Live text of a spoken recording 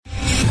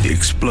the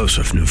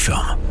explosive new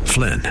film,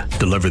 Flynn,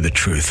 Deliver the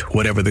Truth,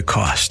 Whatever the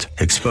Cost,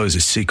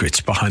 exposes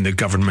secrets behind the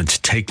government's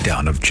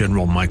takedown of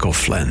General Michael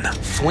Flynn.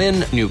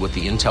 Flynn knew what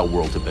the intel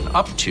world had been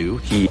up to.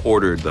 He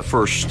ordered the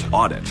first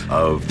audit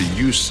of the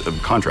use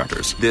of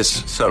contractors.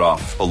 This set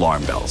off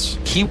alarm bells.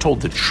 He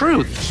told the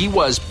truth. He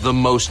was the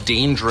most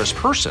dangerous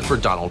person for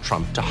Donald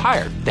Trump to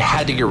hire. They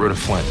had to get rid of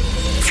Flynn.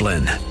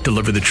 Flynn,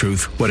 Deliver the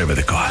Truth, Whatever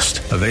the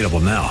Cost. Available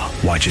now.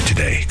 Watch it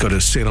today. Go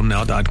to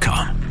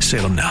salemnow.com.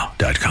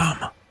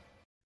 salemnow.com.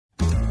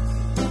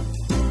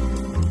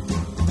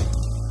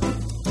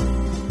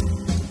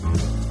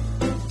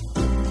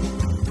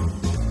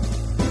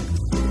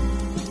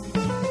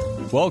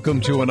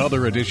 Welcome to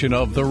another edition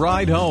of The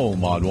Ride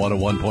Home on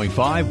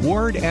 101.5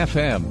 Word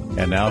FM.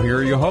 And now here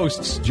are your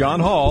hosts, John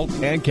Hall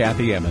and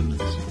Kathy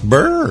Emmons.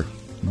 Brr.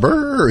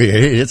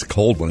 It's a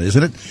cold one,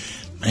 isn't it?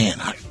 Man,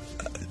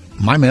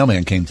 my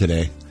mailman came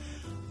today.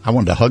 I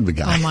wanted to hug the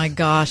guy. Oh, my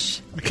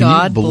gosh.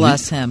 God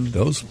bless him.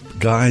 Those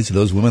guys,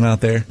 those women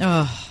out there.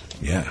 Oh.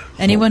 Yeah.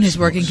 Anyone who's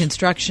working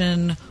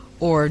construction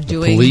or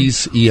doing...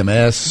 Police,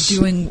 EMS.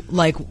 Doing,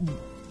 like...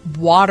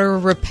 water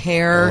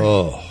repair.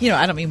 Oh. You know,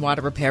 I don't mean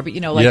water repair, but,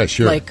 you know, like... Yeah,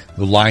 sure. Like,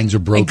 the lines are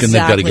broken. Exactly,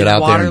 They've got to get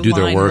out there and do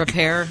their work.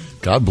 Repair.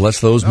 God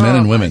bless those men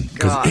and women.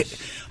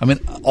 I mean,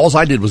 all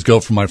I did was go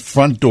from my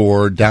front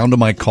door down to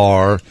my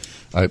car.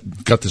 I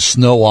got the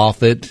snow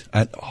off it.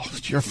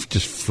 You're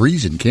just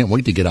freezing. Can't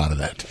wait to get out of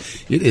that.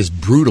 It is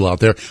brutal out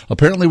there.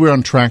 Apparently, we're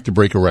on track to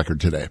break a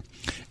record today.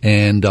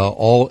 And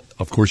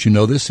of course, you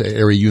know this,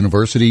 area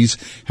universities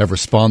have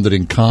responded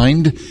in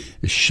kind.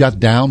 It's shut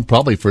down,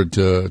 probably for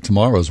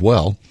tomorrow as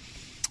well.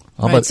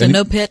 Right, so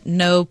no Pitt,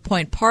 no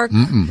Point Park.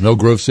 No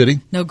Grove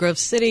City. No Grove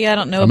City. I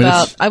don't know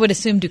about, I would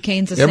assume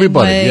Duquesne's the same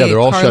way. Yeah, they're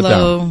all Carlo, shut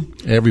down.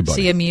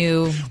 Everybody.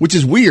 CMU. Which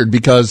is weird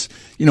because,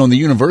 you know, in the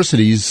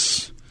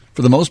universities,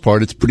 for the most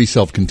part, it's pretty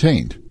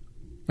self-contained.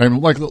 I mean,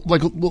 like,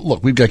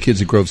 look, we've got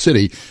kids at Grove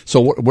City, so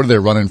what are they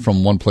running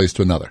from one place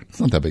to another? It's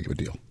not that big of a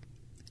deal.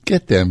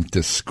 Get them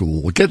to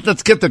school.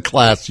 Let's get to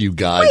class, you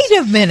guys. Wait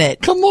a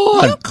minute. Come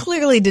on. You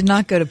clearly did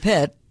not go to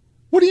Pitt.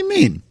 What do you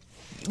mean?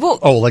 Well,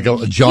 like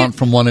a jaunt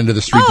from one end of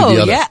the street to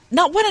the other. Oh, yeah.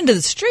 Not one end of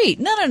the street.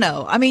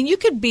 No. I mean, you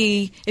could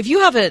be, if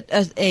you have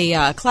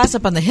a class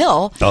up on the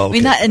hill, okay. I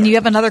mean, and you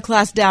have another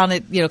class down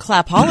at,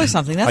 Clap Hall or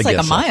something, that's like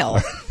a mile.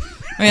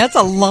 I mean, that's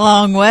a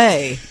long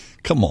way.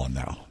 Come on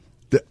now.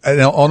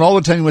 On all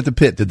the time you went to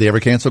Pitt, did they ever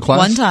cancel class?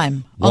 One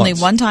time. Once. Only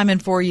one time in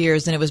 4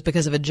 years, and it was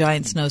because of a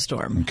giant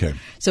snowstorm. Okay.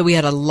 So we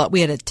had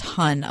a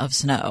ton of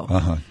snow.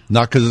 Uh-huh.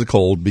 Not because of the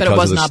cold, because of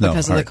the snow. But it was not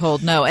because of the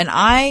cold, no. And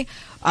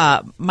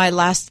my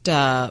last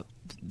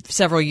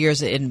several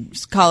years in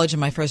college and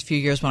my first few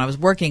years when I was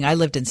working, I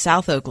lived in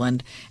South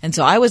Oakland. And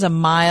so I was 1.25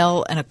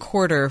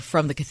 miles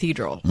from the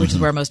cathedral, which is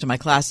where most of my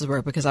classes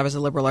were because I was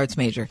a liberal arts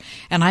major.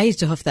 And I used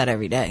to hoof that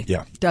every day.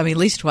 Yeah. I mean, at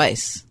least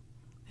twice.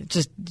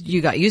 Just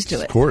you got used to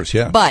it. Of course,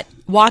 yeah. But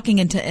walking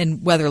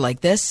in weather like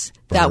this,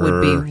 that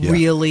would be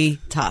really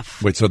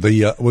tough. Wait, so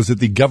was it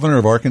the governor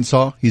of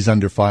Arkansas? He's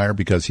under fire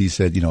because he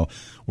said,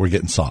 we're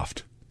getting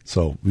soft,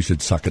 so we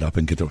should suck it up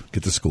and get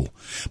to school.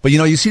 But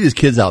you see these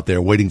kids out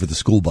there waiting for the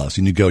school bus,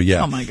 and you go,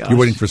 oh my gosh, you're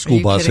waiting for a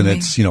school bus, and me?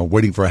 it's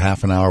waiting for a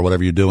half an hour,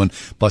 whatever you're doing.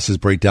 Buses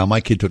break down.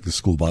 My kid took the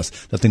school bus.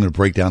 That thing would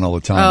break down all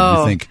the time.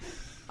 Oh, you think?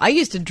 I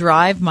used to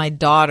drive my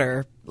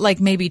daughter.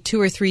 Like maybe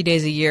 2 or 3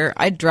 days a year,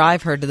 I'd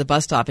drive her to the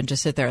bus stop and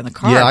just sit there in the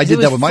car. Yeah, I did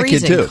that with my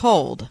kid too.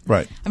 Cold,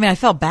 right? I mean, I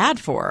felt bad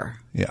for her.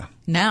 Yeah.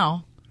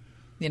 Now,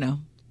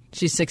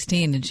 she's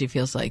 16 and she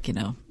feels like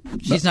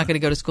she's not going to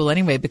go to school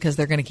anyway because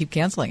they're going to keep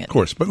canceling it. Of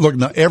course, but look,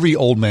 now every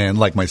old man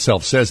like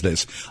myself says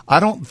this. I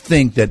don't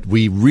think that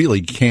we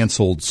really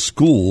canceled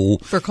school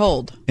for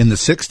cold in the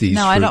 60s.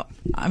 No, I don't.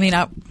 I mean,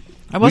 I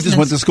wasn't. We just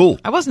went to school.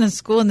 I wasn't in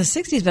school in the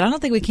 60s, but I don't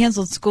think we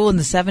canceled school in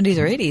the 70s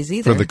or 80s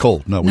either. For the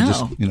cold, no, we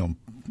just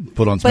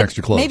put on some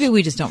extra clothes. Maybe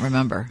we just don't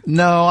remember.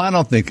 No, I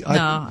don't think.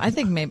 I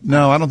think maybe.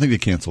 No, I don't think they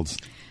canceled.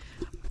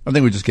 I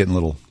think we're just getting a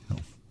little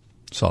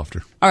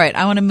softer. All right,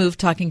 I want to move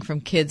talking from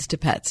kids to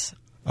pets.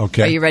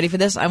 Okay. Are you ready for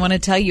this? I want to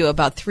tell you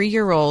about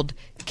 3-year-old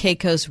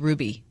Caicos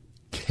Ruby.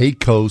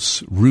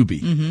 Caicos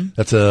Ruby. Mm-hmm.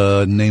 That's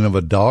a name of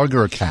a dog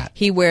or a cat?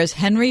 He wears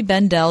Henry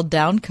Bendel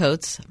down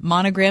coats,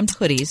 monogrammed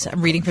hoodies.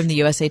 I'm reading from the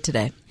USA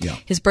Today. Yeah.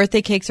 His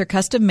birthday cakes are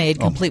custom made,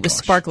 complete with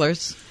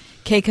sparklers.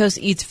 Caicos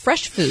eats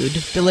fresh food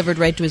delivered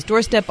right to his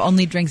doorstep,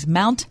 only drinks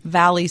Mount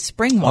Valley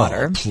spring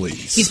water. Oh,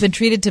 please. He's been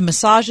treated to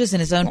massages in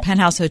his own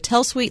penthouse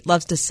hotel suite,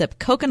 loves to sip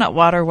coconut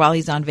water while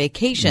he's on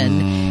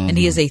vacation, and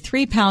he is a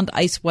 3-pound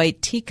ice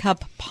white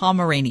teacup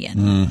Pomeranian.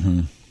 Mm-hmm.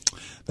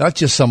 That's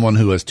just someone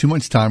who has too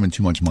much time and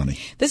too much money.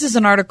 This is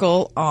an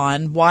article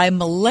on why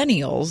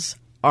millennials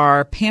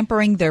are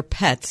pampering their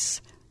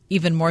pets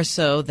even more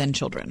so than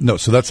children. No,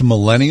 so that's a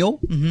millennial?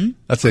 Mm-hmm.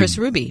 That's Chris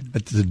Ruby.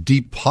 That's a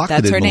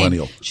deep-pocketed That's her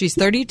millennial. name. She's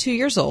 32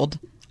 years old.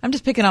 I'm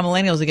just picking on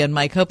millennials again,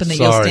 Mike, hoping that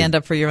you'll stand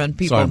up for your own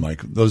people. Sorry,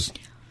 Mike. Those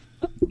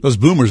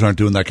boomers aren't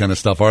doing that kind of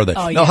stuff, are they?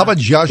 Oh, now, how about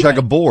Zsa Zsa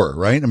Gabor,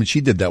 right? I mean,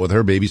 she did that with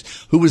her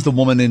babies. Who was the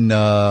woman in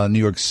New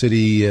York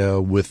City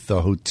with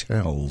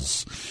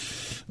hotels?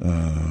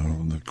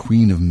 the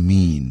Queen of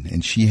Mean,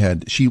 and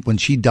when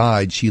she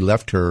died, she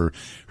left her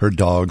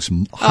dogs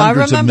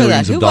hundreds of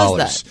millions of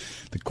dollars.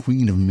 The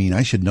Queen of Mean.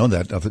 I should know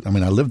that. I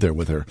mean, I lived there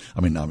with her.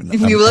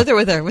 You lived there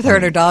with her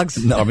and her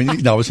dogs. No, I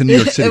was in New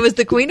York City. It was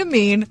the Queen of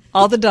Mean,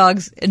 all the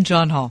dogs, and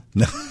John Hall.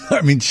 No,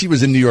 I mean, she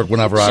was in New York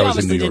whenever I was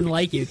in New York. She didn't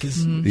like you because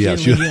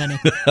she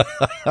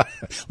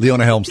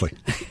Leona Helmsley.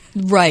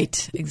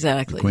 Right,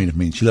 exactly. The Queen of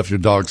Mean. She left her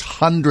dogs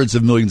hundreds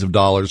of millions of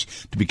dollars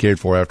to be cared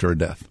for after her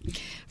death.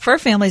 Fur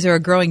families are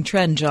a growing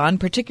trend, John,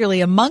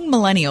 particularly among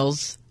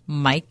millennials.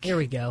 Mike. Here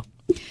we go.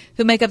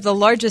 Who make up the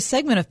largest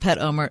segment of pet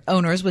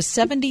owners, with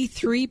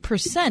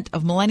 73%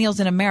 of millennials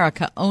in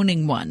America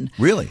owning one.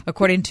 Really?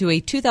 According to a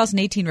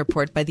 2018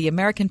 report by the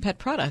American Pet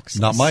Products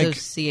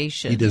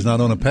Association. He does not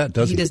own a pet,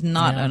 does he? He does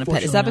not own a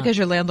pet. Is that because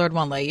your landlord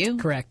won't let you?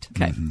 Correct.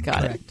 Okay,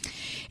 got it.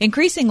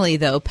 Increasingly,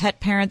 though, pet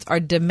parents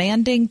are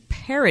demanding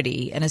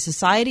parity in a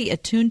society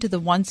attuned to the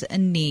wants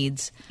and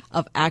needs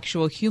of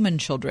actual human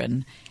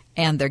children.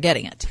 And they're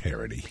getting it.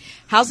 Parity.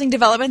 Housing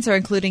developments are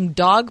including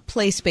dog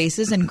play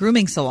spaces and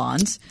grooming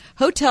salons.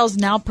 Hotels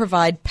now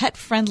provide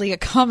pet-friendly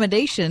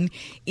accommodation.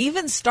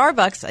 Even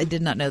Starbucks, I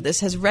did not know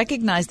this, has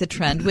recognized the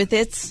trend with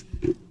its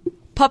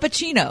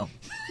Puppuccino,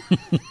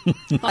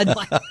 a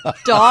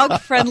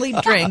dog-friendly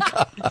drink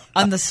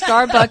on the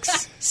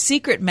Starbucks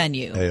secret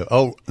menu. Hey,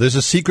 there's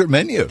a secret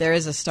menu. There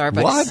is a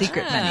Starbucks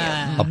secret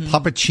menu. A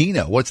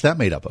Puppuccino. What's that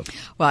made up of?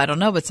 Well, I don't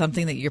know, but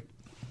something that your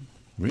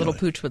little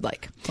pooch would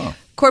like. Huh.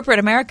 Corporate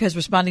America is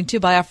responding to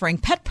by offering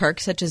pet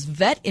perks such as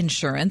vet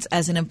insurance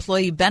as an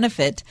employee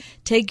benefit,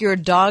 take your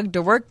dog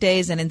to work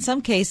days, and in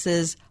some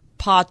cases,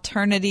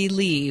 paternity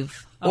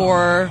leave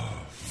or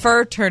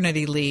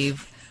furternity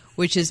leave,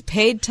 which is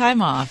paid time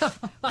off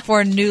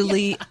for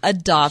newly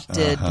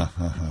adopted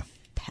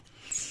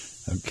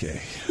pets.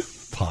 Okay.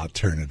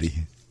 Paternity.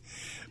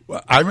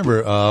 Well, I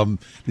remember,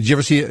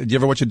 did you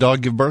ever watch a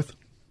dog give birth?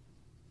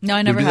 No,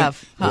 I never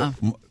have.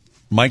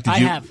 Mike, did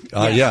you? I have.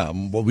 Yeah.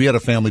 Well, we had a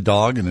family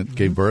dog, and it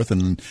gave birth,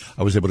 and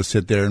I was able to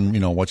sit there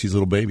and watch these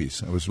little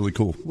babies. It was really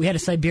cool. We had a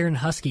Siberian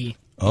Husky.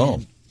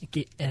 Oh.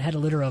 It had a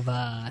litter of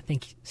I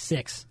think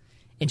 6,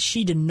 and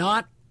she did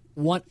not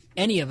want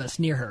any of us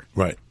near her.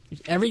 Right.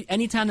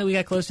 Any time that we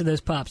got close to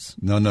those pups.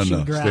 No.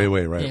 Stay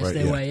away. Right.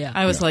 Stay away. Yeah.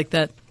 I was like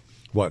that.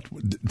 What?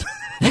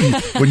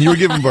 When you were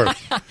giving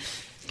birth?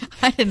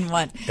 I didn't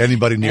want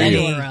anybody near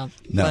you.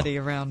 Anybody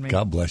around me.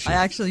 God bless you. I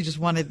actually just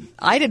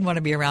I didn't want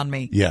to be around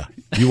me. Yeah.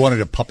 You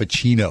wanted a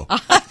Puppuccino.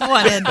 I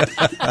wanted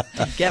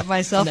to get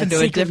myself into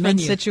a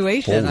different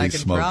situation. Holy I can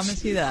smokes.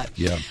 promise you that.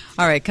 Yeah.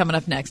 All right, coming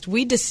up next,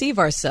 we deceive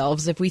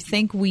ourselves if we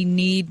think we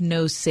need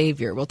no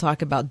savior. We'll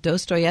talk about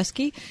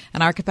Dostoevsky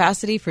and our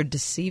capacity for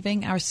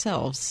deceiving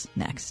ourselves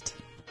next.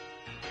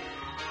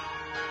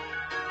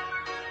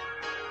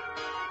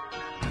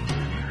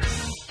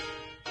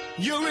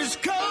 You're as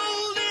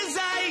cold as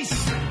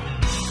ice.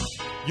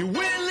 You're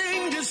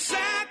willing to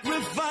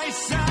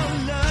sacrifice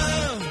our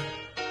love.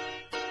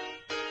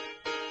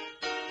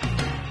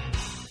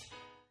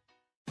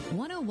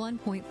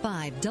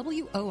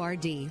 101.5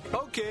 WORD.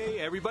 Okay,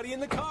 everybody in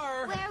the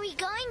car. Where are we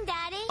going,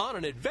 Daddy? On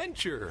an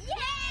adventure. Yay!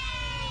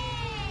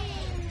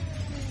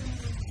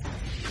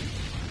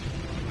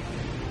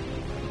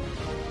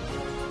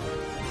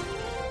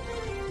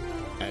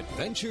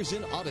 Adventures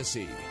in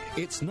Odyssey.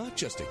 It's not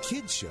just a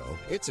kid's show,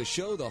 it's a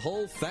show the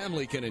whole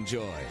family can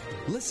enjoy.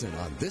 Listen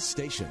on this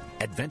station.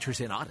 Adventures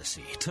in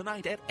Odyssey,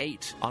 tonight at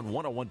 8 on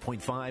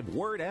 101.5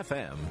 Word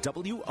FM,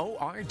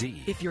 WORD.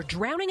 If you're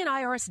drowning in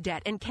IRS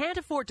debt and can't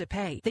afford to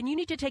pay, then you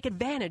need to take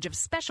advantage of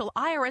special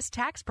IRS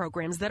tax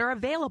programs that are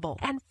available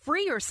and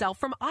free yourself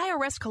from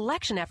IRS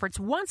collection efforts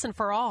once and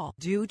for all.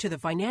 Due to the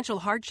financial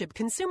hardship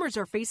consumers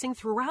are facing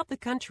throughout the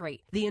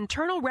country, the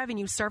Internal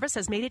Revenue Service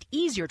has made it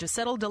easier to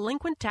settle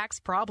delinquent tax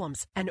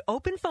problems. An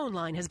open phone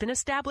line has been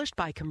established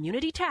by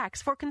Community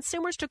Tax for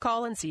consumers to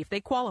call and see if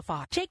they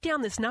qualify. Take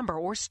down this number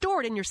or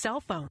store it in your cell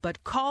phone,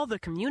 but call the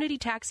Community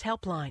Tax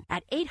Helpline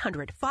at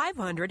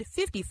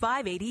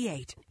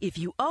 800-500-5588. If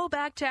you owe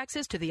back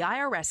taxes to the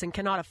IRS and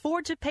cannot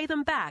afford to pay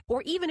them back,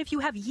 or even if you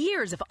have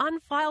years of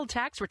unfiled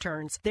tax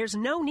returns, there's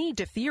no need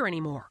to fear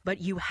anymore.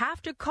 But you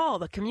have to call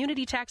the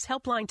Community Tax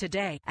Helpline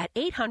today at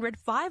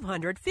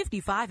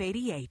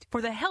 800-500-5588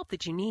 for the help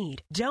that you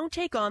need. Don't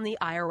take on the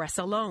IRS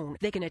alone.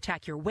 They can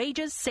attack your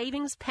wages,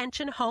 savings,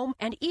 pension, home,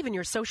 and even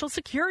your Social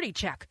Security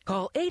check.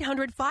 Call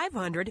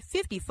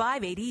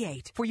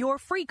 800-500-5588 for your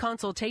free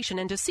consultation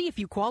and to see if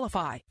you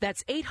qualify.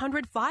 That's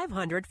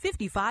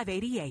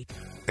 800-500-5588.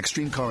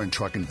 Extreme Car and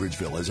Truck in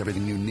Bridgeville has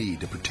everything you need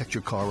to protect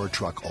your car or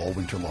truck all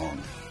winter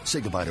long. Say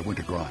goodbye to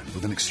winter grime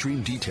with an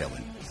extreme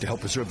detailing to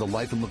help preserve the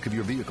life and look of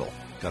your vehicle.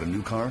 Got a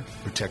new car?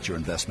 Protect your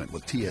investment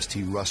with TST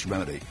Rust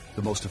Remedy,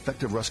 the most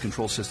effective rust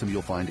control system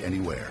you'll find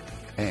anywhere.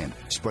 And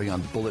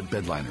spray-on bullet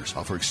bed liners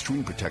offer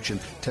extreme protection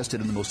tested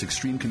in the most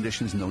extreme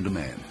conditions known to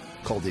man.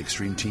 Call the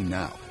Extreme Team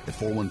now at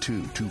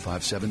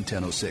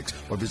 412-257-1006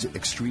 or visit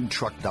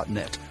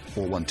extremetruck.net.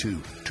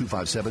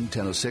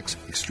 412-257-1006,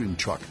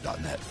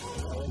 extremetruck.net.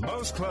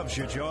 Most clubs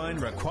you join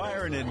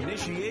require an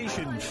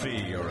initiation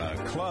fee or a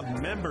club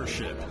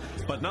membership,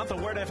 but not the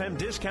Word FM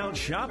Discount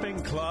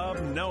Shopping Club.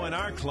 No, in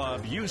our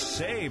club, you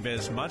save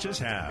as much as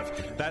half.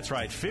 That's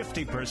right,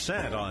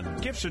 50%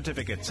 on gift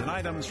certificates and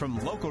items from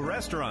local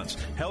restaurants,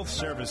 health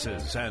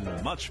services,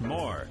 and much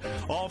more.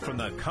 All from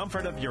the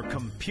comfort of your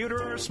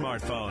computer or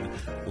smartphone.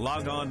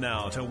 Log on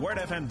now to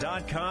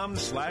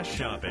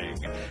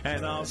wordfm.com/shopping,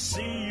 and I'll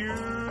see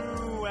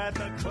you at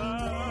the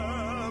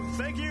club.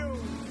 Thank you.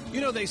 You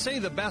know, they say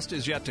the best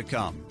is yet to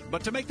come.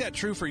 But to make that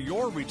true for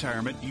your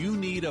retirement, you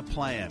need a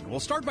plan.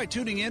 Well, start by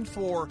tuning in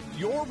for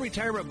Your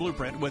Retirement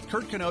Blueprint with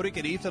Kurt Knodik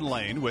and Ethan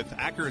Lane with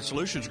Accurate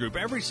Solutions Group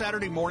every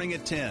Saturday morning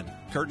at 10.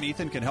 Kurt and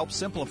Ethan can help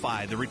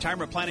simplify the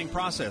retirement planning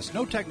process.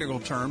 No technical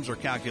terms or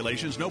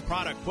calculations, no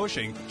product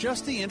pushing,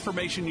 just the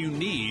information you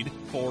need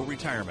for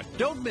retirement.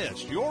 Don't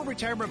miss Your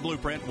Retirement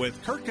Blueprint with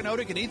Kurt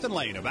Knodik and Ethan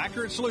Lane of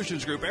Accurate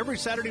Solutions Group every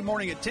Saturday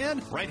morning at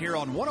 10, right here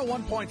on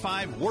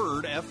 101.5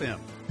 Word FM.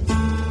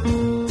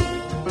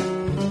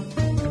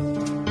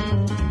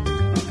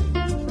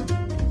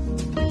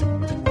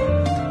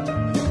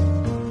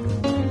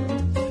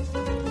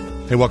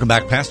 Hey, welcome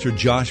back. Pastor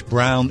Josh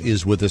Brown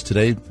is with us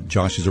today.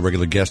 Josh is a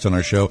regular guest on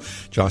our show.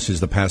 Josh is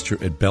the pastor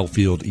at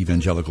Bellefield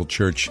Evangelical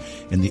Church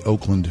in the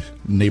Oakland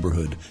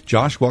neighborhood.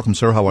 Josh, welcome,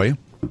 sir. How are you?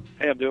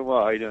 Hey, I'm doing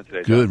well. How are you doing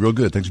today, Good, John? real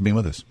good. Thanks for being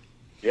with us.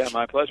 Yeah,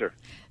 my pleasure.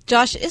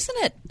 Josh, isn't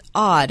it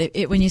odd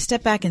when you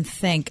step back and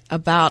think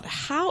about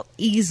how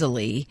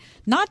easily,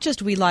 not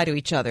just we lie to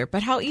each other,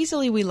 but how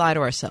easily we lie to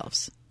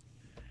ourselves?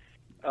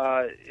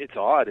 It's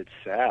odd. It's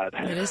sad.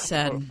 It is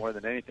sad. More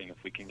than anything, if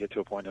we can get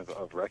to a point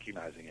of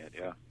recognizing it,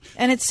 yeah.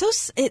 And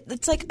it's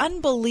it's like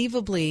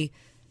unbelievably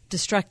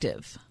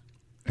destructive.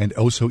 And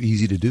oh so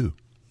easy to do.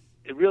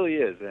 It really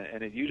is,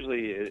 and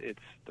it's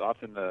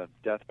often the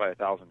death by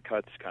 1,000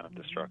 cuts kind of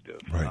destructive.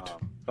 Right.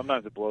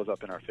 Sometimes it blows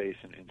up in our face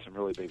in some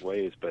really big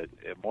ways, but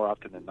more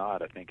often than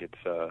not, I think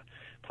it's a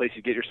place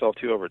you get yourself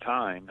to over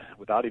time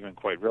without even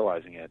quite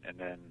realizing it. And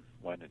then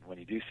when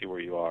you do see where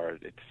you are,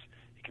 it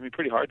can be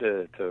pretty hard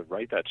to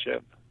right that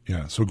ship.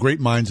 Yeah, so great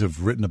minds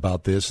have written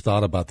about this,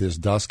 thought about this.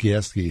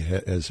 Dostoevsky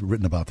has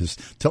written about this.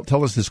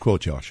 Tell us this quote,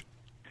 Josh.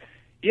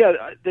 Yeah,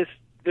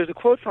 there's a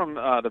quote from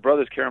the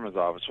Brothers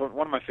Karamazov. It's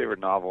one of my favorite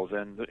novels,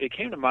 and it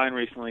came to mind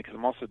recently because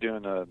I'm also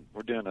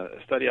we're doing a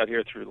study out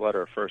here through the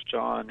letter of 1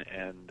 John,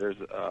 and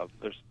there's a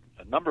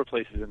number of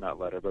places in that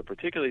letter, but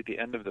particularly at the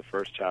end of the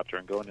first chapter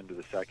and going into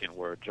the second,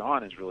 where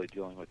John is really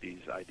dealing with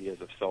these ideas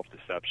of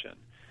self-deception.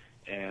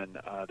 And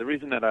the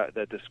reason that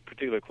this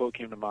particular quote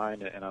came to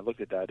mind, and I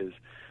looked at that, is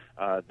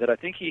that I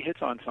think he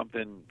hits on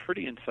something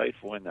pretty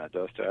insightful in that.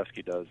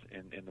 Dostoevsky does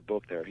in the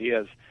book there. He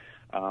has,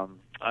 I'm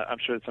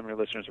sure that some of your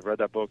listeners have read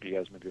that book. You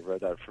guys maybe have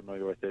read that,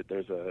 familiar with it.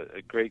 There's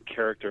a great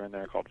character in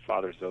there called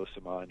Father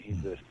Zosima, and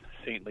he's this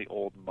saintly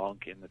old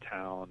monk in the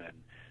town, and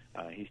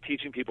he's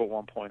teaching people at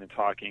one point and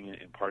talking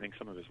and imparting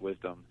some of his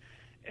wisdom.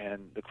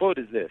 And the quote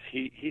is this.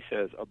 He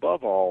says,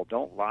 "Above all,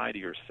 don't lie to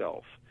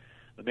yourself.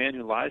 The man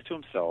who lies to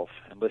himself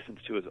and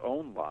listens to his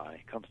own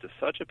lie comes to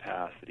such a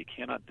pass that he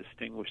cannot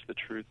distinguish the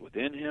truth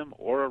within him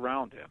or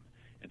around him,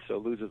 and so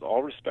loses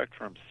all respect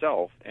for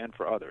himself and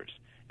for others.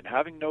 And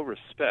having no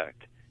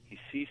respect, he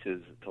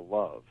ceases to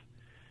love."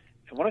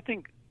 And what I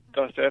think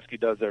Dostoevsky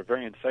does there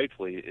very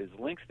insightfully is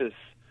links this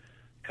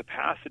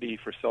capacity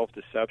for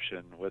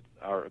self-deception with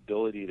our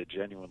ability to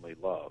genuinely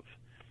love.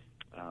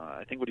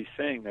 I think what he's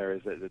saying there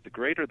is that the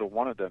greater the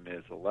one of them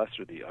is, the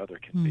lesser the other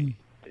can be.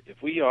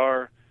 If we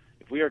are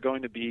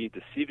going to be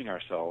deceiving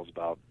ourselves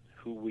about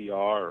who we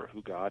are or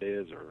who God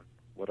is or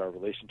what our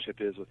relationship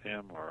is with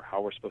Him or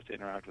how we're supposed to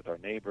interact with our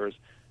neighbors,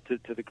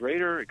 to the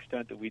greater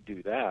extent that we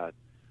do that,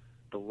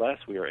 the less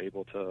we are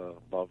able to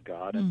love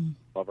God and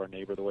love our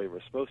neighbor the way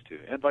we're supposed to,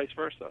 and vice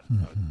versa, I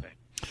would say.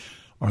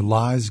 Our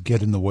lies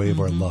get in the way of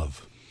our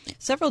love.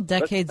 Several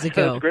decades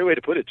ago. That's a great way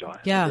to put it, John.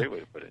 Yeah. That's a great way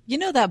to put it. You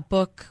know that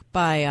book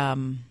by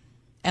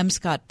M.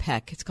 Scott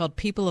Peck? It's called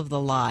People of the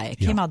Lie. It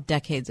came out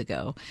decades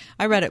ago.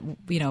 I read it,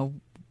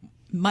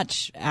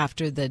 much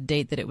after the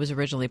date that it was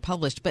originally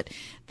published. But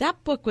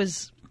that book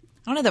was,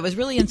 that was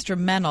really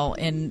instrumental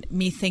in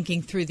me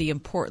thinking through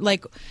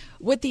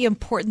what the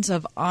importance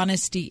of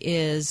honesty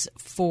is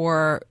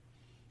for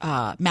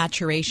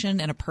maturation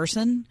in a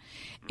person.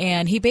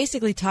 And he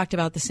basically talked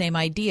about the same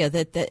idea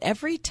that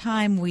every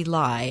time we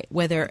lie,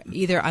 whether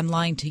either I'm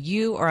lying to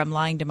you or I'm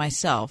lying to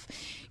myself,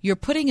 you're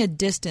putting a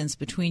distance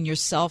between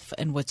yourself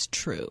and what's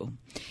true.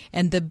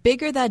 And the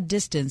bigger that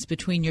distance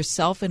between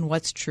yourself and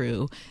what's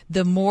true,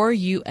 the more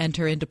you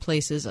enter into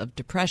places of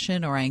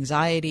depression or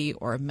anxiety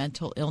or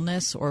mental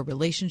illness or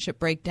relationship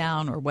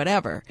breakdown or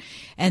whatever.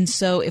 And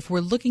so if we're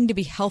looking to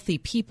be healthy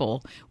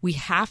people, we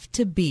have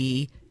to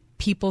be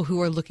people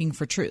who are looking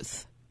for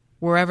truth,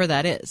 wherever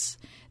that is.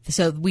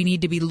 So we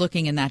need to be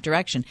looking in that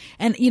direction.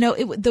 And,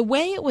 the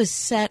way it was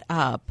set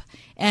up,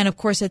 and of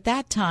course at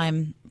that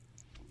time,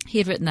 he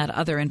had written that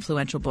other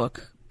influential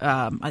book,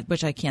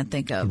 which I can't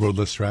think of. The Road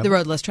Less Traveled? The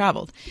Road Less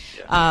Traveled.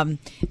 Yeah.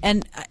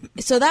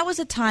 So that was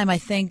a time, I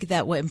think,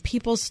 that when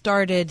people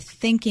started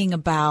thinking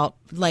about,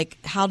 like,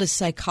 how does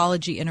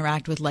psychology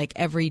interact with, like,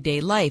 everyday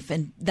life?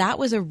 And that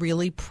was a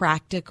really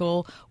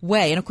practical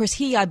way. And, of course,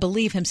 he, I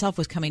believe, himself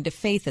was coming to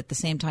faith at the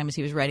same time as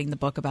he was writing the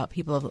book about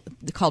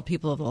called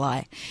People of the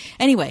Lie.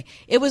 Anyway,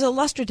 it was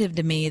illustrative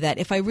to me that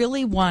if I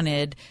really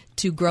wanted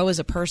to grow as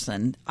a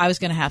person, I was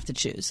going to have to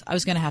choose. I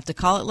was going to have to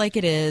call it like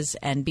it is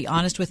and be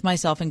honest with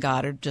myself and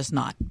God, or just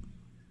not.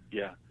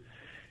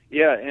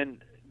 Yeah,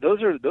 and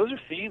those are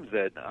themes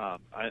that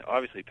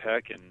obviously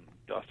Peck and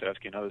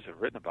Dostoevsky and others have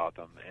written about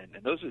them,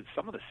 and those are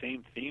some of the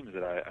same themes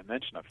that I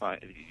mentioned.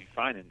 You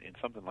find in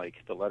something like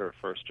the letter of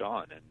 1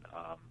 John, and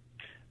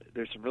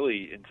there's some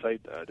really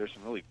there's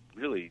some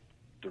really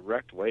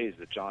direct ways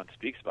that John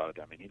speaks about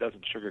it. I mean, he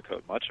doesn't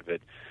sugarcoat much of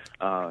it.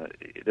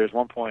 There's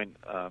one point,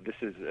 this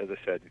is, as I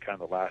said,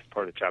 kind of the last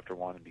part of chapter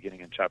 1 and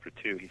beginning in chapter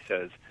 2, he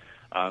says,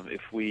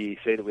 if we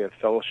say that we have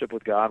fellowship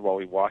with God while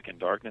we walk in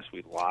darkness,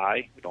 we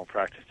lie. We don't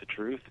practice the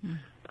truth.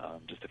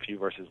 Just a few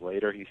verses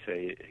later, he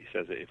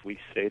says that if we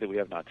say that we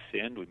have not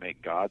sinned, we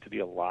make God to be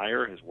a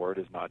liar. His word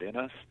is not in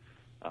us.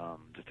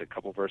 Just a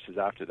couple verses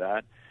after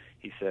that,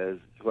 he says,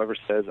 whoever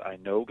says, I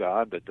know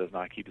God, but does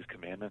not keep his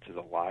commandments is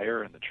a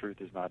liar, and the truth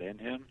is not in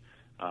him.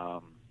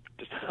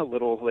 Just a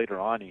little later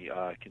on, he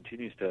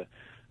continues to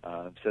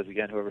says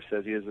again, whoever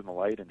says he is in the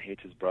light and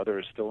hates his brother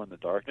is still in the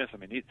darkness. I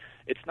mean,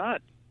 it's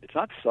not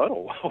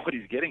subtle what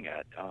he's getting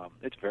at.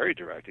 It's very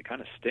direct. It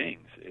kind of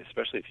stings,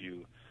 especially if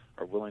you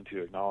are willing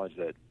to acknowledge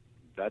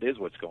that is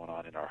what's going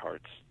on in our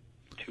hearts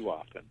too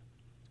often.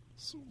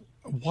 So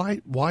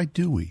why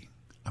do we?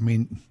 I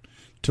mean,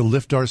 to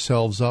lift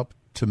ourselves up,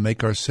 to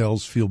make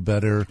ourselves feel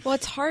better. Well,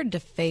 it's hard to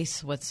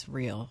face what's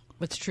real,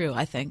 what's true,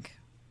 I think.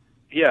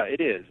 Yeah,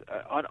 it is.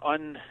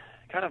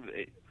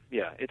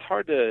 It's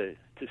hard to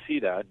see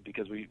that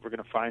because we're going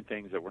to find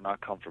things that we're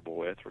not comfortable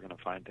with. We're going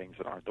to find things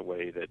that aren't the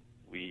way that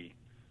we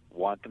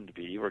want them to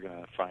be. We're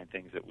going to find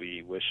things that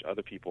we wish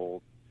other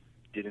people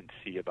didn't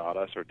see about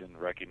us or didn't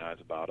recognize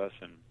about us.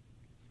 And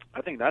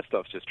I think that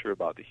stuff's just true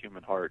about the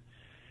human heart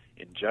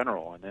in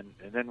general. And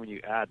then when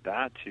you add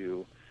that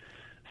to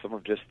some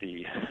of just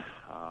the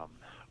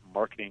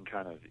marketing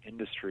kind of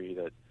industry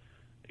that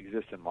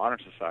exists in modern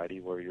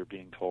society, where you're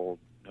being told,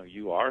 no,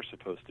 you are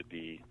supposed to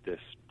be this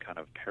kind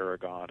of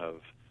paragon of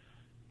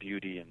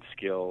beauty and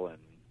skill and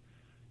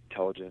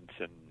intelligence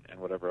and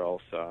whatever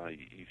else,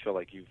 you feel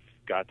like you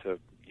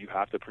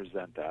have to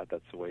present that.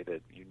 That's the way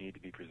that you need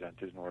to be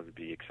presented in order to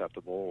be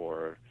acceptable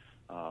or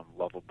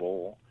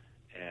lovable,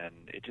 and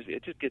it just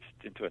gets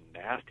into a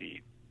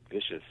nasty,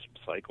 vicious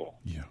cycle.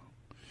 Yeah,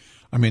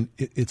 I mean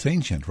it's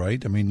ancient,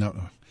 right? I mean.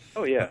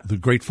 Oh, yeah. The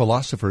great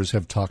philosophers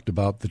have talked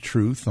about the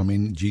truth. I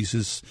mean,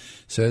 Jesus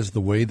says the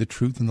way, the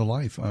truth, and the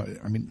life.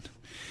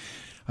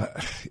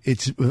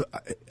 It's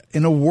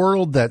in a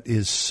world that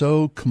is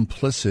so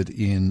complicit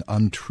in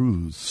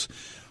untruths,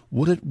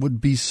 would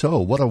be so.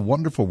 What a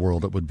wonderful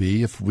world it would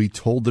be if we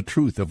told the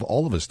truth, if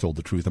all of us told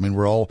the truth. I mean,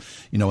 we're all,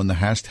 in the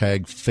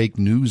hashtag fake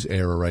news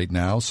era right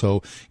now. So,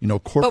 corporations are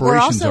engaged. But we're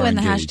also in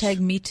the hashtag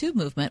Me Too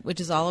movement,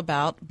 which is all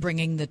about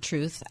bringing the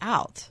truth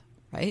out,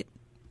 right?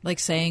 Like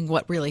saying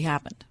what really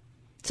happened.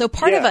 So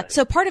part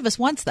of us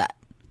wants that.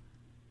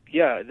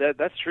 Yeah,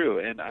 that's true,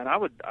 and I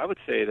would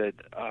say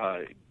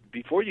that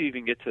before you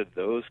even get to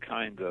those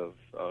kinds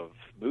of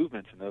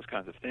movements and those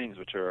kinds of things,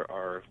 which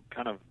are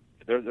kind of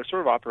they're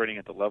sort of operating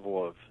at the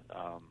level of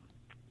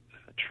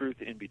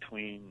truth in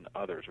between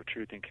others, or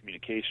truth in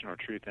communication, or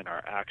truth in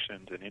our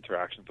actions and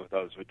interactions with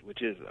others,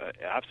 which is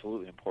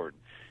absolutely important.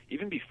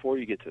 Even before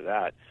you get to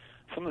that,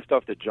 some of the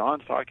stuff that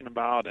John's talking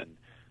about and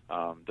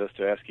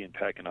Dostoevsky and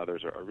Peck and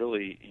others are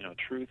really,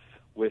 truth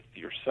with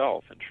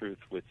yourself and truth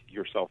with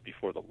yourself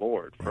before the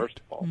Lord, first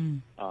of all.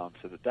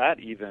 So that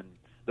even,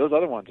 those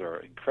other ones are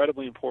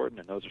incredibly important,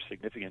 and those are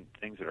significant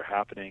things that are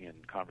happening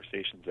and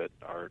conversations that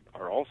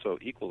are also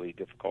equally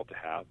difficult to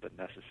have but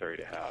necessary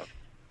to have.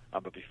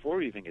 But before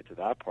we even get to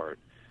that part,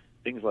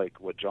 things like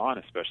what John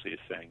especially is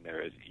saying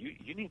there is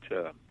you need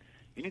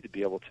to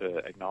be able to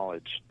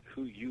acknowledge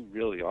who you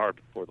really are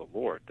before the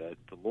Lord, that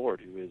the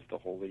Lord, who is the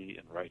holy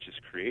and righteous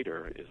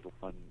creator, is the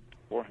one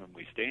for whom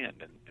we stand,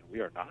 and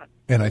we are not.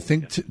 And I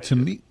think to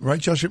me, right,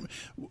 Josh, I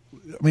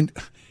mean,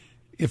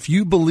 if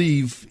you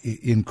believe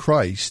in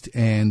Christ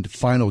and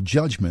final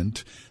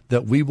judgment,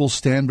 that we will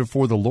stand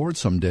before the Lord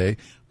someday,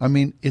 I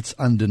mean, it's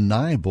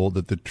undeniable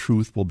that the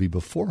truth will be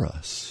before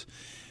us.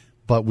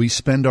 But we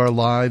spend our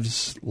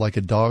lives like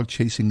a dog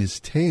chasing his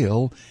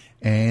tail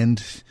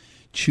and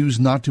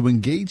choose not to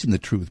engage in the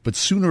truth. But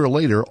sooner or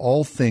later,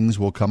 all things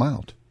will come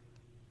out.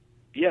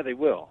 Yeah, they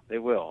will. They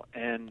will.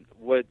 And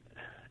what,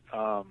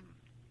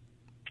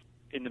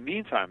 in the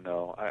meantime,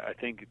 though, I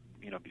think,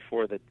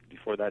 before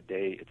that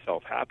day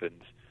itself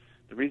happens,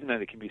 the reason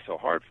that it can be so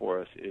hard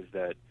for us is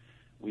that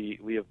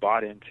we have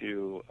bought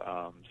into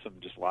some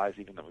just lies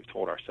even that we've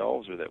told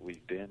ourselves, or that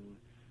we've been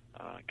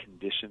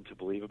conditioned to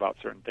believe about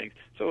certain things.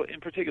 So in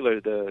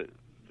particular, the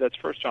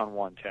that's 1 John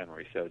 1:10, where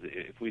he says,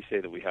 if we say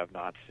that we have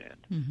not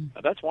sinned.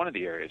 That's one of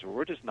the areas where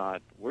we're just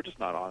not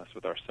honest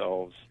with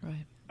ourselves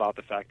about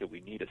the fact that we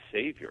need a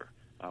Savior.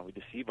 We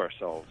deceive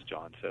ourselves,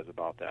 John says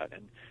about that,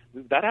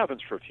 and that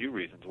happens for a few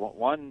reasons.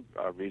 One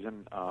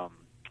reason,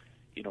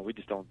 we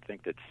just don't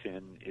think that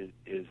sin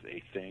is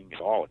a thing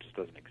at all. It just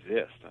doesn't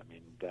exist. I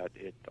mean, that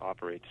it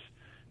operates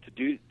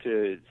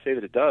to say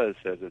that it does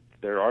says that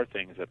there are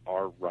things that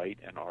are right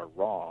and are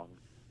wrong,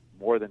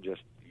 more than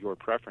just your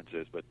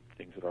preferences, but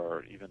things that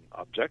are even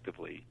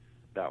objectively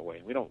that way.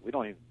 And we don't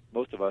even,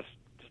 most of us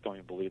just don't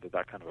even believe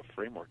that kind of a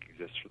framework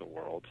exists for the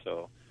world.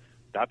 So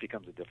that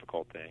becomes a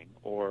difficult thing.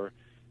 Or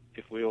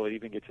if we'll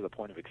even get to the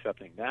point of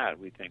accepting that,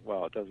 we think,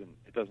 well, it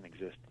doesn't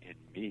exist in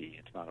me.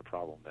 It's not a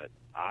problem that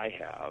I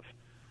have.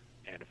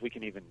 And if we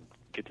can even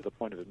get to the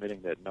point of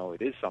admitting that, no,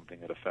 it is something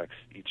that affects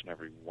each and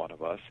every one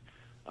of us,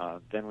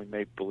 then we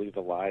may believe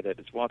the lie that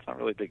it's not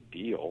really a big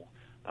deal.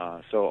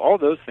 So all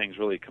those things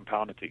really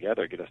compounded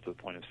together get us to the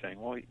point of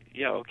saying, well,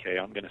 yeah, okay,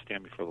 I'm going to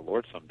stand before the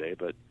Lord someday,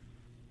 but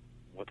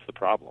what's the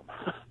problem?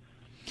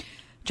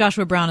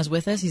 Joshua Brown is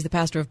with us. He's the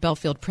pastor of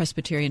Belfield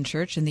Presbyterian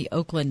Church in the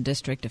Oakland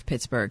district of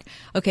Pittsburgh.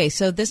 Okay,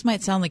 so this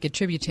might sound like a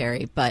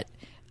tributary, but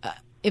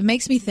it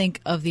makes me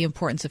think of the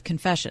importance of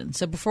confession.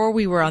 So before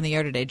we were on the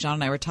air today, John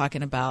and I were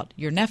talking about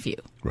your nephew.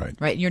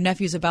 Right. Your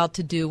nephew's about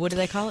to do, what do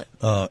they call it?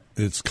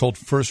 It's called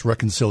First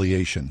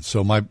Reconciliation.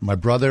 So my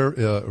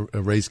brother,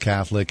 raised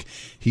Catholic,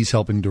 he's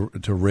helping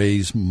to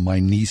raise my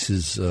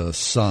niece's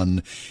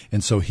son.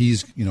 And so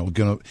he's,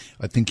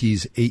 I think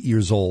he's 8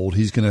 years old.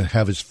 He's going to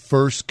have his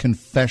first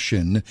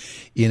confession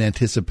in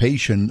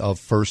anticipation of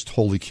First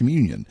Holy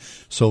Communion.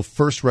 So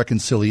First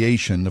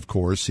Reconciliation, of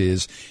course,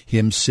 is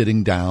him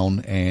sitting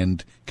down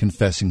and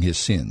confessing his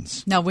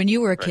sins. Now, when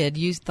you were a kid,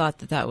 you thought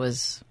that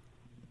was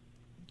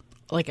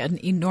like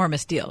an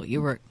enormous deal.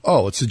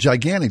 It's a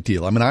gigantic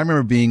deal. I mean, I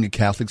remember being a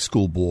Catholic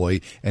schoolboy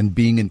and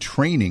being in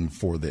training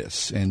for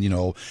this and,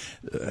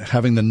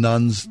 having the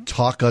nuns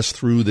talk us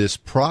through this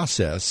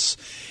process.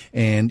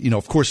 And,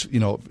 of course,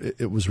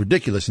 it was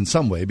ridiculous in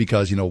some way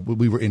because,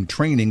 we were in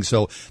training.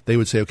 So they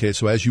would say, okay,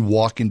 so as you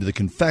walk into the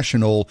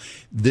confessional,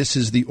 this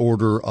is the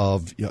order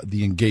of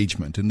the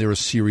engagement. And there are a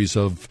series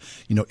of,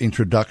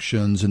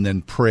 introductions and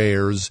then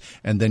prayers,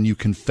 and then you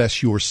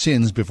confess your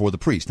sins before the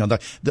priest. Now, the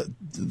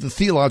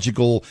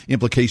theological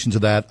implications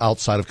of that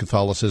outside of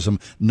Catholicism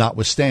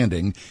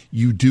notwithstanding,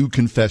 you do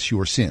confess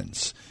your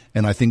sins.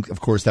 And I think, of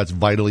course, that's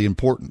vitally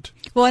important.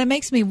 Well, it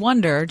makes me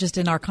wonder, just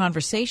in our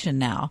conversation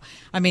now,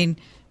 I mean,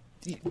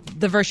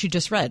 the verse you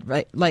just read,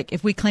 right? Like,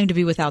 if we claim to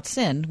be without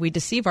sin, we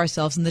deceive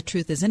ourselves and the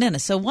truth isn't in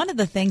us. So one of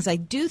the things I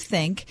do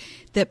think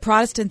that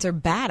Protestants are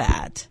bad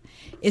at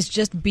is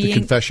just being... The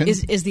confession?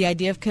 Is the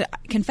idea of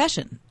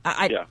confession.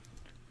 I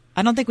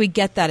don't think we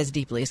get that as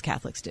deeply as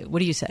Catholics do. What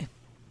do you say?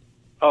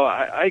 Oh,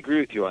 I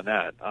agree with you on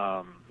that.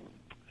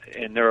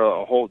 And there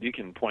are you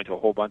can point to a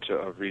whole bunch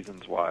of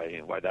reasons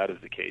why that is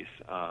the case.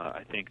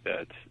 I think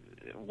that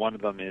one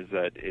of them is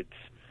that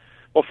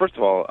first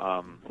of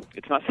all,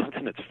 it's not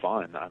something that's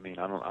fun. I mean,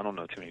 I don't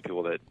know too many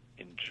people that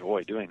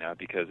enjoy doing that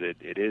because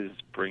it is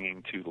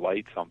bringing to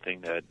light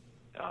something that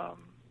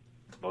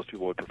most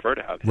people would prefer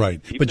to have. Right.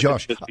 Even but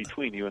Josh, just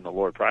between you and the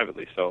Lord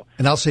privately. So,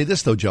 and I'll say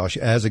this though, Josh,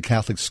 as a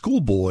Catholic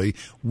schoolboy,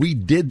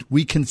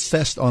 we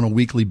confessed on a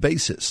weekly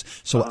basis.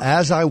 So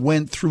as I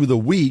went through the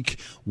week,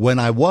 when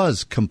I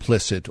was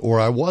complicit or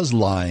I was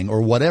lying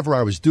or whatever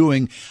I was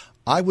doing,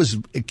 I was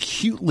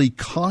acutely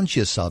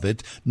conscious of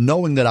it,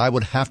 knowing that I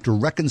would have to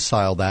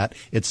reconcile that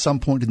at some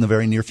point in the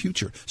very near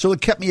future. So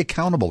it kept me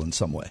accountable in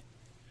some way.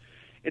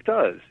 It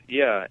does,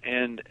 yeah,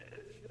 and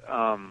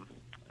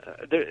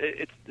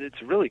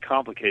it's a really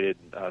complicated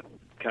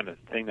kind of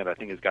thing that I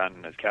think has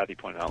gotten, as Kathy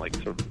pointed out, like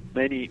sort of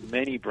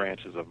many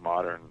branches of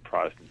modern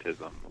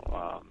Protestantism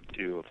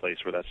to a place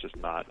where that's just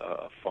not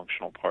a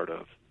functional part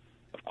of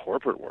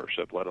corporate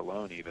worship, let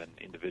alone even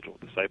individual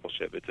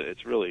discipleship.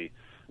 It's really,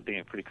 I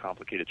think, a pretty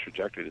complicated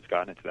trajectory that's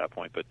gotten it to that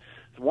point. But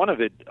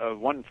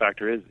one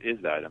factor is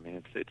that. I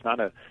mean, it's not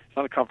a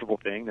comfortable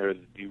thing.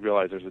 You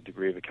realize there's a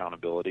degree of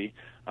accountability.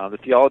 The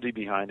theology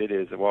behind it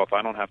is that, well, if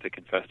I don't have to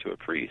confess to a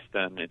priest,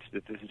 then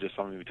this is just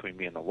something between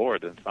me and the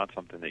Lord. Then it's not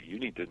something that you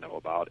need to know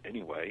about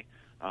anyway.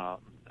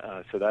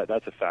 So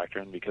that's a factor,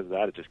 and because of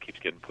that, it just keeps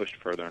getting pushed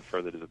further and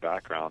further to the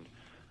background.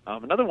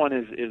 Another one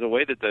is a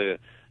way that the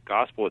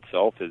gospel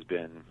itself has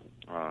been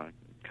kind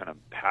of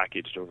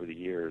packaged over the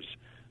years.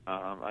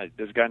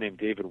 There's a guy named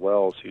David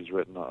Wells who's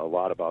written a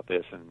lot about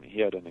this, and he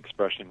had an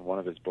expression in one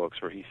of his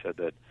books where he said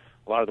that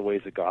a lot of the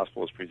ways the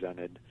gospel is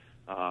presented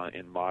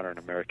in modern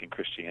American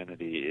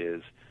Christianity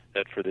is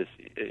that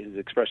his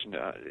expression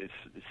is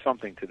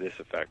something to this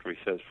effect, where he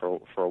says, for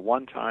a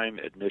one-time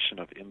admission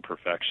of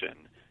imperfection,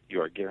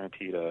 you are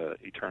guaranteed an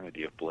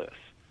eternity of bliss.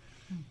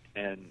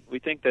 And we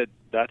think that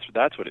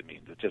that's what it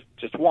means. It's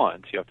just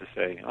once you have to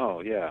say,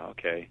 oh, yeah,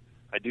 okay,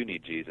 I do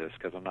need Jesus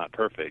because I'm not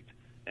perfect,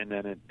 and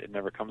then it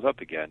never comes up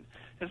again.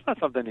 It's not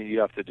something that you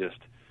have to just,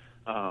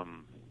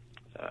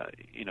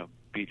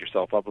 beat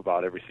yourself up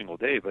about every single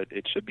day, but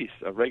it should be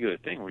a regular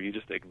thing where you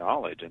just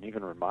acknowledge and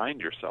even remind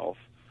yourself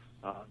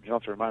You don't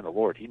have to remind the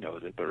Lord; He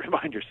knows it. But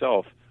remind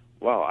yourself,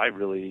 wow, I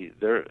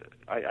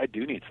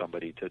do need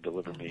somebody to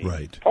deliver me.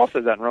 Right. Paul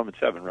says that in Romans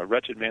 7, a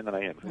wretched man that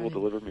I am, who will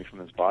deliver me from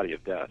this body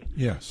of death?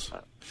 Yes.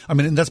 I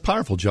mean, and that's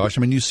powerful, Josh.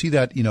 I mean, you see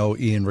that,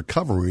 in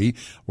recovery,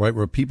 right,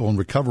 where people in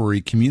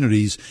recovery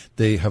communities,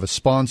 they have a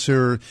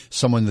sponsor,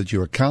 someone that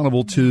you're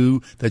accountable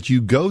to, that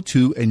you go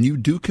to, and you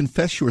do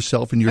confess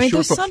yourself, and you're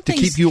sure to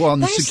keep you on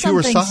the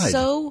secure side. There's something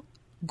so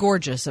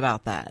gorgeous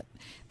about that.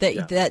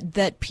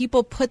 That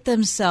people put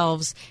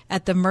themselves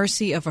at the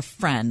mercy of a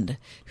friend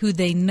who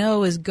they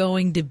know is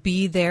going to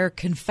be their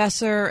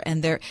confessor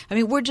and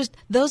we're just,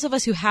 those of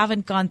us who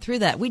haven't gone through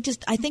that,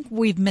 I think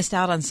we've missed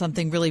out on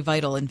something really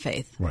vital in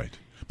faith. Right.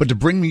 But to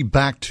bring me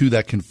back to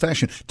that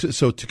confession,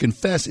 to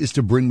confess is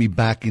to bring me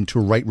back into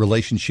a right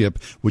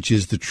relationship, which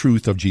is the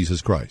truth of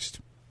Jesus Christ.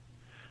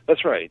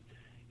 That's right.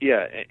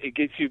 Yeah, it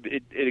gets you.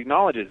 It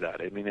acknowledges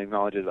that. I mean, it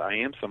acknowledges I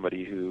am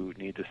somebody who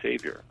needs a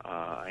Savior.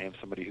 I am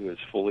somebody who is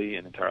fully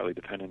and entirely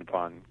dependent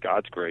upon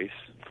God's grace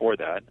for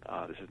that.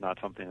 This is not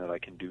something that I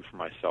can do for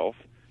myself.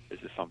 This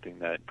is something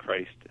that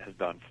Christ has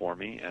done for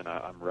me, and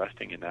I'm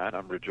resting in that.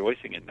 I'm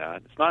rejoicing in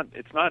that.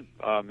 It's not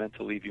meant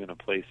to leave you in a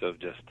place of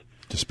just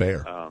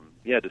despair.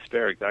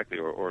 Despair, exactly,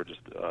 or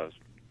just to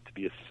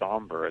be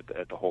somber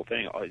at the whole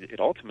thing. It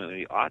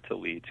ultimately ought to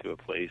lead to a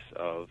place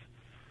of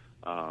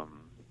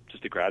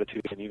just a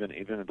gratitude and even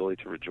an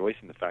ability to rejoice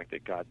in the fact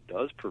that God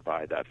does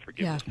provide that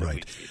forgiveness. Yeah.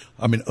 Right.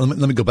 I mean, let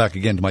me go back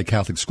again to my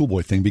Catholic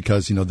schoolboy thing,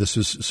 because, this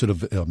is sort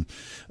of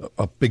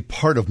a big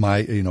part of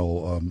my,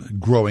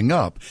 growing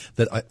up,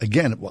 that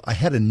I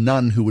had a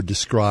nun who would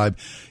describe,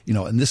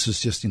 and this is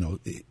just,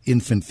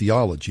 infant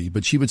theology,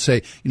 but she would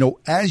say,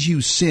 as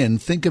you sin,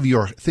 think of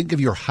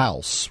your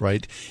house,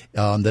 right?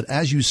 That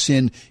as you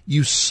sin,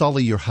 you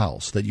sully your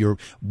house, that your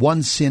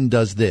one sin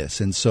does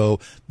this. And so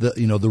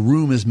the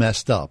room is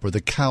messed up, or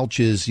the couch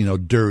is,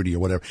 dirty or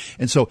whatever.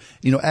 And so,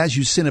 as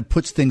you sin, it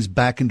puts things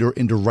back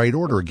into right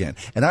order again.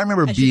 And I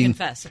remember as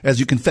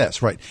you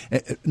confess, right?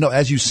 No,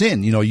 as you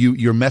sin,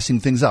 you're messing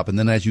things up. And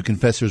then as you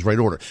confess, there's right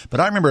order. But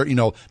I remember,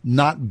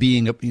 not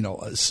being,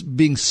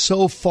 being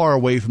so far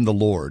away from the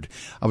Lord.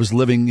 I was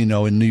living,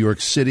 in New York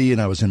City, and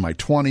I was in my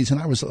 20s,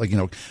 and I was like,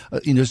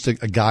 just a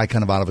guy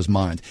kind of out of his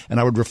mind. And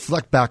I would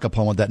reflect back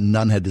upon what that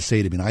nun had to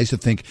say to me. And I used to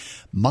think,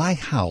 my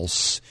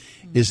house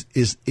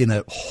is in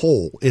a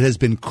hole. It has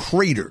been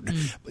cratered.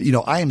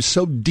 I am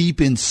so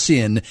deep in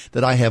sin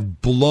that I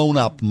have blown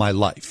up my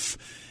life.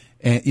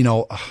 And,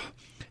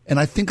 and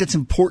I think it's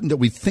important that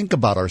we think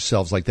about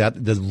ourselves like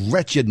that, the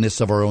wretchedness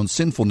of our own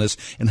sinfulness,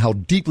 and how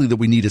deeply that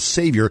we need a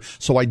Savior.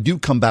 So I do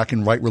come back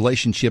in right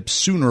relationship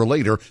sooner or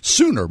later,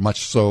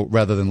 much so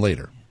rather than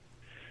later.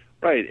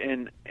 Right.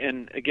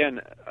 And again,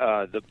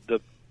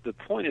 the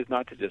point is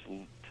not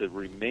to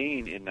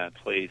remain in that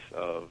place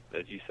of,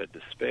 as you said,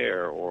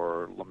 despair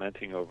or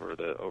lamenting over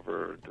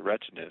the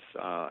wretchedness.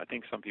 I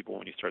think some people,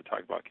 when you start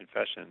talking about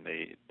confession,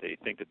 they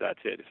think that that's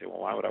it. They say,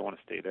 well, why would I want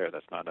to stay there?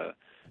 That's not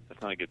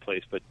a good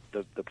place. But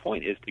the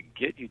point is to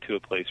get you to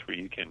a place where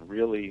you can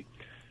really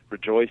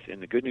rejoice in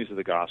the good news of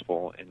the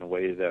gospel in the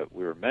way that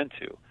we were meant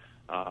to.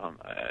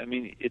 I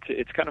mean,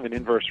 it's kind of an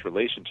inverse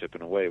relationship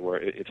in a way, where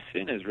if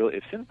sin's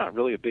not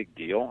really a big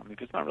deal,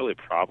 if it's not really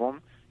a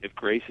problem, if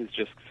grace is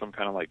just some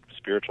kind of like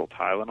spiritual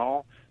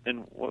Tylenol, then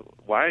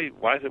why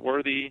is it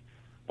worthy?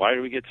 Why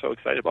do we get so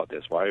excited about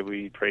this? Why are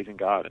we praising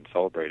God and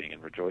celebrating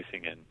and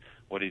rejoicing in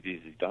what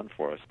He's done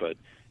for us? But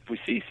if we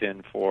see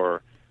sin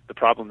for the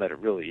problem that it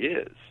really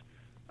is,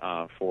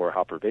 for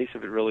how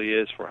pervasive it really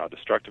is, for how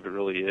destructive it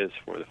really is,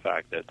 for the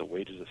fact that the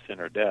wages of sin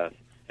are death,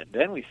 and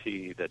then we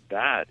see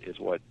that is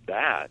what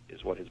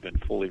has been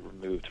fully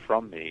removed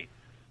from me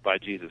by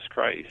Jesus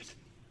Christ,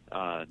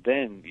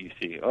 then you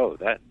see,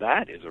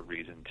 that is a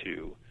reason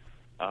to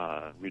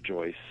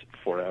rejoice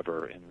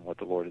forever in what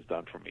the Lord has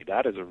done for me.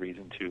 That is a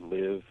reason to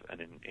live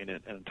in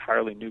an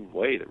entirely new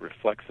way that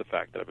reflects the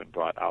fact that I've been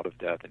brought out of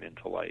death and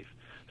into life.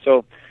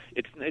 So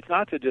it's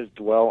not to just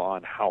dwell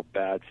on how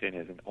bad sin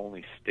is and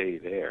only stay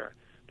there.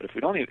 But if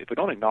we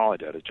don't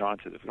acknowledge that, as John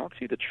says, if we don't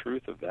see the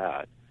truth of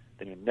that,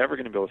 then you're never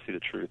going to be able to see the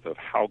truth of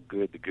how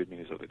good the good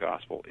news of the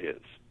gospel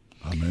is.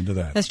 Amen to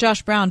that. That's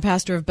Josh Brown,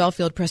 pastor of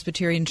Bellefield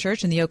Presbyterian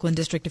Church in the Oakland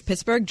District of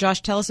Pittsburgh. Josh,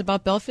 tell us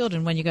about Bellefield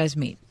and when you guys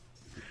meet.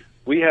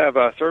 We have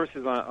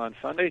services on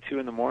Sunday, 2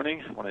 in the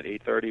morning, one at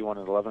 8:30, one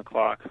at 11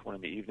 o'clock, one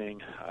in the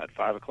evening at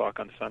 5 o'clock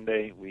on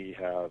Sunday. We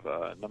have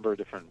a number of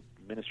different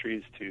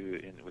ministries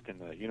within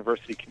the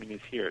university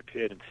communities here at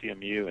Pitt and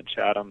CMU and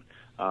Chatham.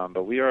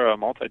 But we are a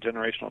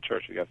multi-generational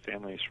church. We got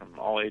families from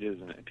all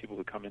ages and people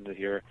who come into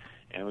here.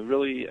 And we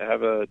really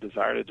have a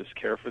desire to just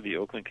care for the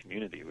Oakland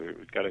community.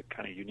 We've got a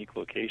kind of unique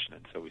location,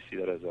 and so we see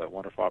that as a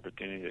wonderful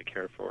opportunity to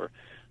care for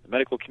the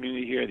medical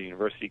community here, the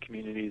university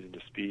communities, and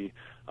just be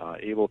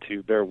able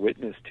to bear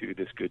witness to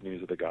this good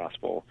news of the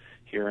gospel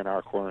here in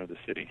our corner of the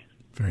city.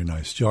 Very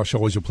nice. Josh,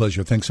 always a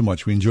pleasure. Thanks so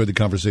much. We enjoyed the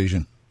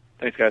conversation.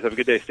 Thanks, guys. Have a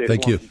good day. Stay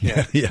Thank you.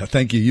 Yeah,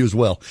 thank you. You as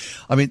well.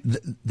 I mean,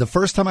 the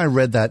first time I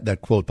read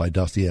that quote by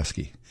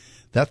Dostoevsky,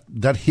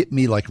 that hit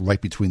me like right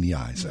between the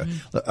eyes.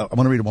 Mm-hmm. I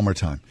want to read it one more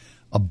time.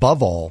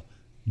 Above all,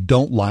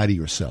 don't lie to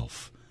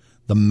yourself.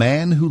 The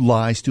man who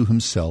lies to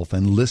himself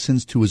and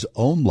listens to his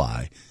own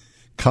lie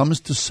comes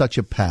to such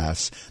a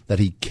pass that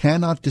he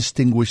cannot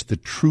distinguish the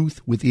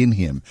truth within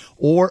him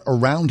or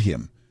around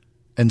him,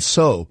 and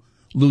so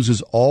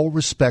loses all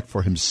respect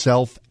for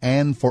himself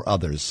and for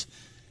others.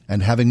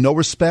 And having no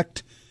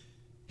respect,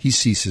 he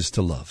ceases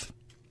to love.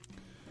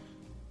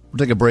 We'll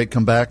take a break,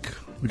 come back.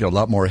 We got a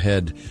lot more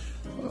ahead.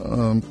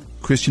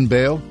 Christian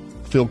Bale,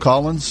 Phil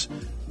Collins,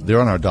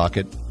 they're on our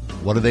docket.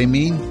 What do they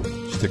mean?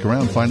 Stick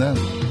around, find out.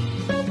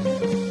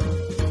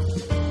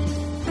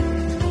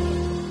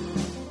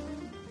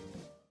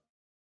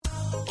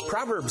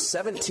 Proverbs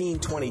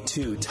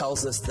 17:22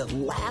 tells us that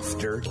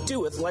laughter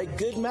doeth like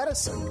good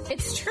medicine.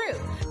 It's true.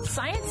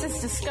 Science has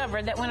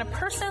discovered that when a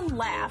person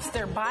laughs,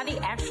 their body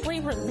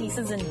actually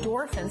releases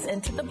endorphins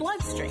into the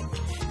bloodstream.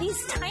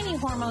 These tiny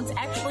hormones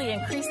actually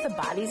increase the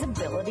body's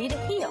ability to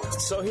heal.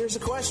 So here's a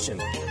question.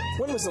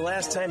 When was the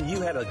last time you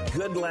had a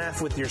good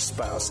laugh with your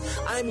spouse?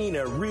 I mean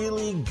a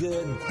really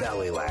good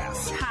belly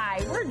laugh.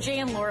 Hi, we're Jay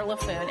and Laura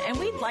LaFoon, and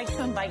we'd like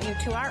to invite you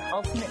to our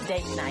ultimate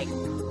date night,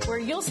 where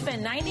you'll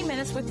spend 90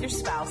 minutes with your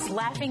spouse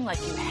laughing like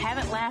you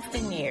haven't laughed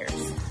in years.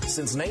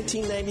 Since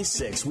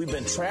 1996, we've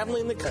been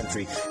traveling the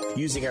country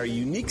using our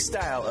unique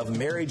style of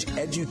marriage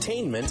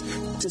edutainment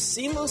to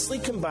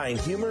seamlessly combine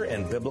humor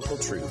and biblical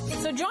truth.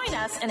 So join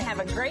us and have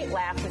a great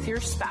laugh with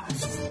your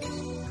spouse.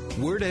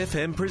 Word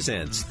FM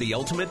presents The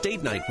Ultimate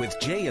Date Night with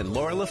Jay and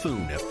Laura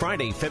LaFoon,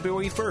 Friday,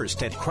 February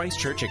 1st at Christ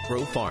Church at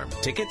Grove Farm.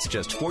 Tickets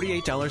just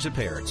 $48 a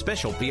pair.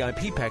 Special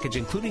VIP package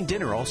including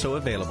dinner also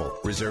available.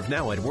 Reserve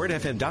now at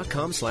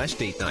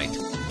wordfm.com/date night.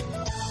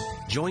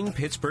 Join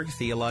Pittsburgh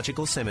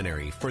Theological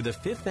Seminary for the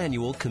 5th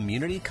Annual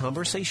Community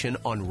Conversation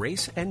on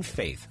Race and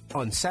Faith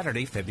on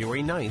Saturday,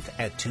 February 9th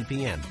at 2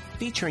 p.m.,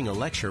 featuring a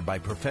lecture by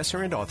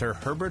Professor and author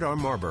Herbert R.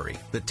 Marbury.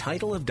 The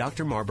title of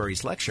Dr.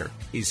 Marbury's lecture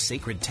is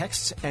Sacred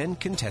Texts and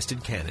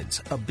Contested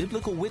Canons, a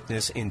Biblical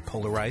Witness in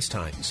Polarized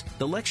Times.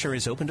 The lecture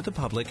is open to the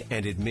public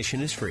and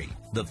admission is free.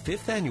 The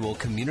 5th Annual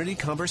Community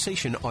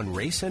Conversation on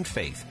Race and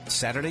Faith,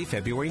 Saturday,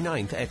 February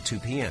 9th at 2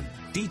 p.m.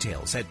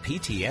 Details at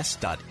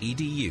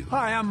pts.edu.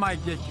 Hi, I'm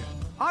Mike Ditka.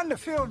 On the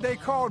field, they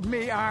called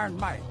me Iron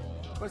Mike.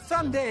 But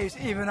some days,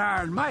 even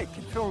Iron Mike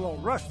can feel a little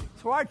rusty.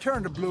 So I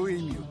turned to Blue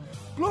Emu.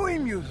 Blue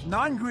Emu's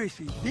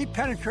non-greasy,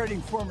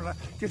 deep-penetrating formula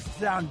gets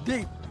down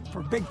deep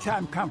for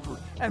big-time comfort.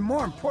 And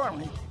more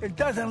importantly, it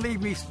doesn't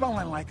leave me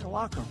smelling like a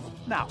locker room.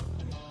 Now,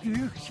 if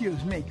you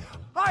excuse me,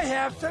 I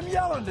have some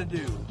yelling to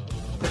do.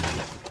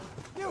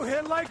 You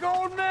hit like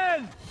old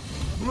men.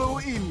 Blue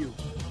Emu.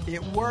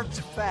 It works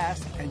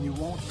fast and you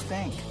won't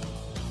stink.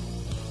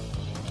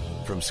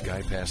 From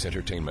SkyPass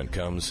Entertainment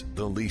comes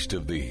The Least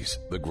of These,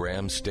 the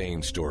Graham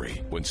Stain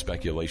story. When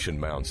speculation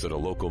mounts that a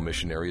local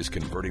missionary is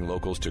converting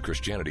locals to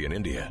Christianity in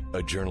India,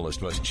 a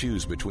journalist must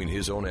choose between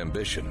his own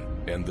ambition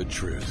and the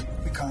truth.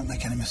 We can't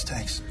make any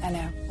mistakes. I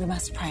know. We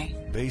must pray.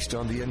 Based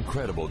on the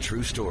incredible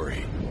true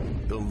story,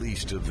 The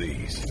Least of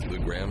These, the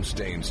Graham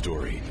Stain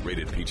story,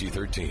 rated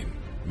PG-13.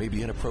 May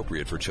be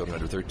inappropriate for children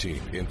under 13.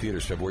 In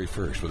theaters February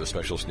 1st with a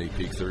special sneak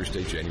peek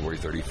Thursday, January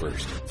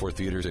 31st. For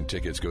theaters and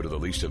tickets, go to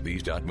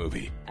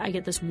theleastofthese.movie. I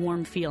get this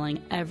warm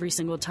feeling every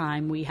single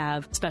time we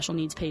have special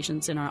needs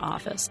patients in our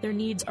office. Their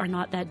needs are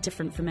not that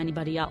different from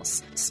anybody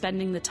else.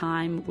 Spending the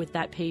time with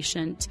that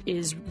patient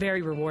is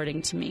very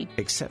rewarding to me.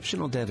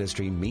 Exceptional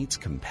dentistry meets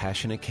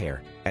compassionate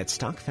care at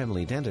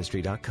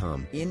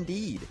stockfamilydentistry.com.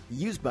 Indeed,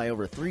 used by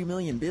over 3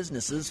 million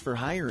businesses for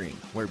hiring,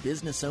 where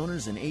business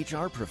owners and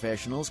HR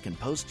professionals can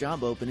post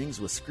job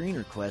openings with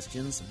screener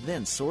questions,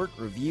 then sort,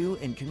 review,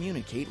 and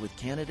communicate with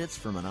candidates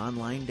from an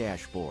online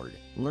dashboard.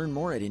 Learn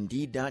more at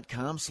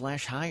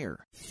Indeed.com/hire.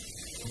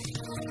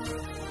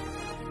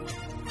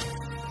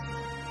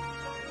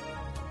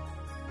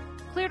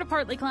 Clear to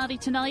partly cloudy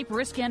tonight,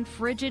 brisk and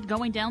frigid,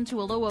 going down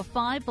to a low of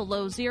 5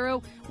 below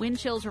 0. Wind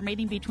chills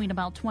remaining between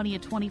about 20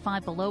 and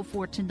 25 below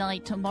for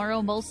tonight.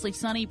 Tomorrow, mostly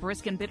sunny,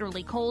 brisk and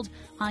bitterly cold.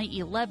 High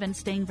 11,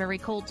 staying very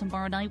cold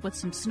tomorrow night with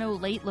some snow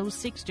late, low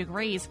 6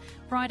 degrees.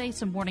 Friday,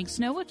 some morning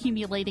snow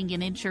accumulating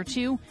an inch or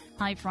two.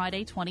 High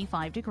Friday,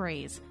 25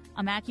 degrees.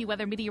 I'm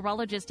AccuWeather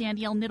meteorologist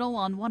Danielle Niddle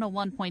on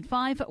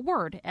 101.5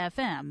 Word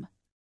FM.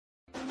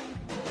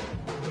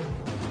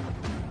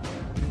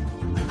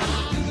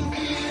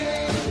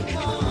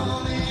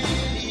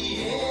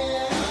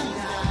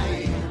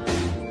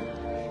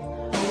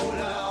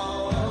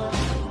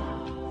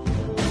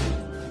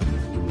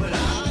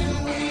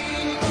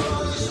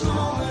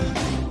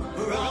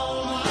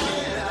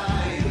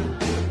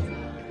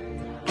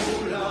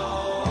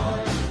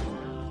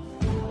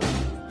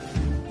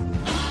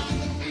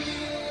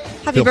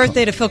 Happy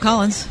birthday to Phil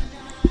Collins.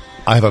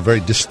 I have a very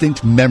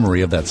distinct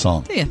memory of that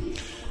song. Yeah.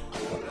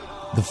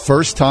 The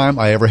first time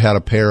I ever had a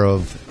pair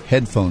of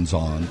headphones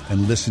on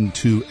and listened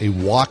to a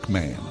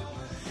Walkman,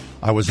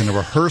 I was in a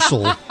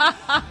rehearsal.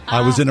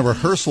 I was in a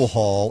rehearsal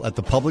hall at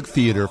the Public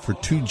Theater for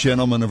Two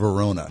Gentlemen of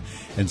Verona,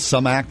 and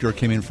some actor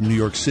came in from New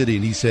York City,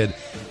 and he said,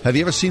 "Have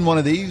you ever seen one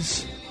of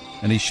these?"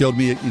 And he showed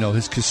me,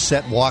 his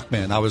cassette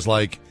Walkman. I was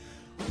like,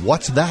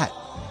 "What's that?"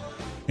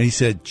 And he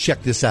said,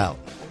 "Check this out."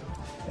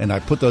 and I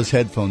put those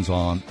headphones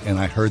on, and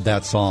I heard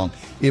that song.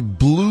 It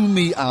blew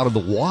me out of the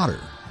water.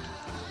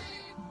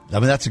 I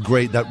mean, that's a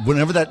great, that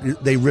whenever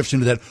that they riffs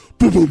into that,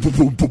 boom, boom, boom,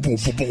 boom, boom, boom,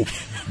 boom, boom,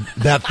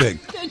 that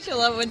thing. Don't you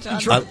love when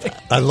John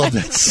I love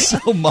that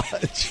so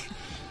much.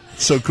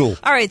 So cool.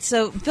 All right,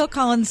 so Phil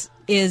Collins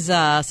is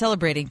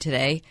celebrating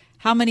today.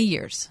 How many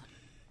years?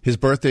 His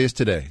birthday is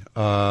today.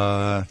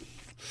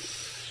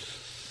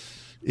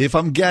 If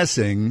I'm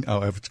guessing,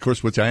 of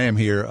course, which I am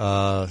here,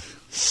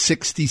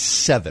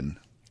 67.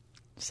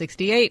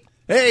 68.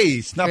 Hey,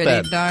 it's not Pretty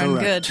bad. darn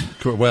Correct.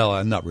 good.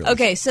 Well, not really.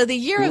 Okay, so the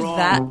year of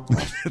that,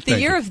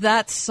 of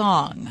that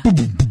song,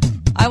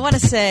 I want to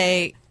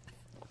say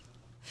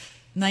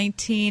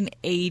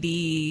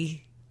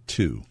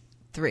 1982.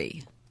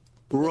 3.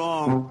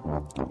 Wrong.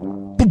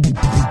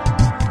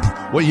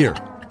 What year?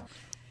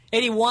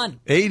 81.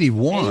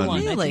 81.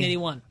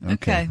 1981.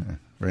 Okay.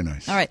 Very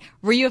nice. All right.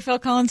 Were you a Phil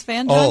Collins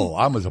fan, John? Oh,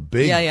 I was a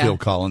big Yeah. Phil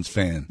Collins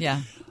fan.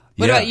 Yeah.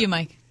 What about you,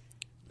 Mike?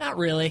 Not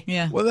really.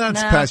 Yeah. Well,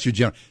 that's Nah. past your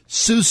generation.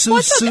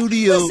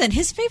 Studio. Listen,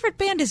 his favorite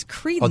band is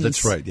Creedence. Oh,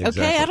 that's right. Yeah, okay,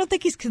 exactly. I don't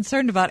think he's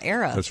concerned about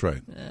era. That's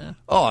right.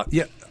 Oh,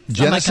 yeah. Not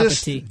my cup of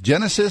Genesis. tea.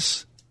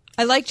 Genesis.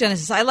 I like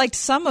Genesis. I liked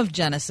some of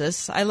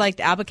Genesis. I liked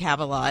Abacab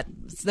a lot.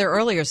 Their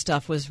earlier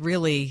stuff was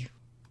really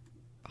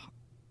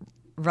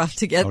rough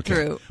to get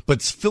through.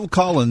 But Phil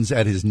Collins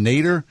at his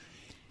nadir,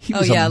 he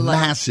was a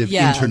massive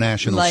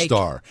international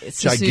star.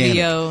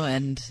 Gigantic.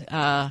 And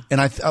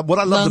what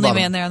I loved Lonely about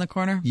Man him, there in the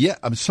corner. Yeah,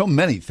 so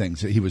many things.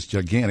 He was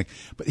gigantic,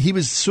 but he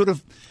was sort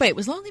of. Wait,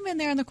 was Lonely Man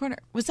there in the corner?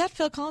 Was that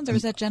Phil Collins or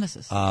was that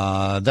Genesis?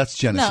 That's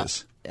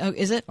Genesis. No. Oh,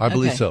 is it? I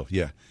believe Okay. so.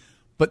 Yeah,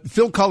 but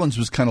Phil Collins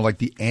was kind of like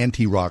the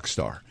anti-rock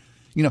star.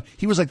 You know,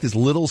 he was like this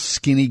little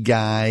skinny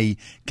guy,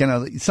 kind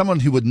of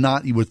someone who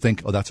you would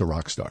think, oh, that's a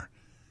rock star.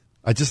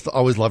 I just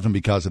always loved him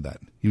because of that.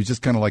 He was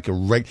just kind of like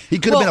he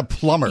could have been a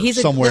plumber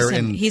somewhere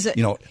in he's a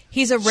rare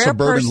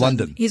suburban person.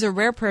 London. He's a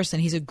rare person.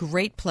 He's a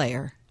great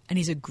player and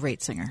he's a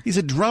great singer. He's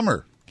a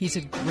drummer. He's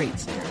a great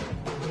singer.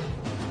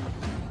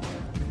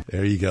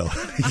 There you go.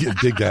 You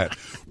dig that.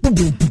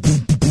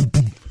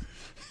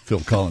 Phil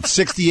Collins,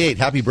 68.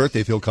 Happy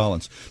birthday, Phil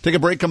Collins. Take a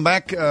break, come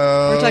back.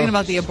 We're talking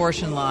about the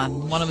abortion law.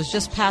 One was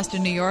just passed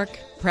in New York,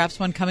 perhaps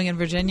one coming in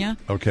Virginia.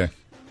 Okay.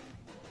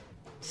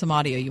 Some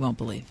audio you won't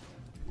believe.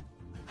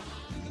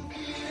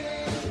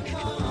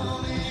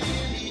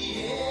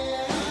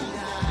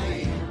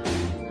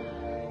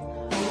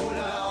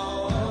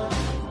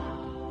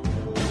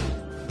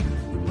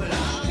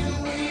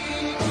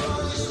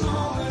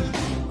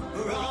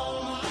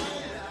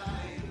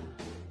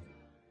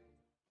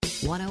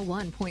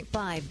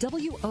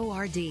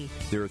 WORD.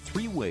 There are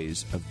 3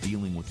 ways of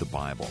dealing with the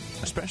Bible,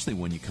 especially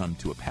when you come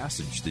to a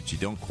passage that you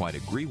don't quite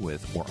agree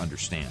with or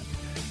understand.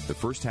 The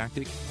first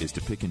tactic is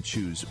to pick and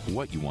choose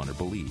what you want to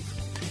believe.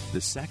 The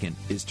second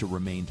is to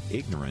remain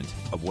ignorant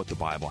of what the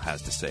Bible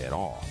has to say at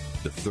all.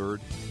 The third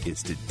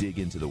is to dig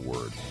into the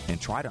Word and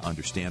try to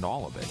understand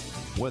all of it,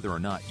 whether or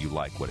not you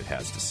like what it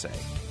has to say.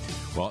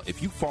 Well,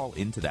 if you fall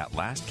into that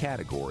last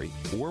category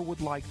or would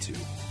like to,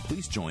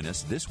 please join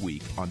us this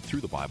week on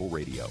Through the Bible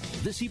Radio.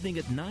 This evening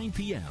at 9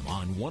 p.m.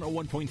 on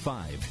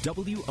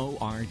 101.5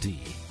 WORD.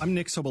 I'm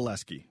Nick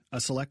Soboleski,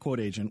 a Select Quote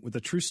agent with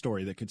a true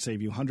story that could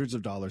save you hundreds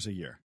of dollars a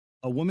year.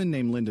 A woman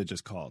named Linda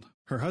just called.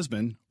 Her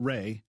husband,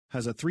 Ray,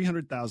 has a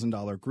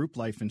 $300,000 group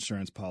life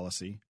insurance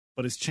policy,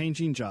 but is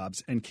changing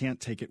jobs and can't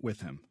take it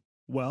with him.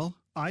 Well,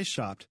 I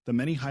shopped the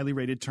many highly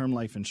rated term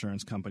life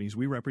insurance companies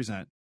we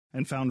represent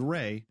and found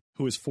Ray,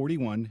 who is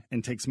 41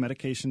 and takes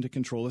medication to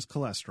control his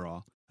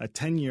cholesterol, a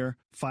 10-year,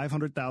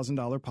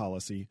 $500,000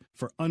 policy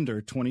for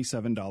under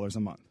 $27 a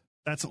month.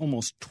 That's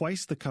almost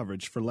twice the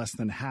coverage for less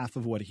than half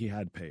of what he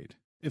had paid.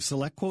 If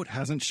SelectQuote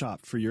hasn't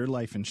shopped for your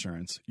life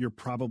insurance, you're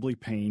probably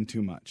paying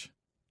too much.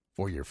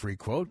 For your free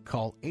quote,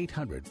 call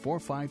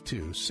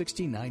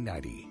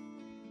 800-452-6990.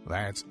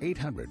 That's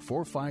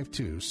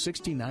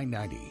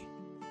 800-452-6990.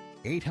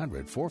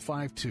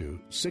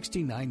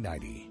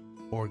 800-452-6990.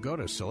 Or go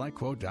to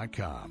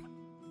SelectQuote.com.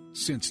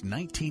 Since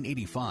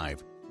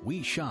 1985,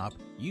 we shop,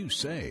 you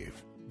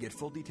save. Get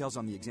full details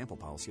on the example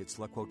policy at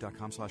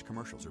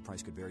SelectQuote.com/commercials. Your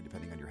price could vary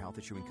depending on your health,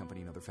 issuing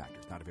company, and other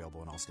factors. Not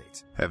available in all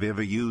states. Have you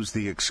ever used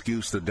the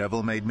excuse the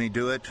devil made me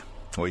do it?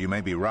 Well, you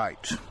may be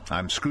right.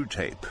 I'm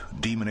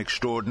Screwtape, demon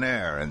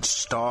extraordinaire and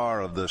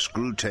star of the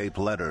Screwtape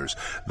Letters,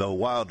 the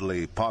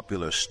wildly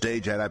popular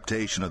stage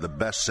adaptation of the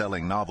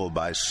best-selling novel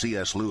by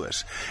C.S.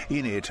 Lewis.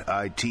 In it,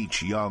 I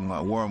teach young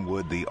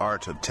Wormwood the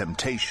art of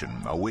temptation,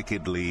 a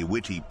wickedly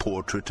witty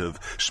portrait of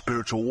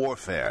spiritual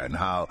warfare and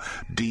how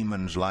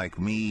demons like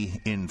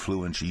me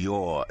influence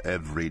your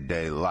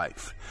everyday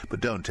life.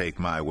 But don't take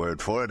my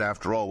word for it.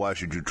 After all, why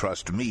should you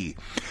trust me?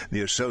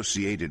 The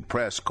Associated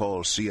Press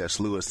calls C.S.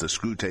 Lewis the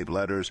Screwtape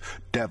Letters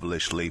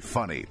devilishly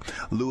funny.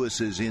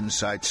 Lewis's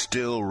insights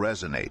still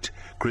resonate.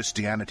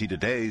 Christianity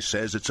Today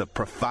says it's a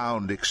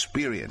profound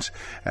experience,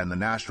 and the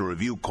National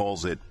Review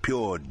calls it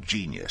pure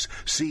genius.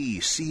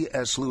 See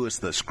C.S. Lewis,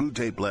 the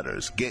Screwtape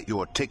Letters. Get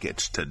your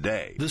tickets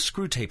today. The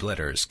Screwtape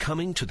Letters,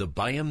 coming to the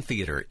Byam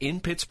Theater in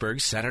Pittsburgh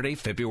Saturday,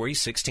 February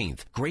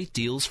 16th. Great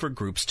deals deals for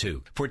groups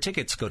too. For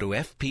tickets, go to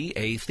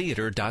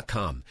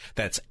fpatheater.com.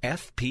 That's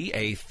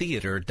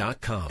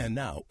fpatheater.com. And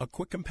now, a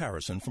quick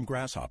comparison from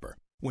Grasshopper.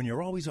 When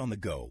you're always on the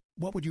go,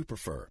 what would you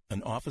prefer?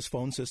 An office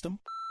phone system?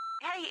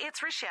 Hey,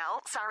 it's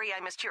Rochelle. Sorry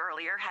I missed you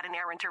earlier. Had an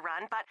errand to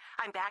run, but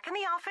I'm back in the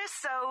office,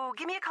 so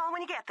give me a call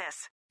when you get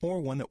this. Or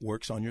one that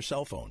works on your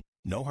cell phone?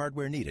 No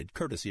hardware needed,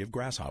 courtesy of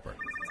Grasshopper.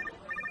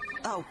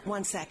 Oh,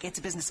 one sec. It's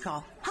a business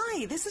call.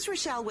 Hi, this is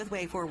Rochelle with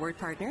Way Forward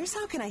Partners.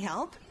 How can I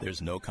help?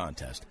 There's no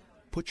contest.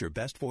 Put your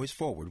best voice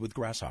forward with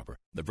Grasshopper,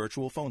 the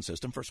virtual phone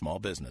system for small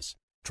business.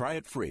 Try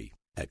it free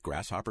at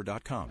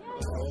grasshopper.com.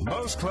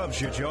 Most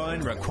clubs you join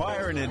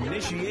require an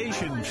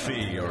initiation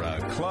fee or a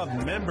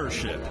club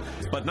membership,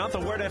 but not the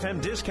Word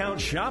FM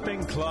Discount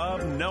Shopping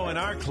Club. No, in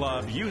our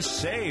club, you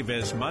save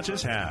as much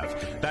as half.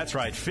 That's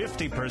right,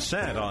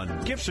 50%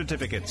 on gift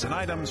certificates and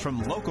items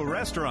from local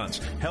restaurants,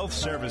 health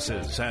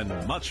services,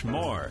 and much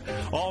more.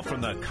 All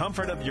from the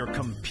comfort of your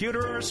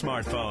computer or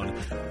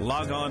smartphone.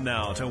 Log on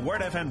now to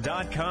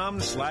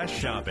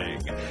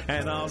wordfm.com/shopping,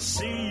 and I'll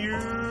see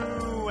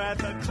you at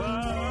the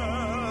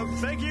club.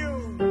 Thank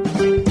you.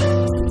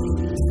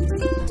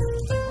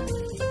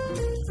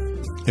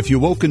 If you're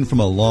woken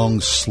from a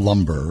long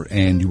slumber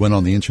and you went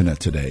on the internet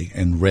today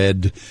and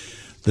read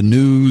the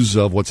news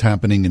of what's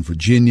happening in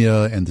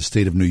Virginia and the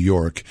state of New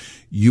York,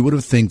 you would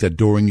have think that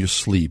during your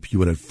sleep you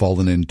would have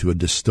fallen into a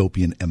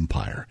dystopian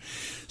empire.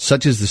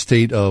 Such is the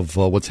state of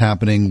what's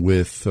happening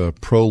with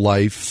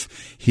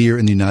pro-life here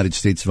in the United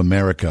States of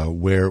America,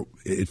 where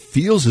it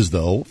feels as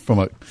though,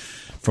 from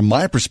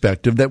my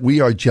perspective, that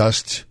we've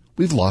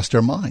lost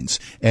our minds.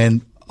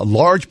 And a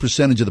large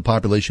percentage of the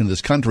population of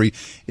this country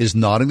is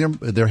nodding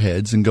their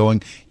heads and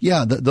going,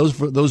 yeah,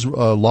 those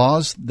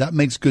laws, that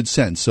makes good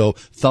sense. So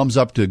thumbs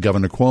up to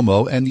Governor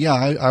Cuomo. And yeah,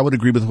 I would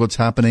agree with what's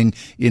happening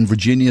in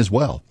Virginia as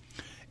well.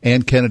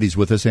 Ann Kennedy's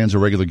with us. Ann's a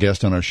regular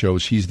guest on our show.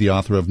 She's the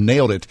author of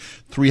Nailed It,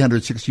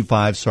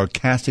 365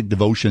 Sarcastic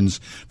Devotions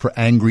for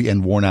Angry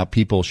and Worn Out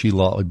People. She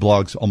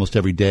blogs almost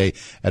every day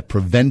at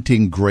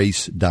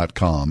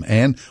preventinggrace.com.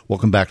 Ann,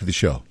 welcome back to the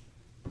show.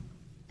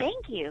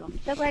 Thank you.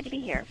 So glad to be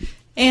here.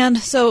 And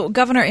so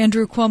Governor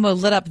Andrew Cuomo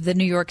lit up the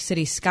New York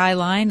City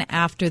skyline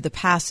after the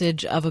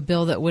passage of a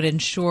bill that would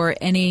ensure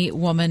any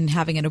woman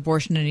having an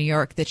abortion in New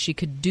York that she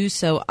could do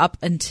so up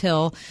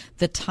until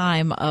the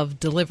time of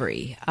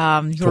delivery.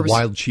 To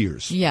wild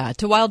cheers. Yeah,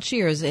 to wild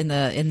cheers in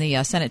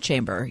the Senate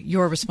chamber.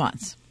 Your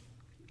response?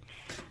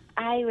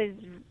 I was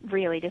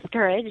really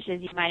discouraged,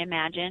 as you might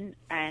imagine,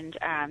 and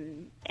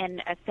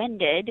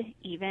offended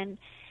even.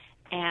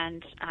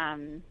 And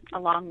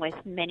along with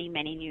many,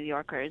 many New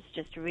Yorkers,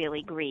 just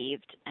really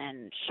grieved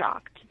and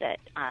shocked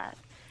that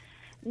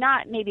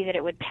not maybe that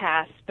it would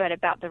pass, but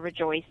about the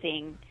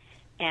rejoicing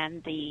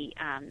and the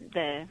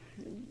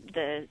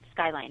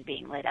skyline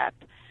being lit up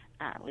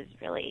was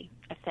really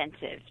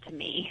offensive to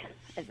me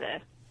as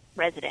a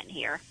resident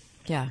here.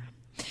 Yeah.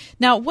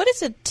 Now, what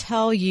does it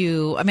tell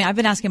you? I mean, I've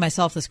been asking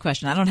myself this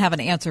question. I don't have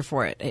an answer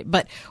for it.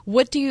 But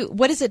what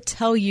does it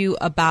tell you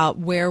about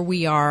where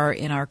we are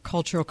in our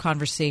cultural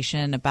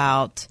conversation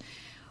about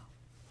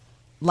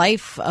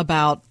life,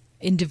 about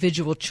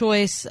individual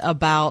choice,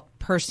 about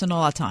personal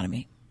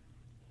autonomy?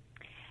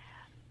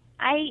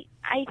 I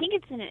think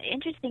it's an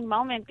interesting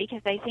moment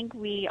because I think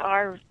we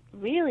are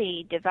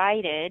really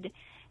divided.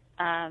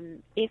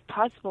 If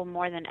possible,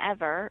 more than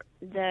ever.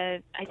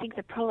 I think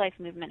the pro-life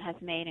movement has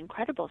made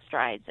incredible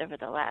strides over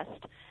the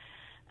last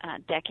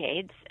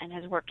decades and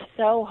has worked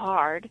so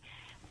hard.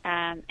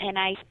 And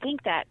I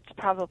think that's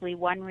probably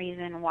one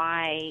reason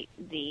why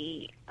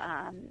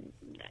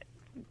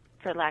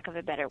for lack of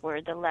a better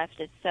word, the left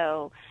is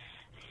so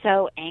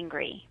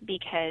angry,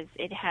 because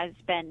it has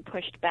been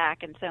pushed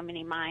back and so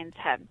many minds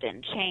have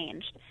been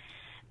changed.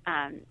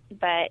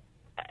 But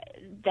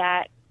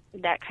that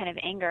kind of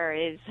anger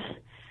is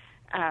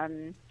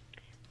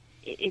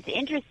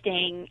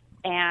interesting,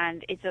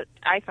 and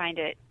I find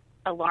it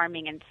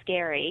alarming and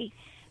scary.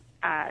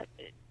 I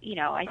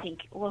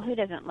think, well, who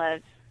doesn't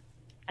love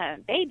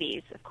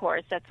babies? Of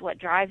course, that's what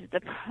drives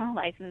the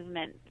pro-life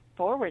movement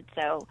forward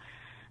so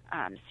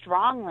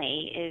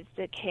strongly, is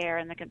the care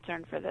and the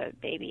concern for the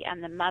baby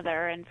and the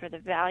mother and for the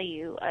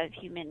value of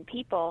human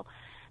people.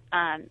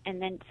 And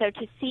then so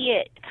to see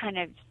it kind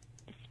of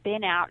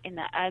spin out in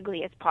the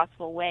ugliest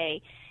possible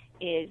way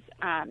is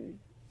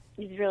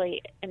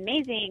really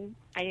amazing.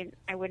 I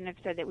wouldn't have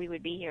said that we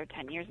would be here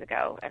 10 years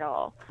ago at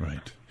all.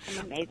 Right. I'm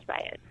amazed by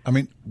it. I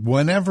mean,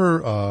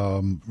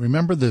 whenever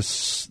remember the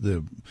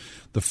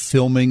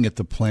filming at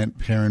the Planned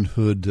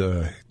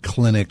Parenthood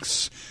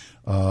clinics.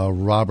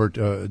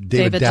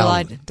 David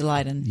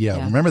Daleiden.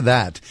 Yeah, remember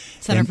that.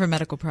 Center for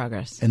Medical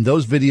Progress. And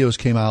those videos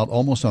came out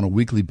almost on a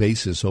weekly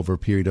basis over a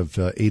period of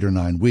 8 or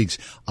 9 weeks.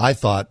 I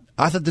thought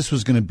this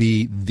was going to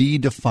be the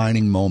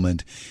defining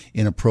moment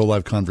in a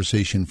pro-life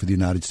conversation for the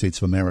United States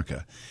of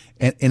America.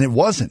 And it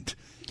wasn't.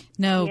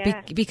 No,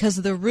 because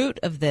the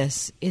root of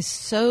this is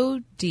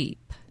so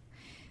deep.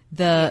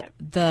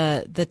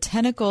 The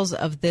tentacles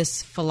of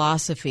this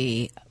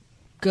philosophy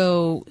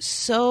go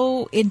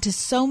into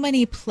so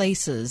many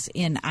places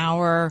in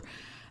our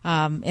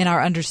in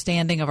our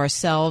understanding of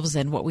ourselves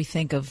and what we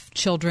think of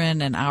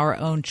children and our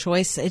own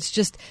choice. It's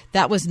just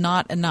that was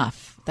not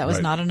enough. That was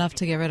not enough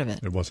to get rid of it.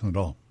 It wasn't at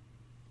all.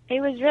 It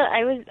was real.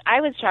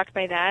 I was shocked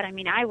by that. I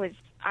mean, I was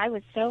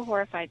so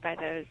horrified by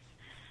those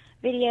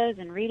videos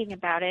and reading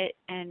about it,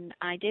 and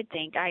I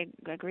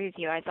agree with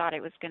you. I thought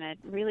it was going to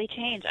really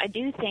change. I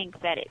do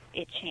think that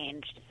it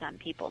changed some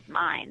people's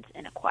minds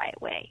in a quiet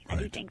way. Right.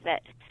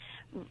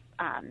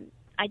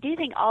 I do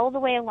think all the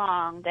way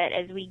along that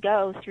as we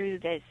go through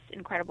this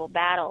incredible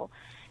battle,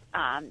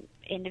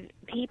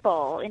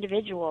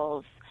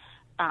 individuals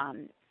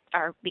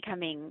are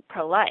becoming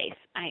pro-life.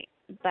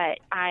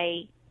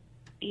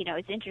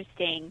 It's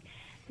interesting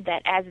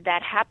that as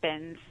that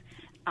happens,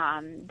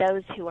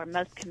 those who are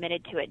most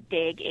committed to it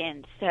dig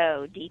in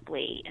so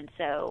deeply and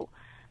so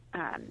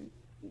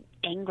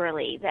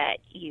angrily that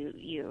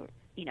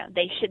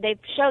they've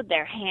showed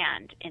their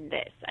hand in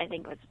this. I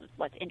think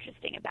what's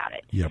interesting about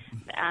it. Yep.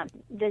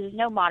 There's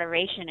no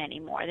moderation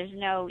anymore. There's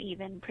no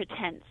even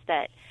pretense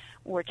that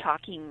we're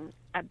talking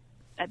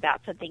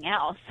about something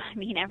else. I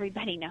mean,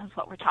 everybody knows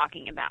what we're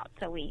talking about.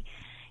 So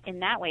in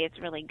that way, it's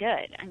really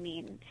good. I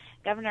mean,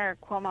 Governor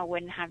Cuomo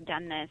wouldn't have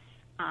done this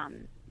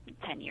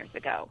 10 years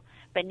ago,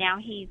 but now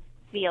he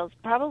feels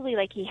probably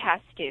like he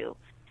has to,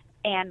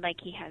 and like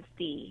he has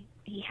the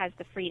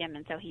freedom,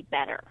 and so he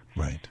better.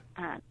 Right.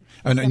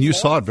 And you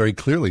saw it very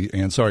clearly,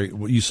 you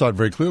saw it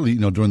very clearly,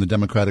 during the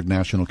Democratic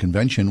National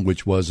Convention,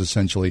 which was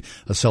essentially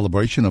a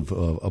celebration of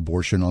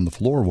abortion on the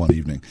floor one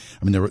evening.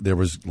 I mean, there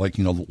was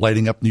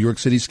lighting up New York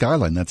City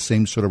skyline, that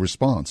same sort of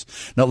response.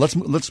 Now,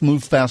 let's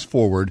move fast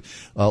forward.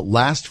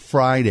 Last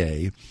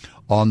Friday,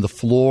 on the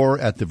floor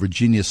at the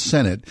Virginia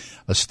Senate,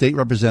 a state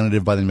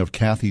representative by the name of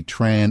Kathy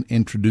Tran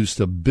introduced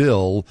a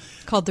bill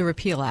called the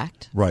Repeal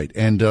Act. Right.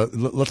 And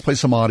let's play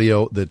some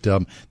audio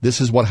that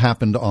this is what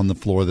happened on the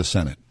floor of the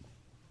Senate.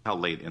 How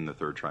late in the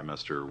third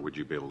trimester would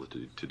you be able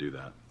to do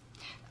that?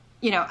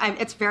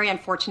 It's very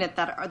unfortunate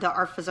that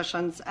our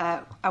physicians,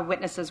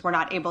 witnesses, were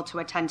not able to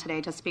attend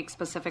today to speak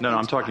specifically. No,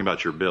 I'm talking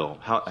about your bill.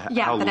 How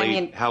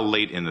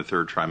late in the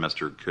third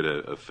trimester could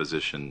a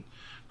physician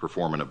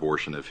perform an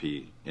abortion if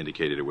he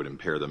indicated it would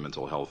impair the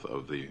mental health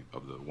of the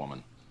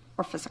woman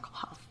or physical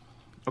health?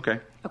 Okay.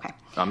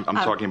 I'm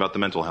talking about the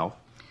mental health.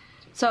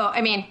 So,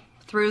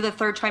 through the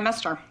third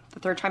trimester. The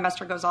third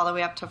trimester goes all the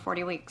way up to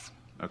 40 weeks.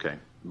 Okay,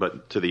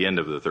 but to the end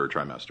of the third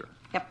trimester.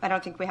 Yep, I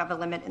don't think we have a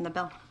limit in the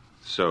bill.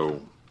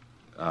 So,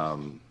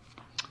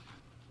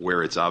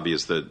 where it's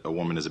obvious that a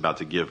woman is about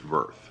to give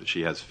birth,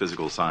 she has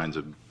physical signs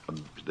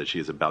that she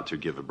is about to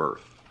give a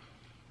birth,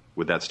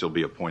 would that still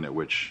be a point at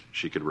which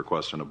she could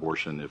request an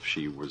abortion if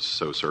she was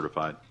so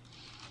certified?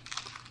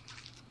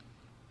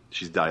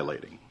 She's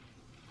dilating.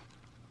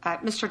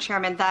 Mr.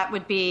 Chairman, that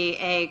would be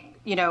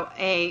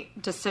a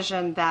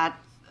decision that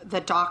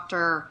the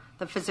doctor,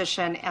 the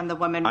physician, and the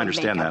woman would make. I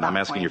understand that. I'm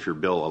asking point. if your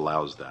bill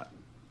allows that.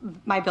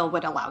 My bill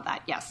would allow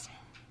that, yes.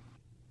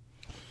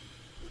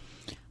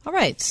 All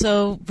right.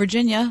 So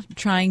Virginia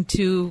trying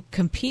to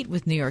compete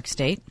with New York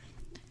State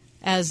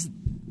as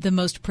the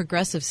most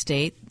progressive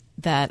state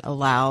that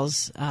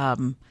allows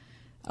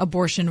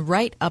abortion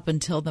right up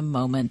until the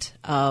moment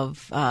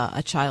of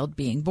a child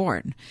being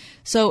born.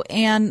 So,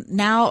 and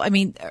now,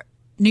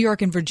 New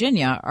York and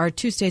Virginia are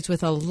two states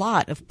with a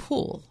lot of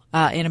pull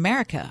in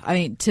America.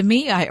 To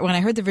me, when I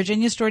heard the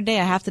Virginia story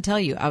today, I have to tell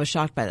you, I was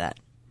shocked by that.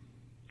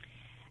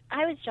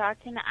 I was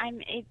shocked, and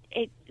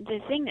the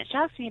thing that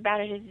shocks me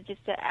about it is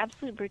just the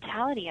absolute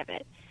brutality of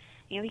it.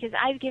 Because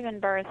I've given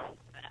birth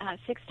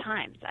 6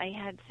 times. I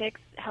had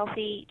 6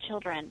 healthy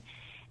children,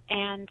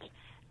 and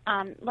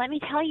let me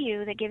tell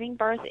you that giving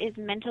birth is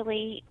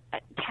mentally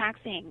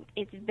taxing.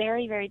 It's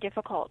very, very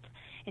difficult.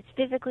 It's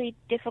physically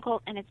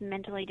difficult and it's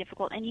mentally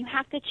difficult. And you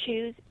have to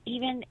choose,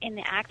 even in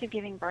the act of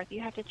giving birth, you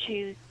have to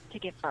choose to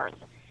give birth.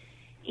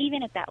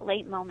 Even at that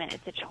late moment,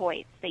 it's a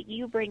choice that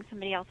you bring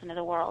somebody else into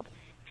the world.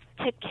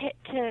 To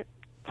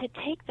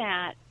take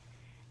that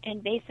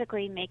and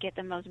basically make it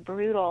the most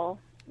brutal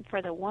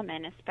for the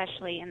woman,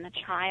 especially in the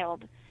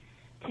child,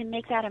 to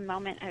make that a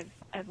moment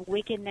of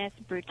wickedness,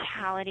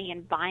 brutality,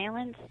 and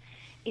violence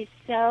is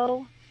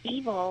so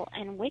evil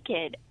and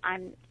wicked.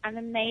 I'm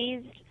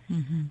amazed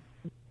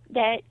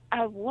that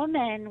a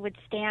woman would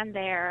stand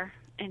there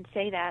and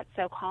say that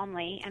so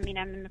calmly. I'm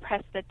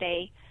impressed that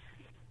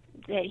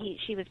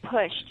she was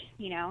pushed.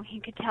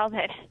 You could tell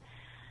that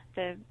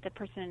the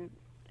person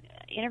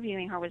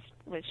interviewing her was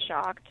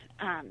shocked.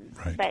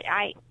 Right. But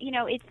I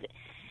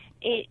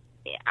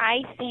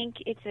think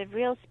it's a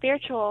real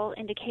spiritual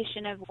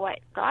indication of what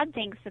God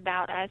thinks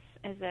about us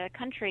as a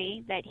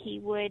country, that He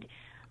would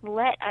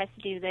let us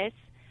do this.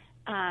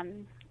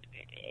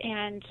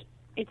 And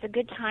it's a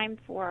good time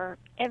for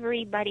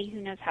everybody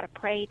who knows how to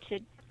pray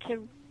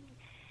to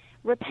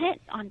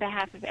repent on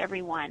behalf of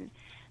everyone.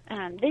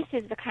 This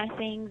is the kind of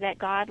thing that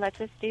God lets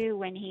us do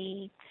when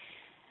He's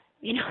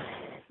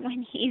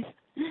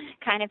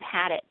kind of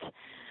had it,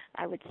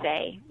 I would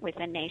say, with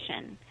a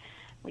nation.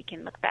 We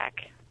can look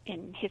back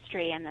in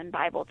history and then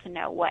Bible to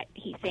know what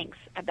He thinks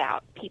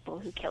about people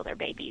who kill their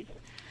babies.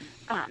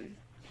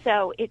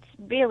 So it's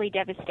really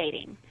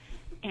devastating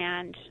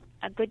and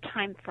a good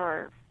time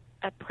for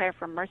a prayer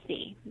for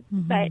mercy.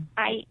 Mm-hmm. But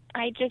I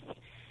just,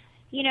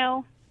 you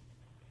know,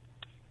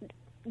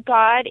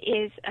 God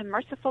is a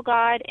merciful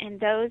God, and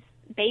those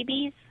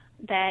babies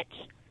that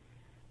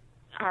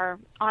are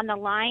on the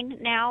line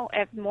now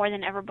more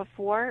than ever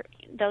before,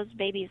 those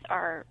babies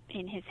are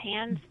in his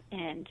hands,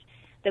 and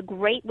the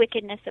great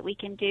wickedness that we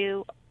can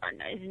do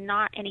is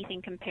not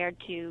anything compared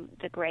to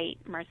the great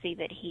mercy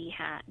that he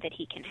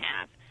can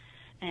have.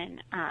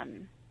 And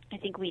I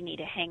think we need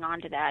to hang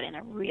on to that in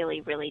a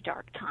really, really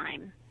dark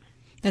time.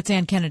 That's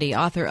Ann Kennedy,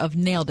 author of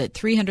Nailed It,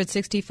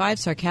 365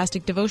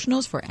 Sarcastic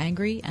Devotionals for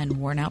Angry and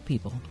Worn-Out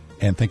People.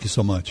 Ann, thank you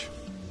so much.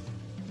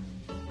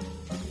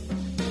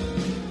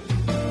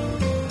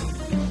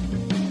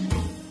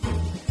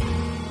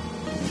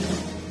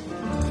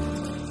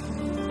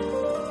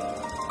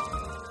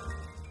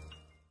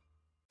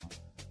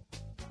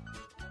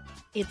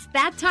 It's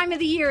that time of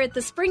the year at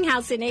the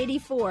Springhouse in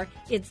 84.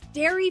 It's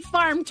Dairy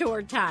Farm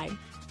Tour time.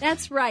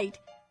 That's right.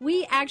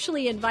 We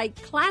actually invite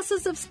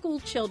classes of school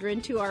children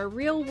to our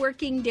real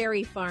working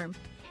dairy farm.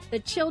 The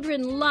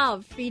children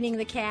love feeding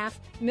the calf,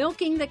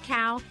 milking the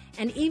cow,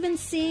 and even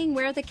seeing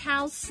where the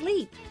cows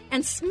sleep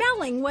and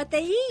smelling what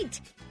they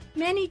eat.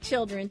 Many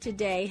children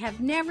today have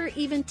never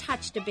even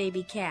touched a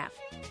baby calf,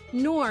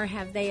 nor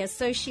have they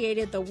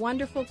associated the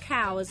wonderful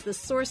cow as the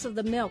source of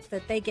the milk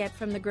that they get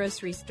from the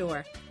grocery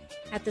store.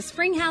 At the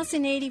Springhouse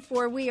in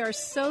 84, we are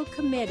so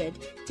committed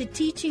to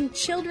teaching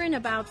children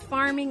about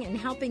farming and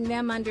helping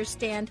them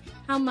understand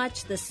how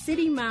much the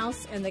city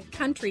mouse and the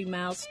country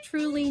mouse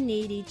truly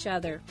need each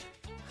other.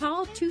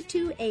 Call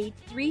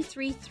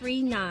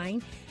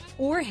 228-3339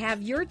 or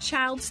have your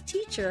child's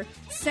teacher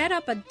set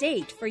up a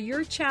date for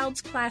your child's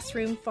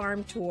classroom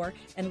farm tour,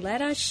 and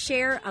let us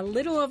share a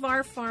little of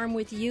our farm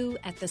with you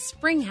at the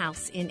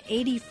Springhouse in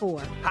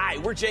 84. Hi,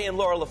 we're Jay and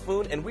Laura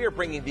LaFoon, and we are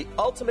bringing the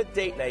ultimate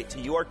date night to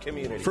your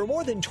community. For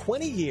more than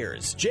 20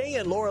 years, Jay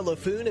and Laura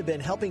LaFoon have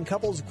been helping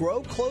couples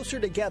grow closer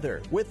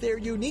together with their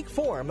unique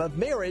form of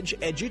marriage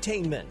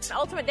edutainment. The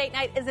ultimate date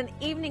night is an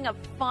evening of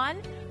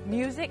fun,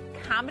 music,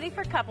 comedy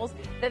for couples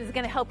that is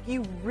going to help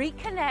you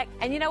reconnect.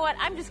 And you know what?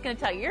 I'm just going to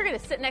tell you, you're going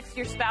to sit next to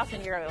your spouse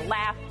and you're going to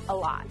laugh a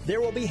lot. There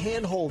will be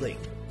hand-holding,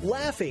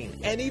 laughing,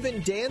 and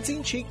even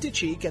dancing cheek to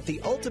cheek at the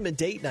ultimate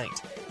date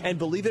night. And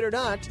believe it or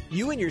not,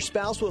 you and your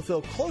spouse will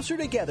feel closer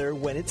together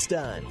when it's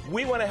done.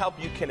 We want to help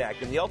you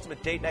connect, and the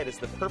ultimate date night is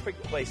the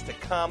perfect place to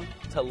come,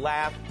 to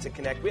laugh, to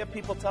connect. We have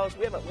people tell us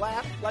we haven't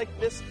laughed like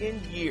this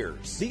in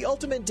years. The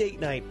ultimate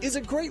date night is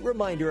a great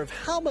reminder of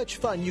how much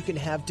fun you can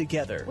have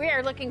together. We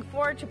are looking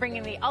forward to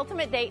bringing the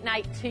ultimate date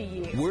night to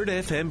you. Word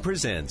FM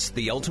presents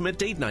the ultimate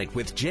date night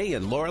with Jay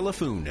and Laura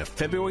LaFoon,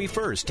 February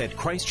 1st at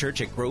Christ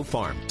Church at Grove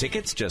Farm.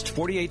 Tickets just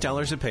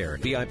 $48 a pair.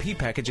 VIP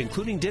package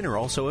including dinner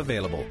also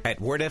available at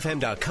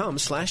wordfm.com/date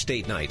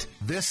night.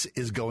 This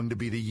is going to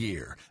be the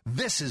year.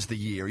 This is the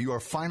year you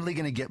are finally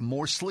going to get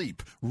more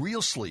sleep,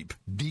 real sleep,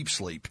 deep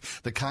sleep,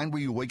 the kind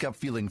where you wake up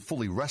feeling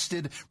fully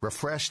rested,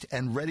 refreshed,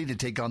 and ready to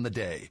take on the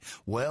day.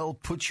 Well,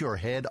 put your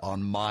head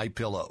on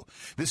MyPillow.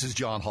 This is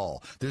John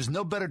Hall. There's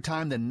no better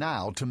time than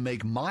now to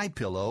make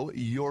MyPillow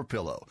your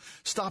pillow.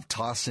 Stop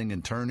tossing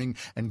and turning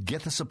and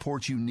get the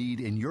support you need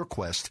in your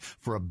quest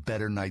for a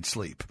better night's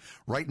sleep.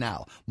 Right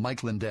now,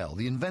 Mike Lindell,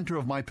 the inventor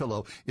of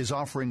MyPillow, is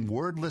offering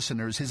Word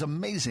listeners his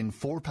amazing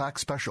 4-pack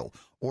special.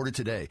 Order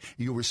today.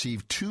 You'll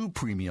receive 2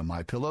 premium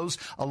MyPillows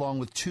along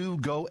with 2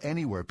 Go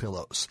Anywhere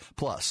pillows.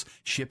 Plus,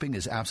 shipping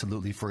is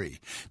absolutely free.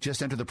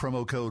 Just enter the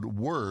promo code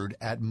WORD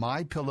at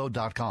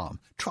MyPillow.com.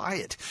 Try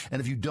it. And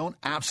if you don't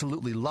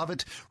absolutely love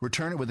it,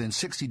 return it within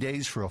 60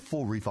 days for a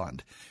full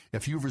refund.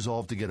 If you've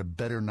resolved to get a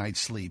better night's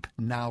sleep,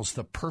 now's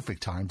the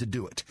perfect time to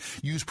do it.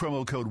 Use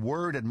promo code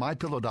WORD at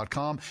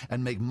MyPillow.com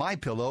and make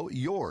MyPillow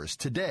yours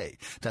today.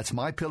 That's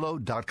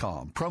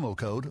MyPillow.com. Promo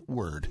code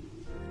WORD.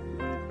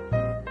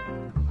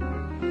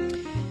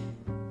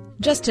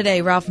 Just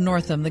today, Ralph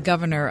Northam, the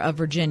governor of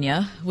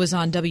Virginia, was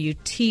on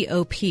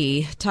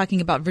WTOP talking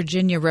about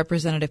Virginia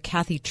Representative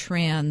Kathy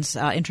Tran's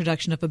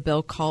introduction of a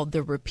bill called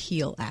the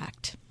Repeal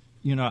Act.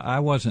 You know,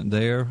 I wasn't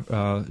there,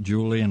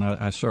 Julie, and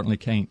I certainly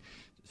can't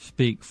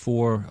speak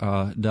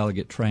for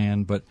Delegate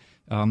Tran, but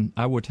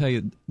I would tell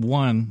you,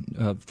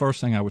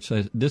 first thing I would say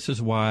is this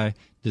is why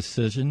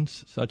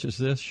decisions such as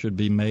this should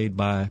be made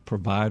by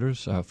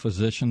providers,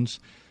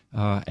 physicians,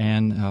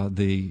 and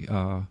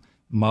the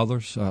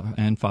mothers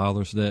and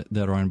fathers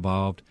that are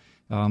involved.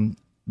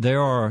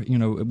 There are,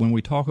 when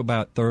we talk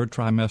about third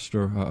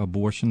trimester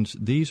abortions,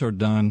 these are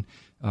done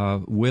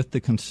with the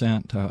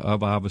consent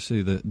of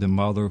obviously the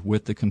mother,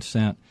 with the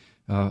consent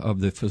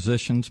of the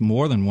physicians,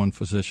 more than one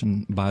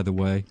physician, by the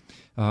way.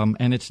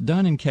 And it's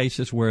done in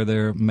cases where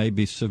there may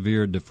be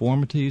severe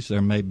deformities,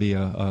 there may be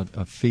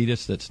a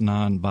fetus that's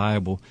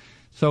non-viable.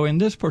 So in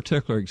this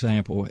particular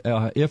example,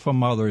 if a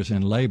mother is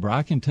in labor,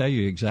 I can tell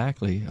you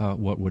exactly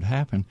what would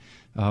happen.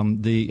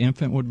 the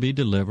infant would be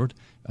delivered.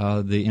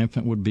 The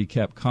infant would be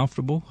kept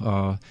comfortable.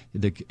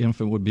 The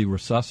infant would be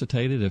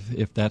resuscitated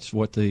if that's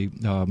what the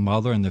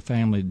mother and the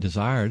family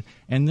desired.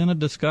 And then a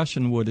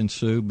discussion would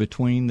ensue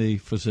between the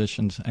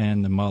physicians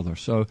and the mother.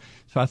 So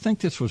I think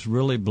this was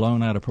really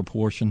blown out of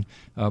proportion.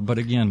 But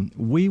again,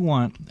 we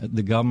want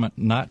the government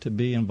not to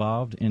be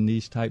involved in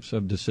these types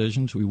of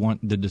decisions. We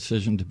want the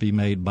decision to be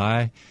made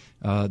by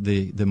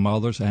the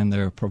mothers and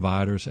their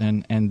providers.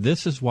 And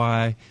this is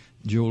why,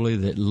 Julie,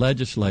 that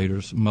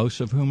legislators,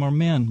 most of whom are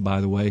men,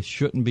 by the way,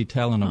 shouldn't be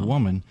telling a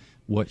woman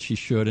what she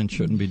should and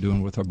shouldn't be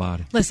doing with her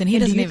body. Listen, do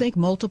you think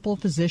multiple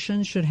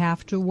physicians should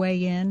have to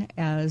weigh in,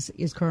 as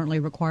is currently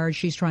required?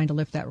 She's trying to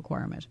lift that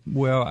requirement.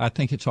 Well, I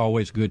think it's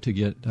always good to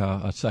get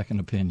a second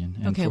opinion,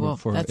 and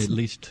for at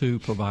least two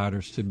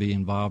providers to be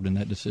involved in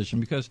that decision,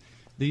 because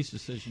these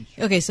decisions...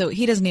 Okay, so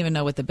he doesn't even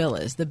know what the bill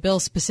is. The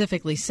bill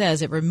specifically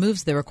says it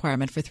removes the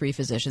requirement for 3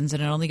 physicians,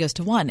 and it only goes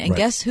to 1. And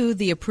guess who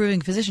the approving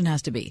physician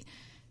has to be?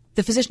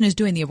 The physician who's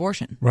doing the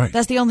abortion. Right.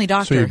 That's the only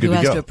doctor who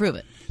has to approve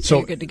it. So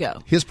you're good to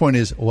go. His point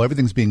is,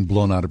 everything's being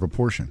blown out of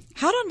proportion.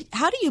 How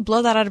do you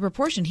blow that out of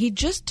proportion? He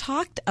just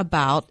talked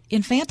about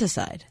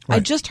infanticide. Right. I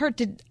just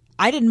heard...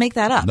 I didn't make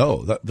that up.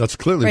 No, that's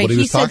clearly what he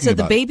was talking about. He said,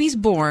 so the baby's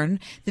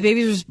born, the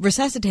baby's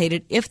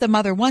resuscitated if the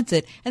mother wants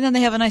it, and then they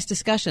have a nice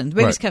discussion. The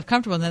baby's kept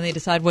comfortable, and then they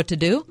decide what to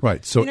do?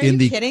 Right. So in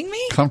the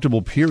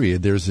comfortable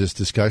period, there's this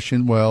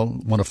discussion, well,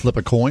 want to flip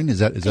a coin? Is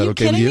that okay with you?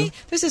 Kidding me?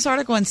 There's this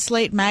article in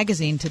Slate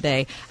magazine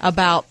today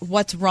about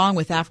what's wrong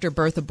with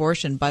after-birth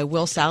abortion by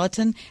Will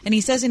Salatin, and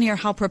he says in here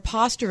how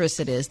preposterous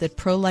it is that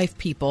pro-life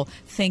people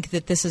think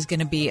that this is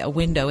going to be a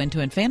window into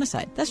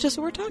infanticide. That's just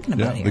what we're talking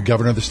about here. The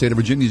governor of the state of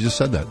Virginia just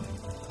said that.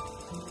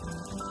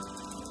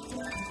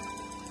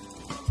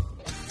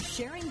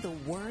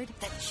 Word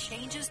that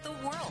changes the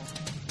world.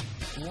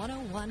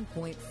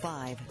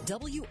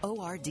 101.5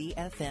 WORD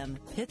FM,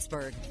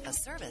 Pittsburgh, a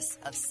service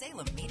of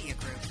Salem Media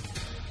Group.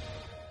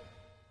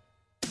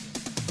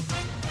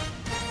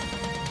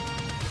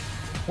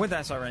 With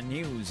SRN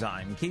News,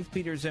 I'm Keith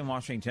Peters in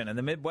Washington. In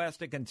the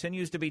Midwest, it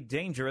continues to be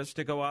dangerous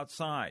to go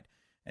outside.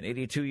 An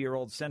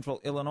 82-year-old Central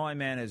Illinois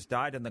man has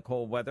died in the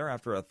cold weather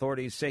after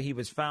authorities say he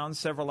was found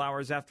several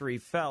hours after he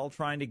fell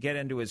trying to get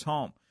into his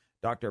home.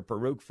 Dr.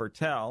 Farouk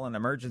Fertel, an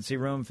emergency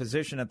room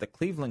physician at the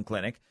Cleveland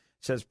Clinic,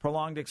 says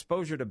prolonged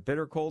exposure to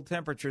bitter cold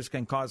temperatures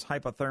can cause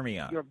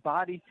hypothermia. Your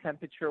body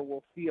temperature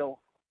will feel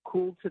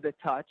cool to the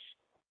touch,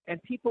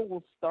 and people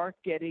will start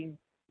getting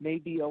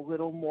maybe a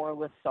little more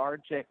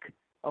lethargic,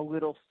 a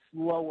little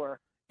slower.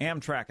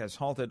 Amtrak has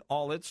halted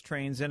all its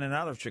trains in and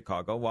out of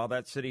Chicago, while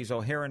that city's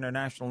O'Hare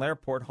International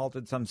Airport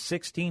halted some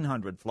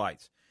 1,600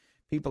 flights.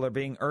 People are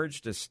being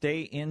urged to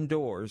stay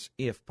indoors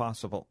if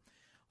possible.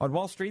 On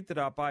Wall Street, the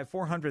Dow by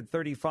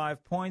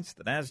 435 points.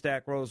 The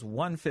Nasdaq rose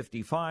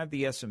 155.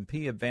 The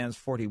S&P advanced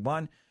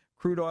 41.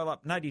 Crude oil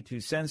up 92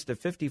 cents to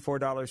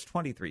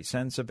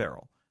 $54.23 a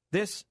barrel.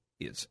 This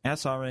is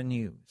SRN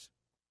News.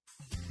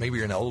 Maybe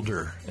you're an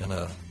elder in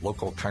a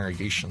local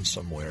congregation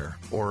somewhere,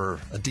 or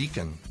a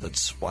deacon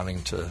that's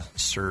wanting to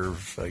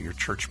serve your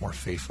church more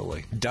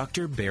faithfully.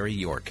 Dr. Barry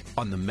York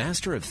on the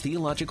Master of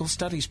Theological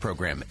Studies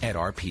program at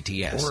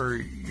RPTS. Or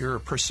you're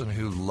a person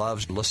who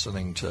loves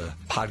listening to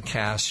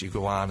podcasts. You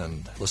go on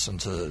and listen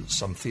to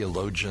some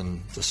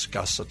theologian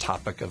discuss a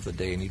topic of the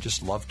day, and you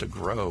just love to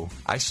grow.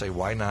 I say,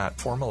 why not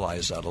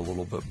formalize that a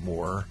little bit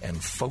more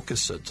and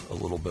focus it a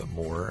little bit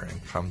more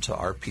and come to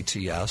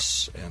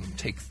RPTS and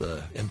take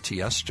the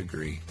MTS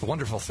degree. The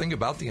wonderful thing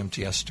about the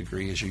MTS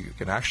degree is you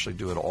can actually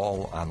do it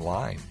all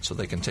online. So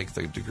they can take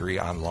the degree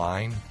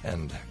online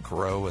and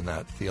grow in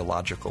that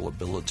theological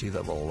ability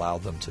that will allow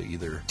them to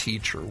either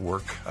teach or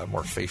work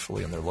more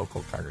faithfully in their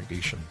local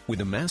congregation. With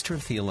a Master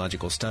of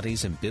Theological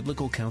Studies in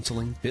Biblical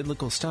Counseling,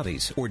 Biblical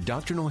Studies, or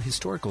Doctrinal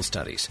Historical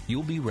Studies,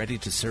 you'll be ready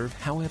to serve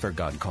however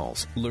God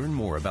calls. Learn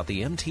more about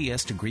the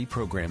MTS degree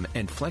program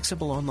and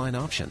flexible online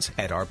options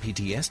at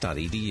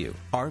rpts.edu.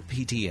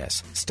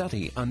 RPTS,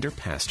 study under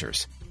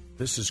pastors.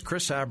 This is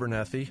Chris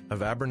Abernethy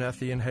of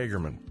Abernethy and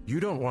Hagerman. You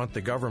don't want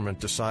the government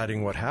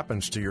deciding what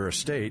happens to your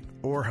estate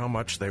or how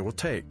much they will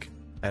take.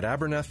 At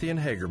Abernethy and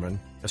Hagerman,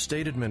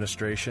 estate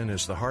administration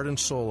is the heart and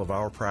soul of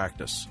our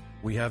practice.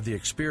 We have the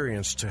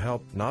experience to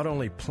help not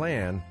only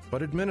plan,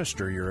 but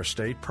administer your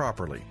estate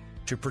properly,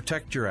 to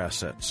protect your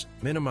assets,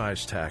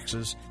 minimize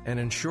taxes, and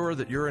ensure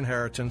that your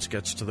inheritance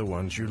gets to the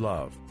ones you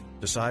love.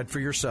 Decide for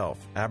yourself.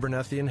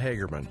 Abernethy and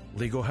Hagerman.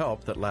 Legal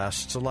help that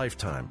lasts a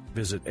lifetime.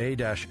 Visit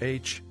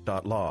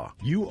a-h.law.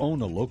 You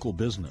own a local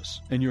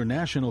business, and your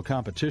national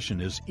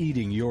competition is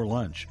eating your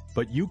lunch.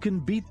 But you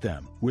can beat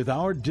them with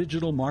our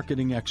digital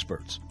marketing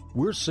experts.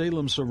 We're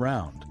Salem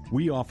Surround.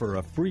 We offer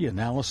a free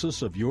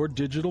analysis of your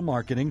digital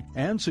marketing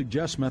and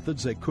suggest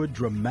methods that could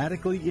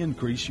dramatically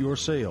increase your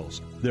sales.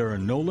 There are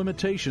no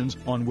limitations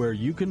on where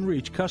you can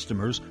reach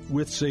customers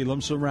with Salem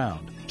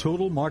Surround.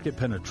 Total market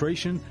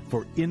penetration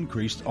for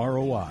increased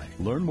ROI.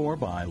 Learn more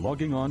by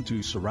logging on to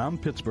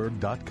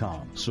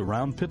surroundpittsburgh.com.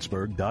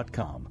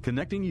 Surroundpittsburgh.com,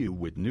 connecting you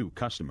with new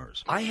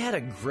customers. I had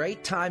a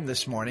great time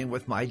this morning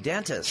with my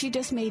dentist. She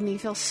just made me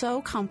feel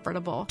so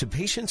comfortable. To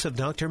patients of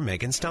Dr.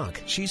 Megan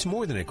Stock, she's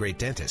more than a great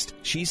dentist.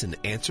 She's an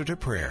answer to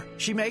prayer.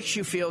 She makes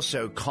you feel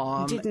so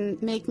calm.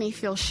 Didn't make me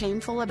feel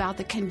shameful about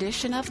the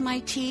condition of my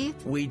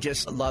teeth. We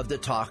just love to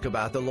talk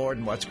about the Lord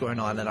and what's going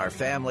on in our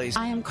families.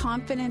 I am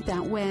confident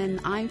that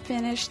when I'm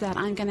finished, that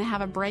I'm going to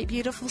have a bright,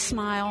 beautiful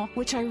smile,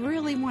 which I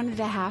really wanted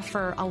to have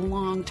for a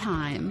long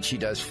time. She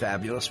does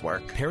fabulous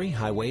work. Perry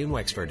Highway in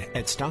Wexford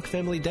at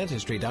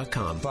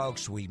StockFamilyDentistry.com.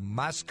 Folks, we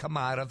must come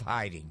out of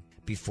hiding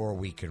before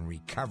we can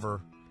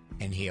recover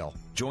and heal.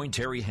 Join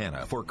Terry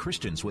Hanna for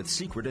Christians with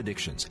Secret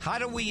Addictions. How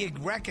do we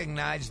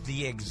recognize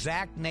the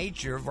exact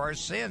nature of our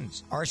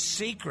sins, our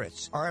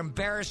secrets, our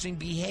embarrassing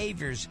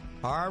behaviors?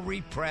 Our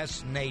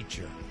repressed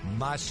nature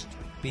must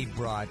be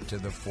brought to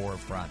the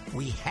forefront.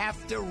 We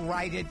have to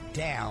write it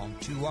down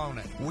to own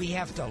it. We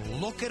have to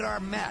look at our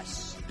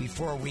mess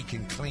before we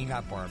can clean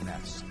up our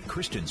mess.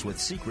 Christians with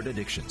Secret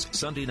Addictions,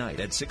 Sunday night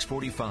at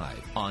 6:45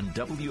 on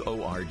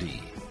WORD.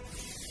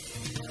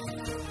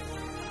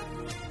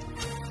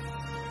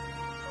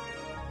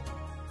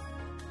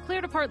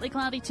 Clear to partly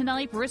cloudy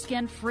tonight, brisk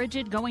and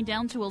frigid, going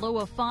down to a low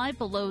of 5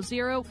 below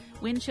zero.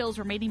 Wind chills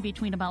remaining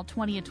between about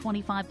 20 and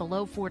 25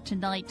 below for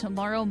tonight.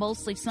 Tomorrow,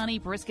 mostly sunny,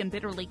 brisk and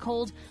bitterly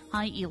cold.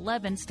 High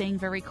 11, staying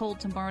very cold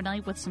tomorrow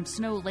night with some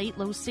snow late,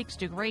 low 6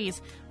 degrees.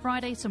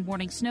 Friday, some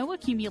morning snow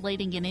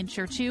accumulating an inch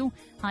or two.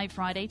 High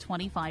Friday,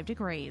 25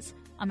 degrees.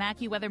 I'm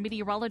AccuWeather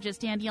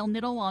meteorologist Danielle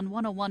Niddle on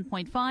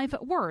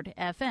 101.5 Word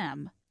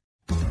FM.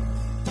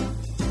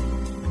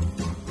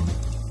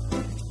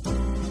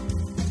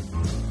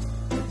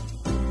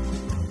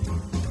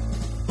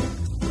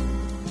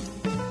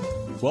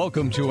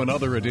 Welcome to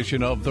another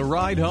edition of The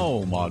Ride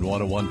Home on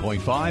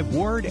 101.5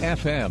 Word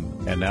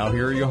FM. And now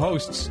here are your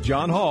hosts,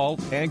 John Hall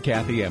and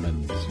Kathy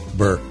Emmons.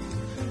 Burr.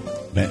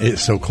 Man,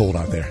 it's so cold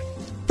out there.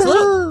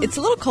 It's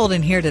a little cold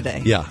in here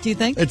today. Yeah. Do you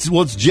think?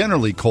 It's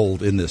generally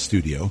cold in this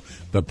studio,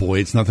 but boy,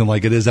 it's nothing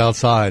like it is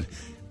outside.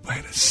 Man,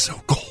 it's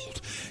so cold.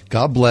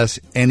 God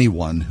bless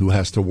anyone who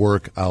has to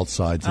work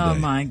outside today. Oh,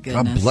 my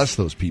goodness. God bless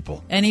those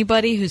people.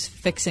 Anybody who's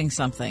fixing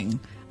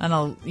something,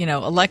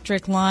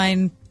 electric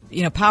line,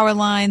 power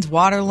lines,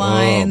 water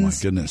lines, oh, my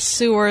goodness.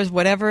 Sewers,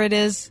 whatever it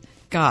is.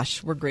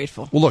 Gosh, we're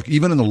grateful. Well, look,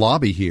 even in the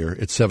lobby here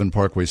at 7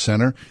 Parkway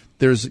Center,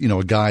 there's,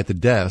 a guy at the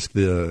desk,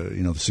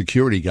 the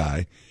security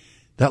guy.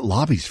 That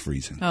lobby's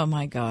freezing. Oh,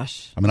 my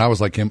gosh. I mean, I was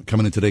like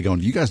coming in today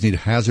going, you guys need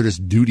hazardous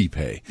duty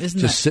pay.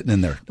 Sitting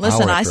in there.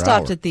 Listen, I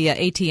stopped at the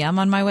ATM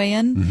on my way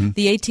in. Mm-hmm.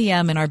 The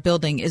ATM in our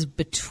building is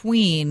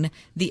between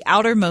the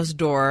outermost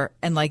door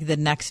and the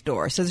next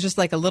door. So there's just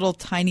a little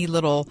tiny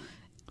little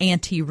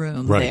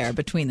anti-room there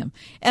between them.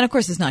 And, of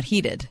course, it's not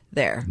heated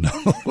there. No.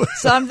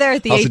 So I'm there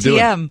at the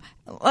ATM.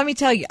 Let me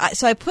tell you.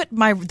 I put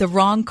the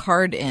wrong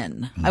card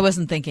in. I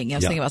wasn't thinking. I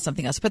was thinking about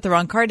something else. I put the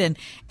wrong card in,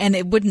 and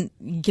it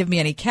wouldn't give me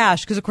any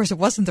cash because, of course, it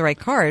wasn't the right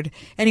card.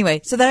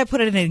 Anyway, so then I put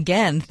it in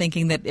again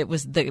thinking that it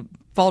was the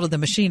fault of the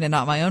machine and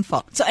not my own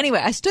fault. So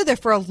anyway, I stood there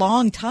for a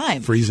long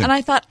time. Freezing. And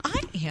I thought,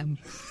 I am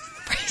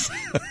freezing.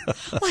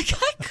 I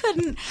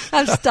couldn't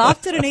have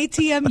stopped at an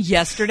ATM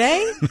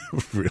yesterday.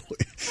 Really?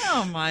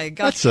 Oh, my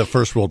gosh. That's a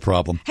first world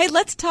problem. Hey,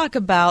 let's talk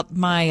about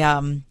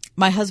my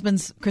my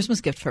husband's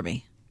Christmas gift for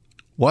me.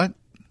 What?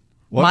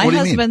 My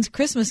husband's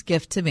Christmas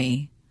gift to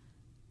me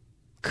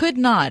could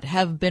not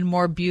have been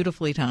more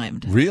beautifully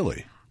timed.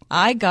 Really?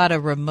 I got a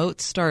remote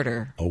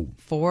starter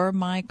for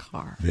my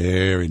car.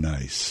 Very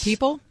nice.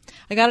 People,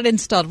 I got it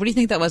installed. What do you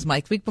think that was,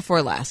 Mike? Week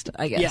before last,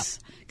 I guess,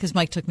 because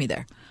Mike took me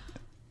there.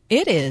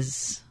 It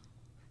is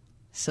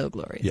so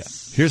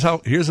glorious. Yeah.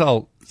 Here's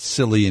how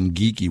silly and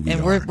geeky we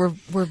are. And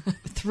we're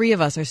three of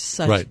us are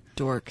such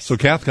dorks. So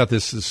Kath got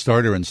this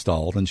starter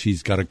installed, and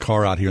she's got a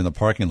car out here in the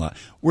parking lot.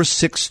 We're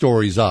 6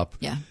 stories up.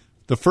 Yeah.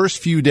 The first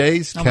few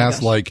days,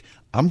 Kath's like,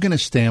 I'm going to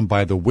stand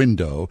by the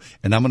window,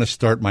 and I'm going to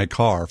start my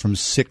car from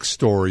 6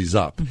 stories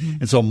up. Mm-hmm.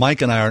 And so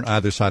Mike and I are on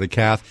either side of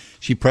Kath.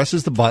 She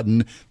presses the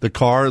button. The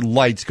car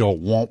lights go,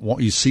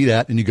 won't. You see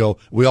that? And you go,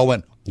 we all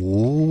went,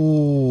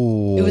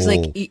 ooh. It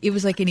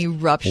was like an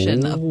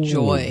eruption of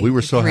joy. We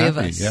were so happy. Of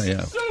us.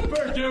 Yeah. Super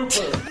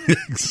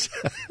duper.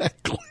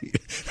 Exactly.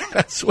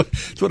 That's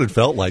what it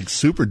felt like.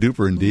 Super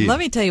duper indeed. Let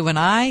me tell you, when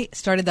I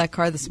started that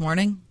car this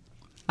morning,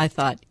 I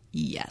thought,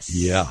 yes.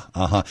 Yeah.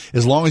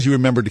 As long as you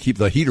remember to keep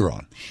the heater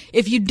on.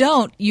 If you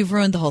don't, you've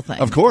ruined the whole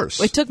thing. Of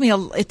course. It took me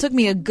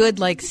a good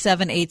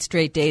 7-8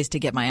 straight days to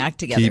get my act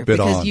together. Keep it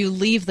because on. you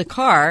leave the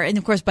car, and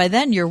of course by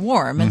then you're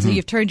warm, and so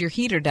you've turned your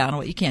heater down.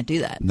 Well, you can't do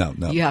that. No.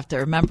 You have to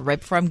remember right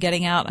before I'm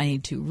getting out, I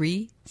need to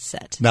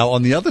reset. Now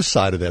on the other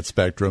side of that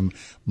spectrum,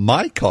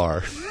 my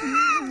car's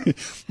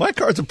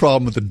a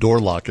problem with the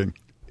door locking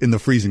in the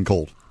freezing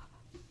cold.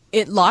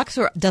 It locks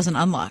or doesn't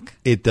unlock?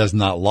 It does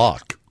not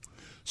lock.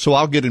 So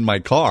I'll get in my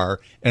car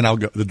and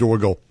the door will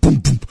go boom,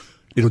 boom.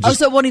 It'll just,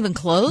 so it won't even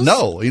close?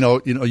 No,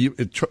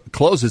 it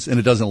closes and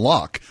it doesn't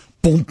lock.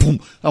 Boom, boom.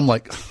 I'm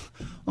like,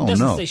 oh no.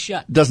 Doesn't stay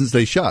shut. Doesn't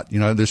stay shut.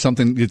 There's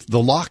something, the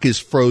lock is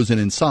frozen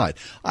inside.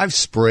 I've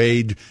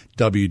sprayed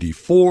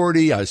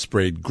WD-40. I've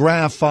sprayed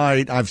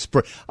graphite.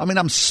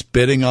 I'm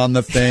spitting on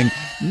the thing.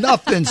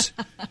 Nothing's.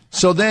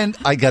 So then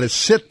I got to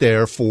sit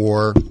there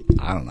for,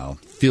 I don't know,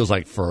 feels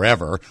like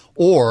forever.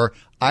 Or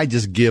I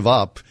just give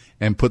up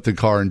and put the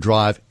car in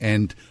drive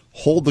and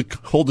hold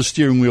the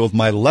steering wheel with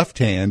my left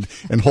hand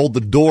and hold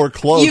the door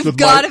closed. You've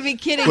got to be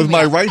kidding me. With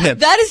my right hand.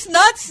 That is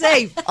not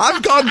safe.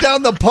 I've gone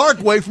down the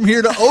parkway from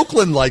here to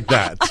Oakland like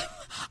that.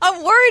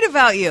 I'm worried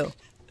about you.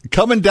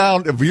 Coming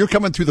down, if you're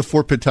coming through the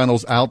Fort Pitt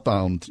tunnels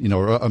outbound,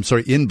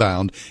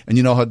 inbound, and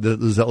you know how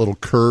there's that little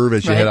curve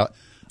as you head out.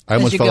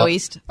 As you go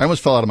east. I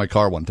almost fell out of my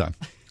car one time.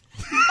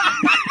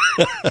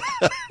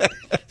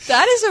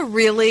 That is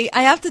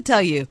I have to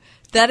tell you,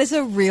 that is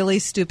a really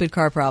stupid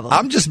car problem.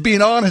 I'm just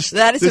being honest.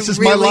 This is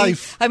my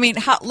life. I mean,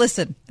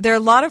 listen, there are a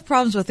lot of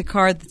problems with the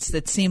car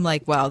that seem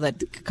like, wow, that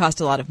could cost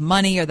a lot of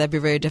money or that'd be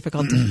very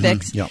difficult to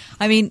fix. Yeah.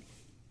 I mean,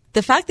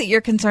 the fact that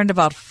you're concerned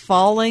about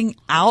falling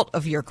out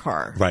of your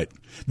car. Right.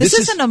 This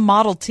isn't a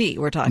Model T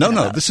we're talking about.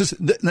 No, this is,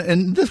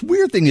 and the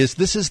weird thing is,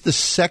 this is the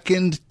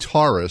second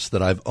Taurus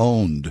that I've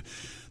owned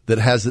that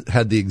has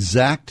had the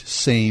exact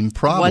same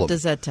problem. What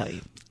does that tell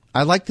you?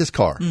 I like this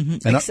car.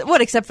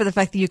 Mm-hmm. Except for the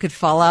fact that you could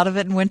fall out of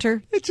it in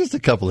winter? It's just a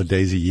couple of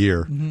days a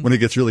year when it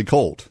gets really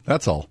cold.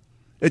 That's all.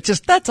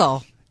 That's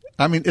all.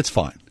 I mean, it's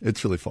fine.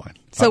 It's really fine.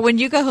 So when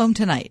you go home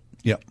tonight.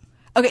 Yeah.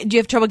 Okay. Do you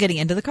have trouble getting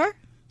into the car?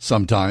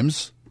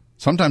 Sometimes,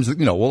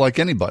 like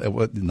anybody,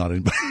 not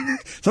anybody.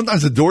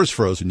 Sometimes the door's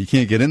frozen. You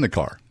can't get in the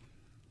car.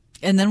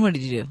 And then what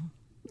did you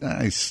do?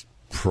 I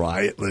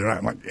pry it.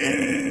 I'm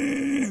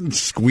like,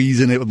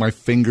 squeezing it with my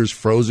fingers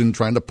frozen,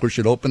 trying to push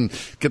it open,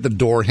 get the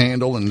door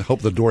handle, and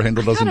hope the door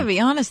handle doesn't. I gotta be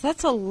honest,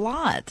 that's a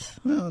lot.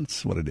 Well,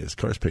 that's what it is.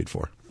 Car's paid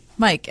for.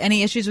 Mike,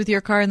 any issues with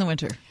your car in the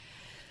winter?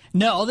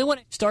 No, only when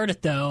I start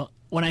it though.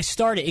 When I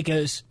start it, it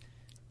goes,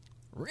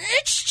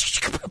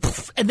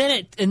 and then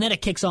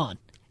it kicks on.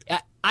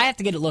 I have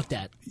to get it looked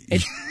at.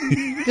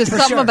 Because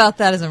something about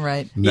that isn't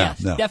right. No.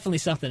 Definitely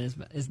something is.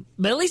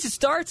 But at least it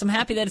starts. I'm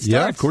happy that it starts.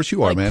 Yeah, of course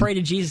you are, man. Pray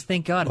to Jesus.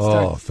 Thank God it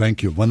starts. Oh,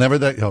 thank you. Whenever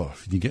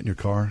you get in your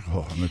car,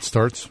 and it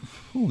starts,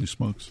 holy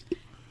smokes.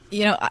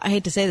 I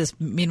hate to say this,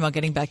 meanwhile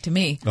getting back to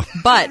me,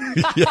 but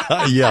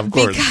yeah, of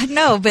course.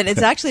 But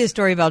it's actually a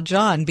story about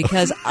John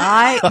because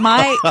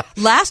my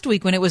last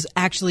week when it was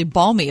actually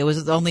balmy, it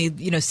was only,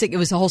 it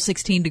was a whole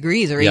 16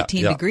 degrees or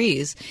 18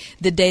 degrees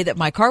the day that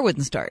my car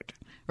wouldn't start.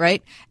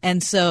 Right.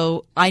 And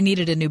so I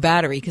needed a new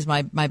battery because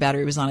my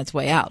battery was on its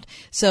way out.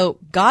 So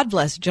God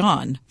bless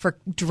John for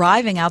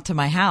driving out to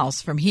my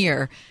house from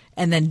here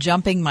and then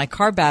jumping my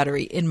car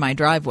battery in my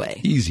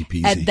driveway. Easy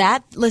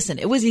peasy. Listen,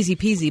 it was easy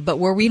peasy, but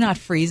were we not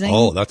freezing?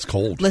 Oh, that's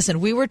cold. Listen,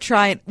 we were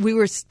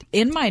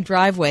in my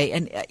driveway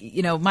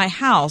and, my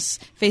house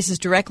faces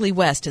directly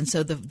west. And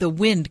so the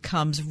wind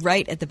comes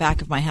right at the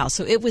back of my house.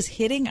 So it was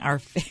hitting our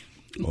face.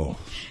 Oh,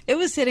 it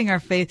was hitting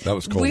our face. That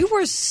was cold. We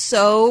were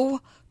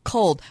so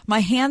cold.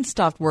 My hand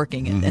stopped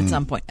working at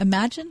some point.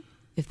 Imagine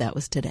if that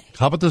was today.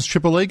 How about those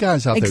AAA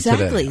guys out there today?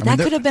 Exactly. That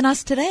could have been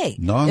us today.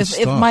 Non-stop.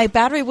 If my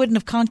battery wouldn't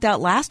have conked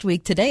out last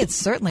week, today it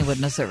certainly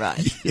wouldn't have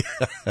survived.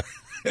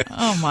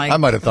 Oh, my God. I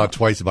might have thought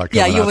twice about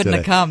coming out Yeah, you wouldn't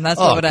today. have come. That's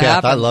what would have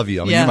happened. I love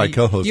you. I mean, you're my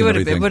co-host and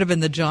everything. It would have been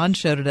the John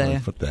show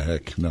today. What the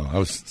heck? No, I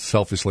was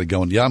selfishly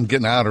going, I'm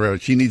getting out of here.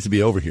 She needs to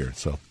be over here.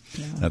 So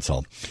that's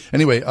all.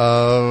 Anyway, what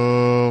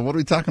are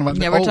we talking about?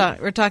 Yeah,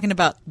 we're talking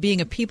about being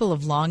a people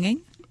of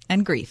longing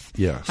and grief.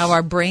 Yes. How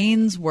our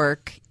brains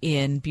work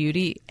in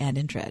beauty and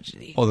in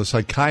tragedy. Oh, the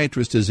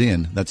psychiatrist is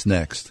in. That's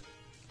next.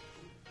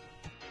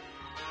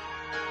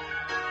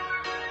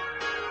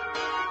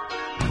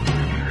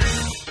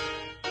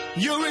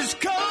 You're as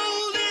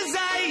cold as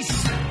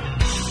ice.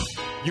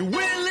 You're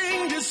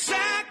willing to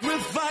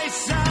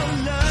sacrifice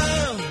our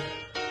love.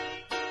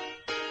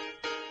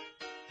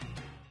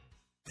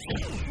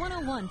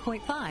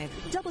 101.5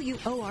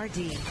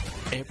 WORD.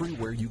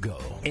 Everywhere you go,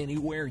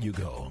 anywhere you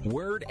go,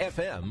 Word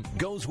FM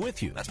goes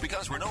with you. That's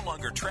because we're no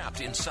longer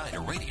trapped inside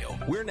a radio.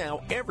 We're now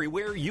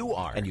everywhere you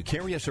are, and you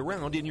carry us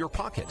around in your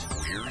pocket.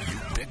 We're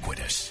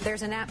ubiquitous.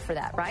 There's an app for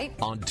that, right?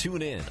 On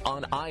TuneIn,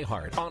 on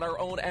iHeart, on our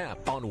own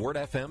app, on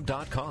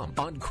WordFM.com,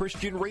 on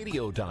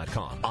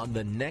ChristianRadio.com, on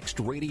the next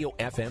Radio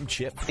FM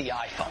chip. The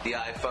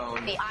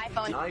iPhone. The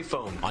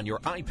iPhone. On your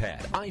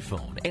iPad,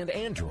 iPhone, and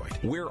Android.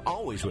 We're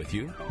always with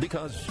you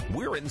because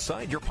we're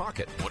inside your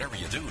pocket. Whatever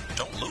you do,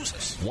 don't lose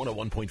us.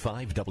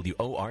 101.5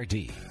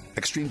 WORD.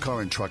 Extreme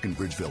Car and Truck in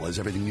Bridgeville has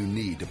everything you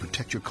need to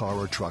protect your car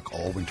or truck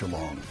all winter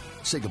long.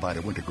 Say goodbye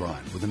to winter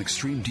grind with an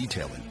extreme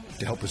detailing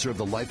to help preserve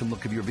the life and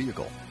look of your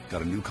vehicle.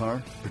 Got a new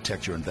car?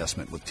 Protect your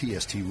investment with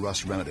TST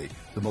Rust Remedy,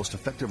 the most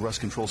effective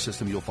rust control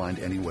system you'll find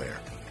anywhere.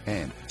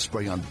 And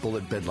spray-on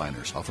bullet bed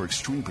liners offer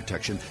extreme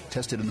protection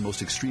tested in the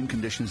most extreme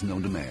conditions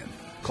known to man.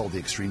 Call the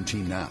Extreme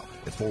Team now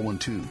at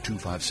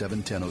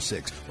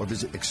 412-257-1006 or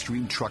visit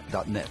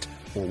extremetruck.net.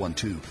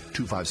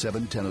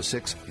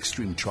 412-257-1006,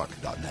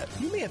 extremetruck.net.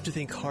 You may have to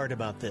think hard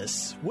about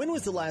this. When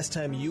was the last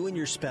time you and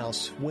your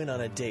spouse went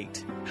on a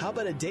date? How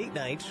about a date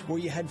night where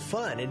you had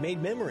fun and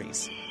made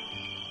memories?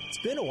 It's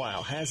been a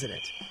while, hasn't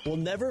it? Well,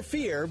 never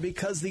fear,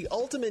 because the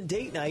ultimate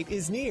date night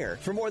is near.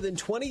 For more than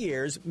 20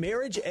 years,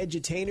 marriage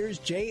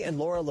edutainers Jay and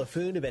Laura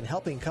LaFoon have been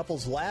helping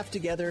couples laugh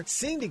together,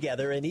 sing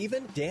together, and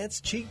even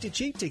dance cheek to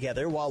cheek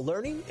together while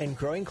learning and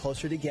growing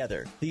closer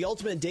together. The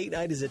ultimate date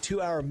night is a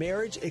 2-hour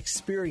marriage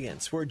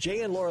experience where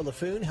Jay and Laura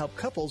LaFoon help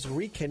couples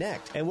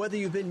reconnect. And whether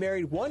you've been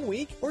married 1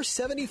 week or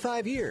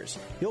 75 years,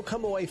 you'll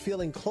come away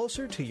feeling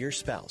closer to your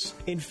spouse.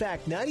 In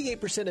fact,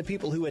 98% of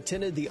people who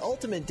attended the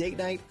ultimate date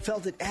night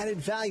felt it added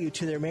value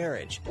to their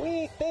marriage.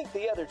 We think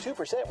the other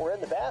 2% were in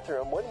the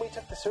bathroom when we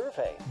took the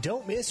survey.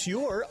 Don't miss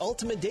your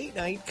ultimate date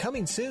night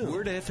coming soon.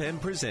 Word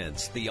FM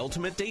presents the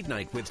Ultimate Date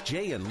Night with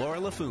Jay and Laura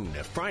LaFoon,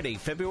 Friday,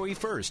 February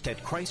 1st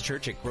at Christ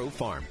Church at Grove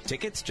Farm.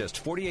 Tickets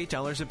just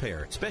 $48 a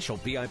pair. Special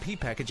VIP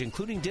package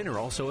including dinner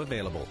also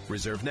available.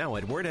 Reserve now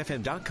at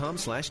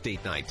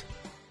wordfm.com/date night.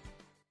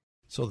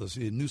 So this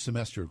new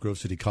semester at Grove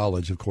City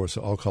College, of course,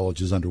 all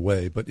college is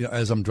underway. But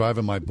as I'm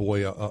driving my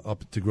boy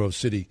up to Grove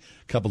City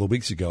a couple of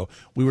weeks ago,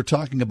 we were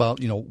talking about,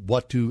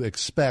 what to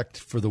expect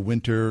for the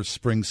winter,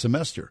 spring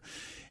semester.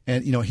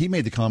 And, he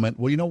made the comment,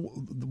 well,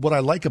 what I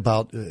like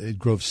about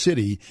Grove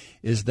City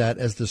is that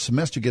as the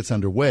semester gets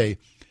underway,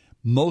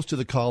 most of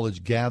the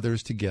college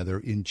gathers together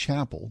in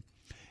chapel,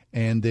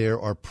 and there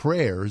are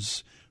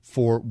prayers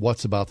for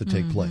what's about to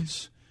take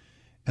place.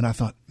 And I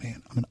thought,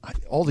 man,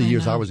 all the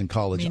years I was in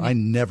college, I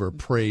never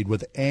prayed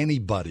with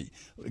anybody,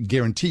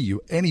 guarantee you,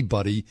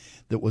 anybody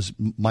that was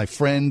my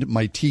friend,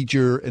 my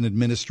teacher, an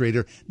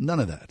administrator,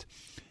 none of that.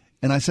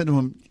 And I said to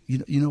him,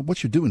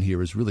 what you're doing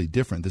here is really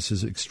different. This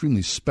is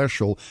extremely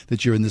special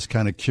that you're in this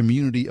kind of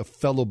community of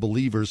fellow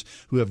believers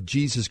who have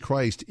Jesus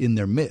Christ in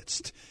their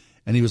midst.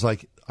 And he was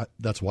like,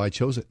 that's why I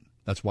chose it.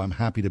 That's why I'm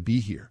happy to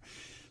be here.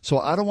 So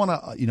I don't want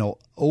to,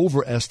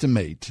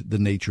 overestimate the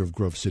nature of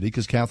Grove City,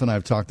 because Kath and I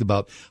have talked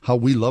about how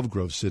we love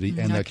Grove City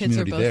and that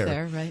community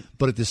there. Right?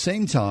 But at the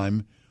same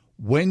time,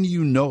 when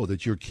you know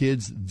that your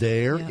kid's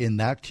there in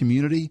that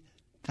community,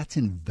 that's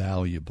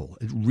invaluable.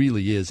 It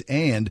really is.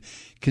 And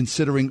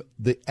considering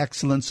the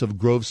excellence of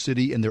Grove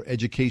City and their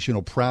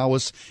educational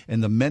prowess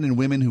and the men and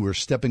women who are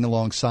stepping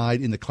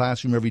alongside in the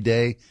classroom every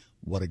day,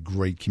 what a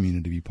great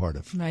community to be part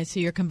of. Right. So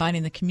you're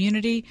combining the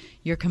community,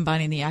 you're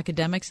combining the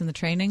academics and the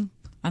training.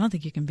 I don't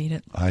think you can beat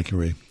it. I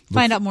agree.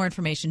 Find out more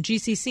information,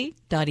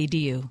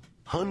 gcc.edu.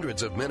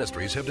 Hundreds of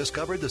ministries have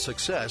discovered the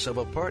success of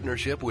a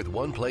partnership with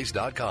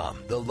OnePlace.com,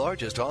 the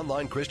largest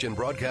online Christian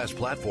broadcast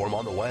platform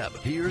on the web.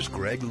 Here's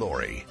Greg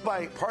Laurie.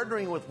 By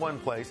partnering with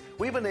OnePlace,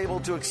 we've been able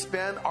to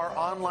expand our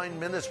online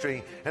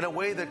ministry in a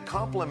way that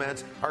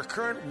complements our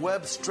current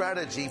web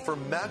strategy for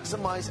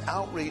maximized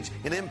outreach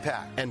and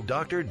impact. And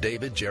Dr.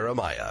 David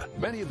Jeremiah.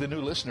 Many of the new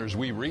listeners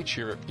we reach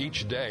here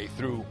each day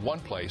through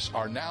OnePlace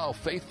are now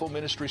faithful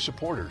ministry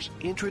supporters.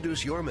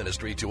 Introduce your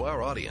ministry to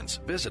our audience.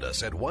 Visit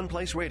us at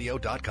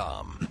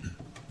OnePlaceRadio.com.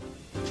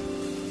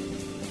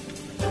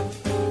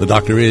 The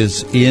doctor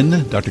is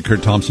in. Dr.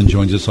 Kurt Thompson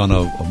joins us on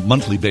a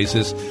monthly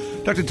basis.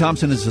 Dr.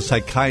 Thompson is a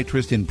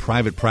psychiatrist in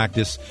private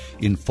practice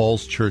in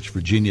Falls Church,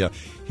 Virginia.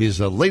 His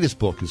latest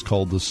book is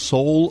called The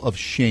Soul of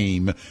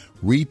Shame,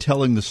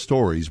 Retelling the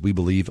Stories We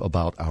Believe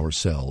About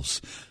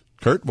Ourselves.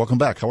 Kurt, welcome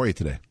back. How are you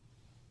today?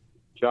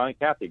 John and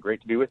Kathy,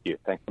 great to be with you.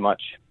 Thanks so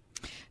much.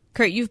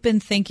 Kurt, you've been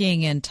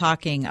thinking and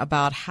talking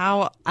about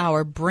how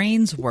our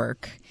brains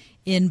work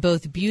in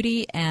both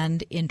beauty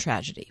and in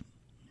tragedy.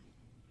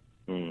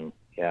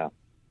 Yeah.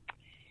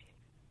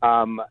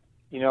 I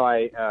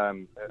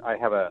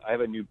have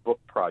a new book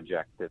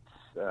project that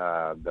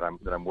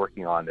I'm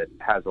working on that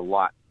has a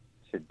lot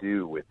to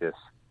do with this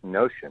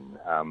notion.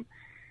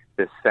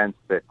 This sense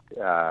that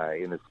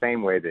in the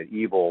same way that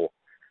evil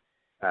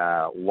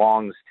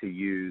longs to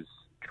use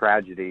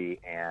tragedy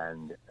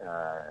and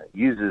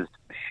uses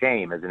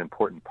shame as an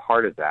important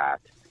part of that,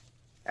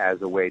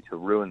 as a way to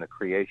ruin the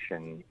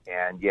creation,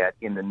 and yet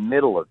in the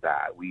middle of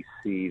that, we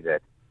see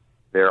that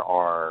there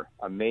are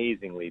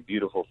amazingly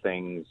beautiful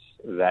things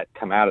that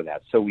come out of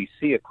that. So we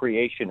see a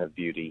creation of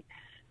beauty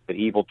that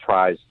evil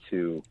tries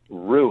to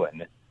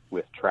ruin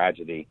with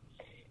tragedy,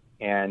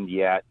 and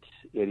yet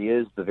it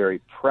is the very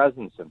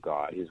presence of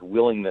God, his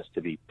willingness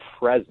to be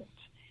present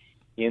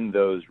in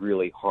those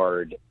really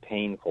hard,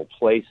 painful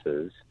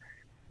places,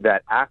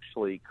 that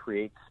actually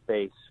creates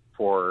space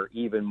for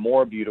even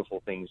more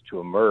beautiful things to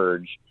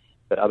emerge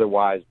that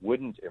otherwise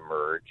wouldn't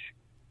emerge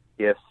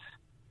if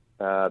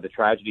the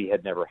tragedy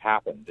had never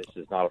happened. This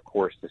is not, of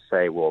course, to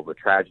say, well, the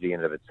tragedy in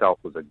and of itself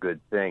was a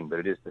good thing, but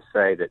it is to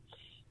say that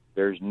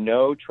there's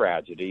no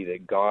tragedy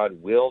that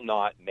God will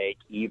not make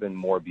even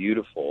more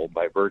beautiful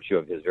by virtue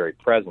of his very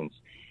presence.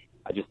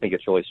 I just think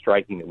it's really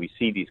striking that we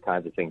see these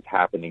kinds of things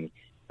happening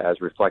as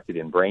reflected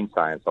in brain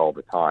science all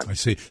the time. I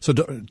see.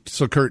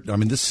 So Kurt, I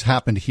mean, this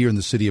happened here in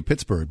the city of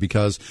Pittsburgh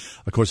because,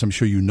 of course, I'm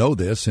sure you know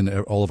this, and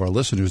all of our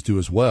listeners do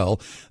as well,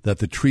 that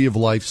the Tree of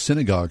Life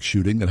synagogue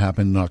shooting that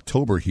happened in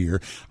October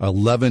here,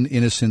 11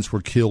 innocents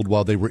were killed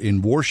while they were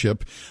in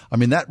worship. I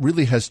mean, that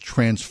really has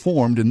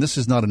transformed, and this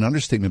is not an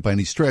understatement by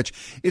any stretch,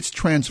 it's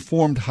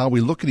transformed how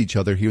we look at each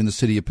other here in the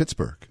city of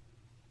Pittsburgh.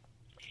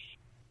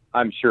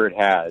 I'm sure it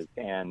has,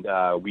 and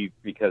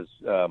because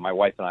my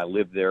wife and I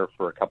lived there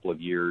for a couple of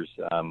years,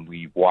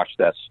 we've watched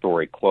that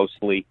story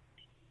closely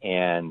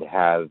and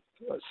have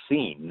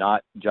seen,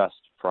 not just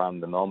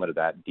from the moment of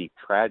that deep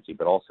tragedy,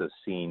 but also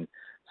seen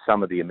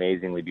some of the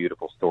amazingly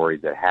beautiful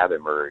stories that have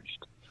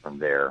emerged from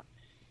there.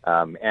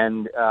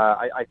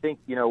 I think,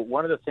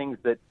 one of the things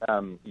that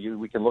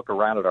we can look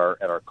around at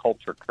our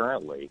culture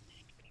currently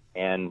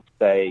and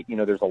say,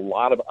 there's a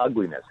lot of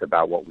ugliness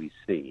about what we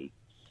see.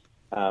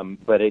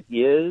 But it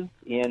is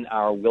in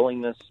our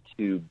willingness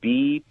to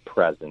be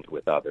present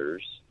with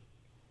others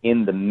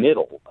in the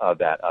middle of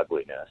that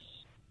ugliness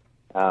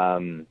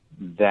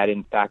that,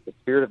 in fact, the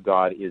Spirit of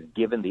God is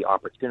given the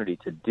opportunity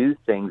to do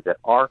things that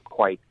are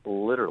quite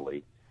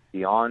literally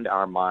beyond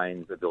our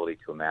mind's ability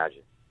to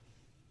imagine.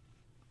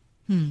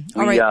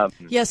 All right.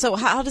 So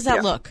how does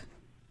that look?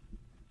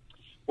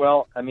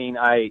 Well, I mean,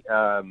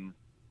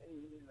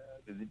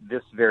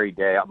 this very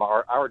day,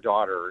 our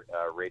daughter,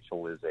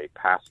 Rachel, is a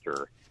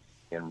pastor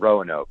in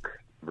Roanoke,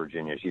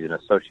 Virginia. She's an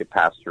associate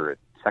pastor at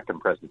Second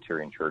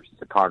Presbyterian Church.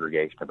 It's a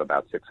congregation of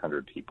about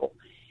 600 people.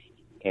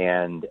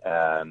 And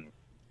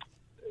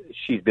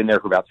she's been there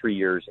for about 3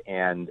 years.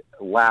 And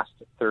last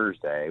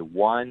Thursday,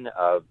 one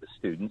of the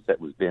students that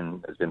has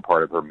been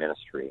part of her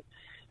ministry,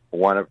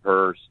 one of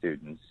her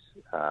students,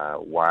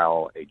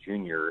 while a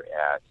junior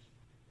at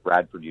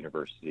Radford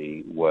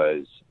University,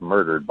 was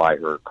murdered by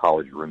her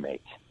college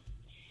roommate.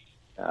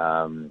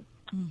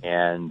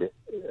 And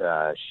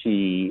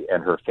she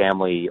and her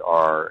family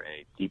are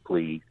a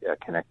deeply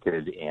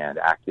connected and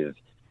active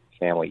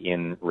family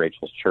in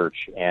Rachel's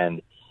church.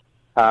 And,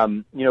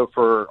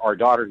 for our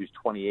daughter, who's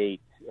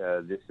 28,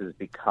 this has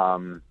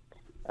become,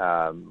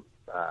 I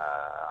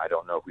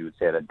don't know if we would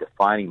say it a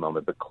defining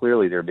moment, but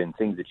clearly there have been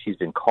things that she's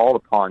been called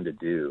upon to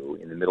do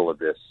in the middle of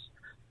this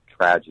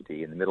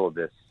tragedy, in the middle of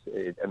this.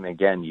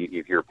 Again,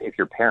 if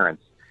you're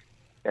parents,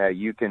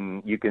 you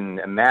can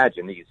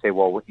imagine that you say,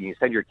 well, when you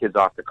send your kids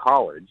off to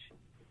college,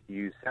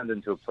 you send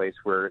them to a place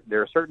where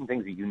there are certain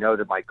things that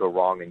that might go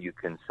wrong, and you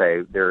can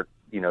say there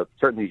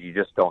certain things you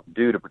just don't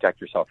do to protect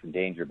yourself from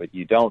danger, but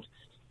you don't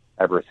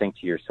ever think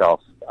to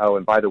yourself, oh,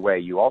 and by the way,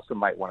 you also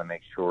might want to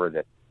make sure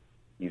that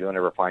you don't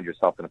ever find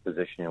yourself in a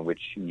position in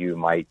which you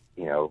might,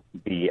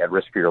 be at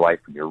risk for your life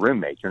with your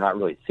roommate. You're not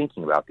really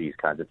thinking about these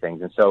kinds of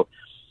things. And so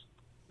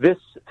this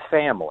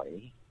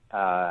family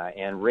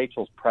and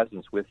Rachel's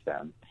presence with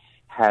them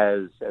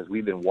has, as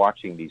we've been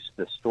watching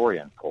this story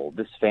unfold,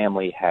 this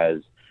family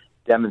has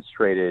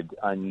demonstrated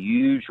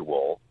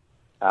unusual,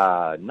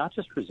 not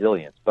just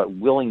resilience, but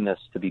willingness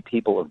to be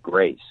people of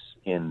grace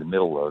in the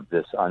middle of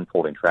this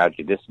unfolding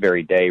tragedy. This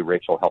very day,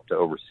 Rachel helped to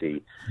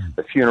oversee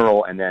the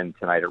funeral, and then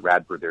tonight at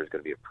Radford, there's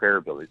going to be a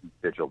prayer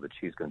vigil that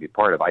she's going to be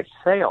part of. I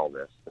say all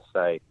this to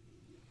say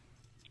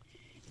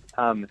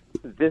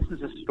this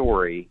is a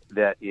story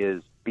that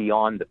is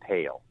beyond the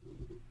pale.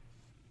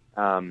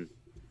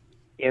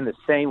 In the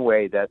same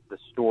way that the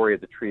story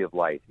of the Tree of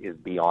Life is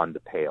beyond the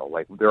pale.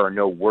 Like, there are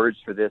no words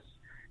for this.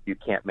 You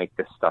can't make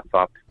this stuff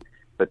up.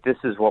 But this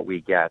is what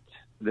we get.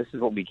 This is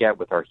what we get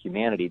with our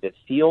humanity that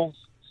feels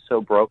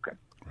so broken.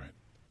 Right.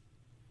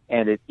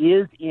 And it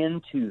is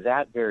into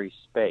that very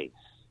space.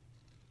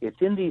 It's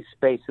in these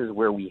spaces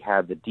where we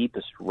have the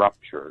deepest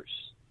ruptures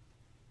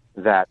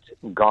that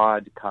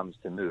God comes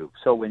to move.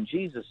 So when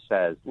Jesus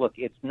says, look,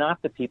 it's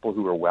not the people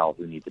who are well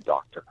who need the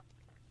doctor.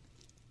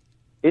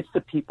 It's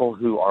the people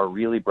who are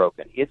really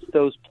broken. It's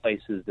those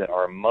places that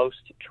are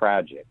most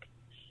tragic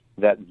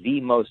that the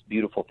most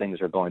beautiful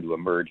things are going to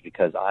emerge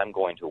because I'm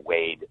going to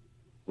wade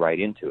right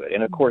into it.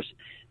 And, of course,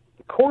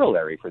 the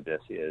corollary for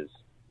this is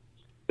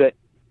that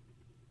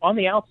on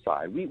the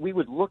outside, we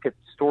would look at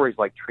stories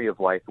like Tree of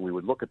Life, and we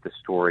would look at the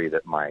story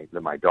that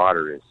my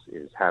daughter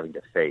is having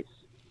to face.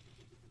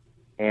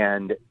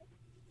 And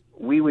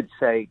we would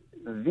say,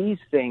 these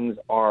things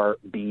are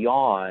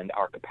beyond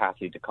our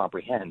capacity to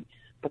comprehend.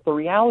 But the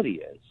reality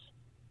is,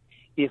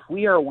 if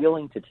we are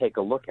willing to take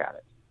a look at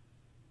it,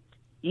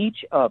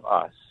 each of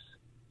us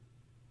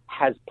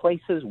has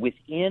places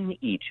within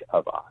each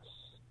of us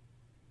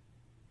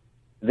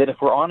that, if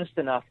we're honest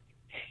enough,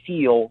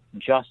 feel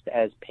just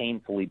as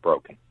painfully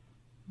broken.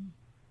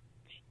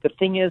 The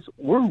thing is,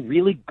 we're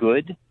really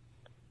good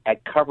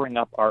at covering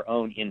up our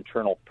own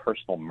internal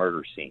personal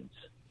murder scenes.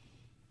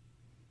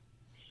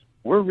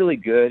 We're really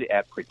good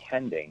at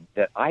pretending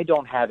that I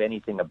don't have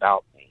anything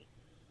about me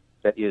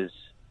that is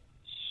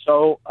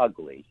so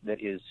ugly,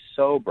 that is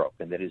so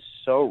broken, that is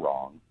so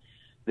wrong,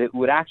 that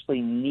would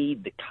actually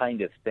need the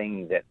kind of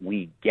thing that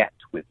we get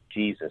with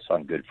Jesus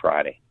on Good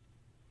Friday.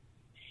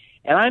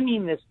 And I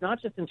mean this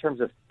not just in terms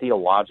of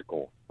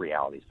theological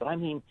realities, but I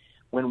mean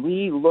when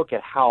we look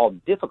at how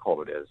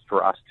difficult it is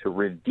for us to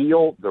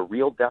reveal the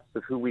real depths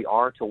of who we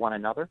are to one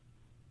another,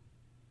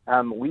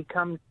 we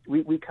come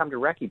to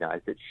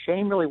recognize that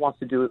shame really wants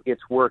to do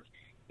its work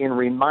in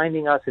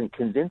reminding us and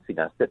convincing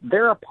us that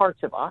there are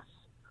parts of us,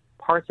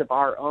 parts of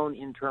our own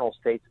internal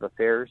states of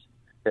affairs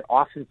that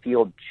often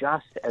feel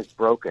just as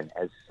broken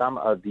as some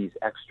of these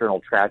external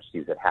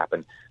tragedies that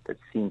happen that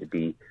seem to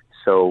be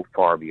so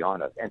far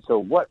beyond us. And so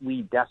what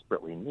we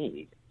desperately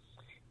need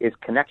is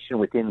connection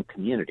within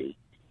community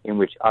in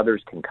which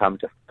others can come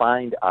to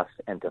find us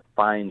and to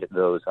find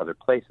those other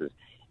places.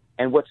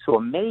 And what's so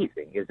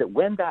amazing is that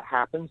when that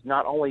happens,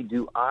 not only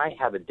do I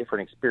have a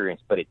different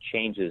experience, but it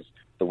changes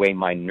the way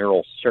my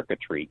neural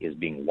circuitry is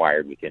being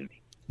wired within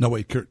me. No,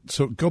 wait, Kurt.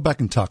 So go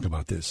back and talk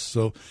about this.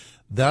 So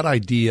that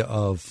idea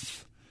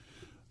of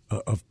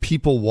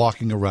people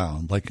walking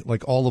around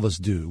like all of us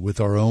do with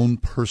our own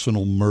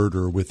personal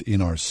murder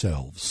within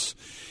ourselves,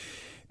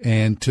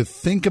 and to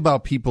think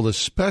about people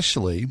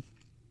especially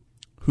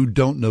who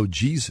don't know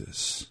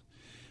Jesus.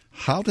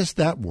 How does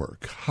that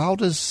work? How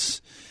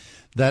does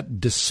that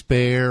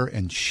despair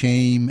and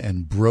shame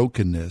and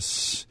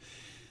brokenness,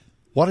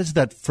 what is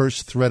that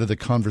first thread of the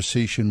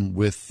conversation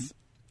with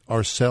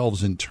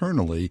ourselves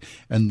internally,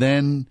 and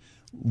then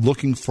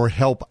looking for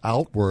help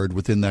outward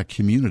within that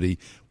community?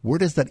 Where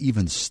does that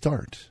even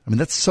start? I mean,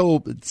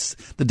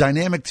 the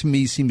dynamic to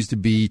me seems to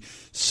be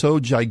so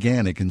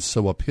gigantic and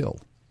so uphill.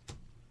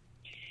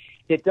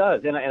 It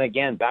does. And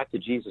again, back to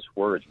Jesus'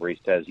 words where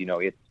he says,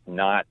 it's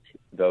not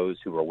those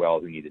who are well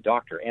who need a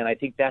doctor. And I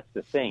think that's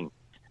the thing.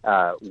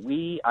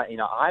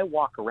 I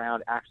walk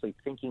around actually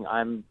thinking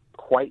I'm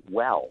quite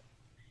well.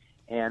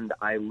 And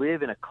I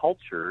live in a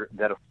culture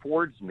that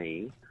affords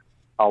me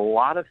a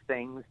lot of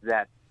things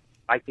that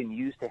I can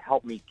use to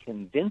help me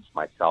convince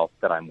myself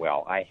that I'm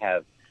well. I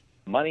have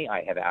money,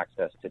 I have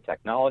access to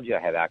technology,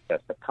 I have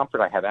access to comfort,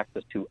 I have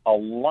access to a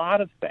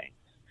lot of things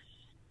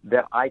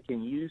that I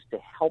can use to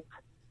help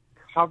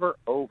cover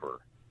over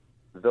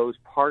those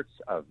parts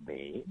of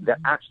me that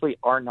actually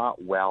are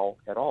not well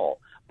at all.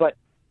 But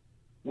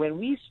when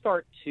we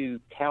start to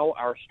tell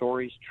our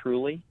stories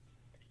truly,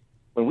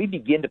 when we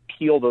begin to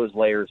peel those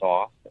layers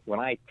off, when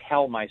I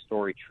tell my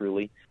story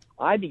truly,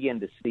 I begin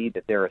to see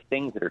that there are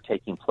things that are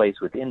taking place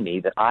within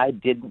me that I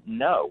didn't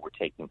know were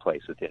taking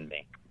place within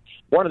me.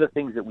 One of the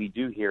things that we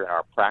do here in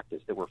our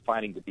practice that we're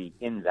finding to be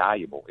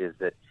invaluable is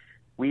that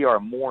we are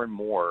more and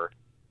more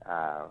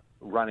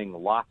running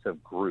lots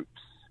of groups.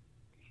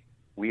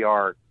 We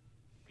are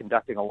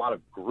conducting a lot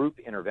of group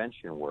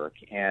intervention work,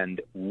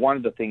 and one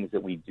of the things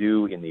that we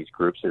do in these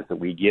groups is that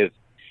we give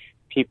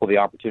people the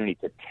opportunity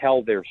to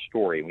tell their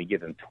story, and we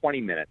give them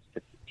 20 minutes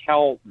to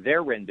tell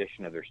their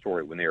rendition of their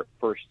story when they are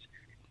first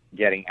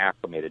getting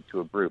acclimated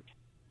to a group.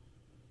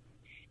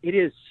 It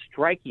is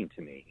striking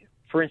to me,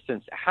 for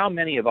instance, how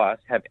many of us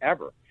have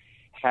ever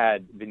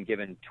had been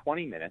given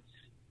 20 minutes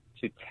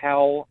to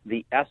tell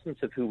the essence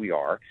of who we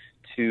are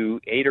to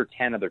 8 or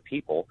 10 other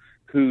people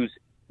whose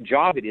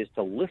job it is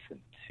to listen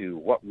to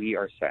what we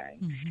are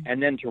saying,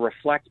 and then to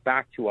reflect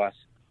back to us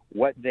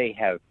what they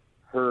have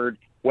heard,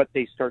 what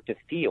they start to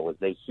feel as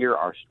they hear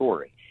our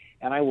story.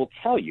 And I will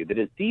tell you that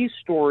as these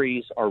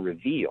stories are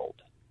revealed,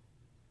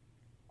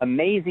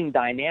 amazing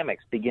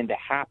dynamics begin to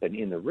happen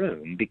in the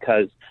room,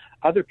 because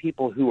other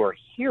people who are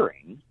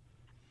hearing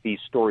these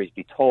stories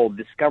be told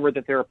discover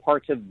that there are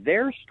parts of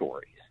their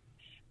stories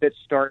that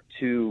start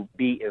to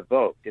be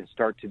evoked and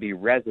start to be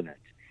resonant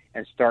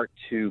and start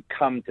to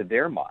come to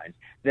their minds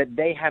that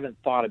they haven't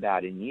thought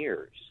about in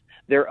years.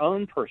 Their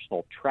own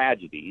personal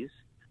tragedies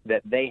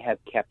that they have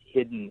kept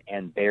hidden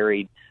and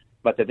buried,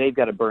 but that they've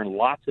got to burn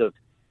lots of,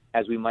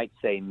 as we might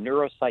say,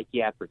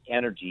 neuropsychiatric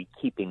energy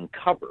keeping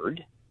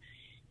covered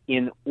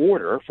in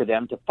order for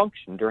them to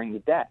function during the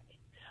day.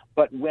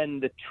 But when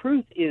the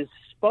truth is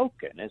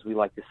spoken, as we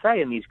like to say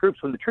in these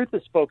groups, when the truth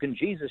is spoken,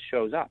 Jesus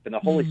shows up and the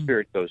Holy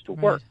Spirit goes to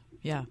work.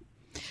 Yeah.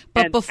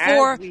 But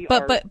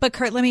but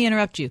Kurt, let me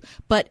interrupt you.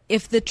 But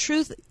if the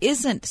truth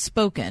isn't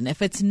spoken,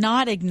 if it's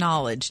not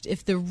acknowledged,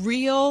 if the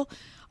real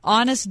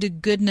honest to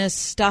goodness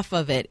stuff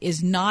of it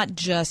is not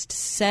just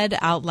said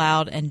out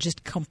loud and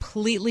just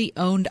completely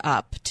owned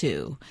up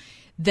to,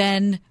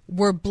 then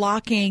we're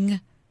blocking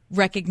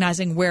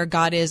recognizing where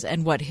God is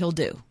and what he'll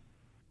do.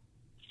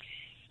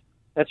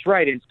 That's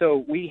right. And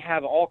so we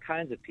have all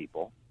kinds of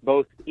people,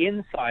 both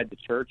inside the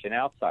church and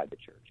outside the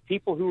church,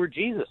 people who are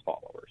Jesus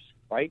followers,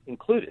 right,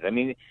 included. I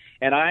mean,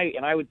 and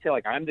I would say,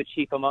 like, I'm the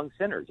chief among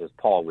sinners, as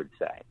Paul would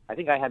say. I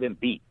think I have him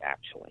beat,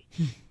 actually.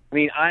 I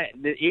mean,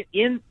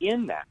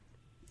 in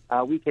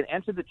that, we can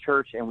enter the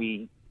church and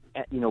we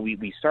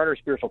start our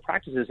spiritual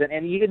practices,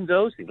 and even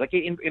those things. Like,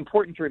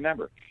 important to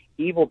remember,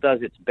 evil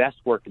does its best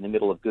work in the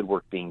middle of good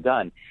work being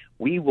done.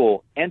 We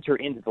will enter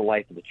into the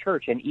life of the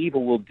church, and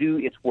evil will do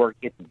its work,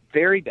 its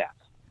very best,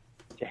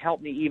 to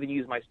help me even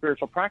use my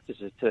spiritual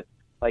practices to,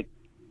 like,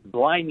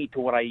 blind me to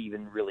what I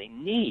even really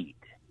need.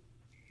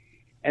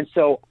 And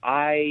so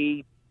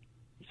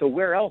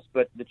where else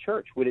but the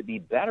church would it be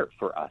better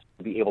for us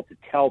to be able to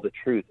tell the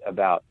truth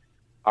about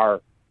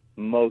our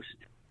most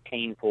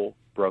painful,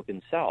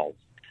 broken selves?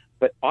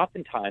 But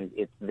oftentimes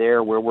it's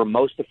there where we're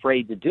most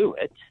afraid to do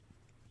it.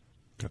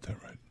 Got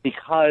that right.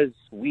 Because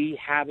we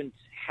haven't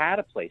had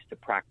a place to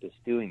practice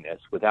doing this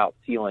without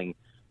feeling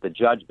the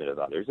judgment of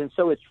others. And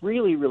so it's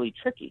really, really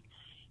tricky.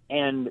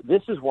 And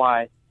this is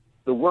why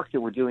the work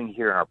that we're doing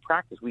here in our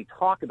practice, we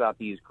talk about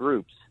these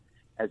groups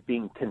as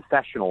being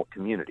confessional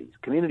communities,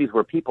 communities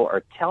where people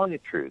are telling the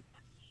truth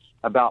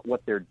about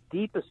what their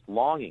deepest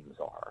longings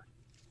are,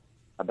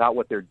 about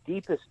what their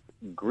deepest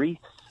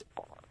griefs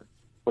are,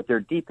 what their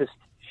deepest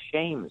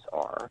shames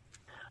are,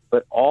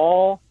 but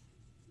all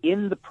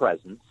in the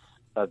presence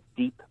of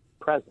deep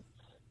presence.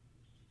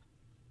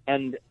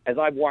 And as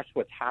I've watched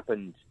what's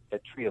happened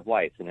at Tree of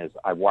Life, and as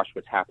I've watched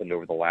what's happened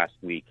over the last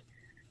week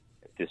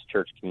at this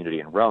church community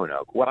in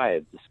Roanoke, what I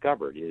have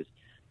discovered is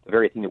the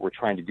very thing that we're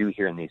trying to do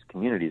here in these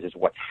communities is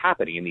what's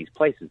happening in these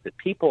places, that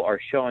people are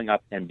showing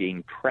up and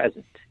being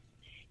present,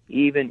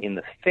 even in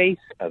the face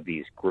of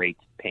these great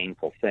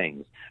painful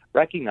things,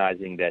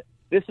 recognizing that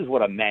this is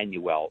what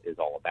Emmanuel is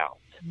all about.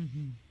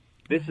 Mm-hmm.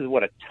 This is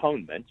what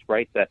atonement,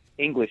 right? The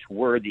English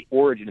word, the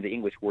origin of the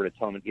English word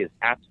atonement is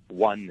at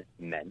one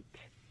meant,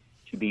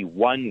 to be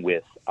one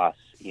with us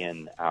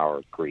in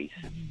our grief,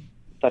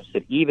 such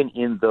that even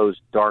in those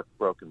dark,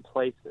 broken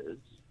places,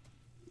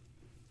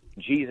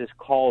 Jesus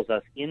calls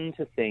us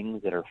into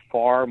things that are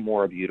far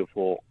more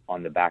beautiful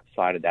on the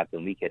backside of that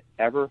than we could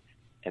ever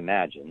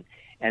imagine,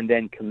 and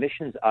then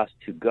commissions us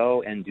to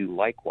go and do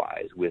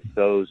likewise with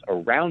those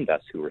around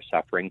us who are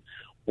suffering,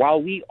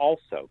 while we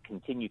also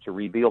continue to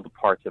reveal the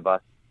parts of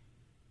us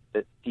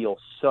that feel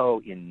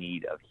so in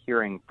need of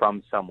hearing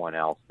from someone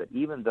else that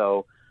even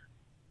though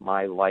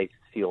my life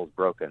feels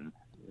broken,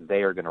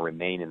 they are going to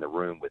remain in the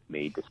room with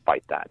me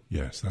despite that.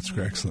 Yes, that's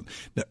excellent.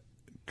 Now,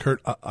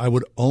 Kurt, I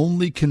would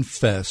only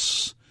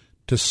confess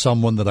to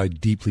someone that I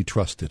deeply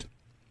trusted.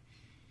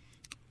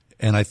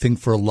 And I think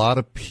for a lot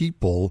of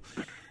people,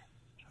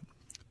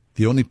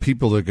 the only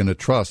people they're going to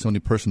trust, the only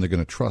person they're going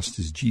to trust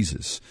is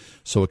Jesus.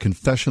 So a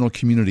confessional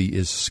community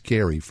is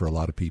scary for a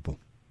lot of people.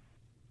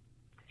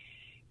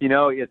 You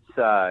know, it's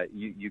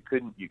you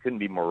couldn't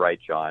be more right,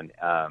 John.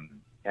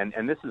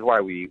 And this is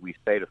why we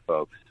say to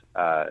folks,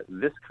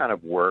 this kind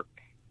of work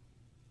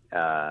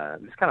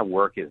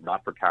is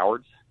not for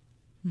cowards,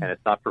 and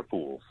it's not for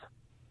fools.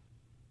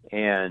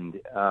 And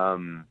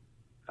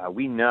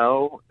we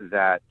know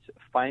that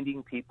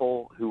finding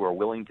people who are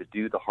willing to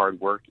do the hard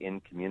work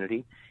in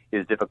community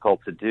is difficult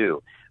to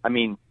do. I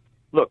mean,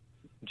 look,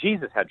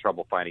 Jesus had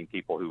trouble finding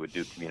people who would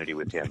do community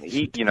with him.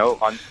 He,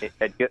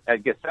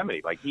 at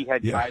Gethsemane, like he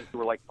had guys who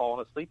were like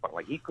falling asleep on him.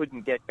 Like he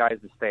couldn't get guys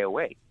to stay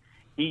awake.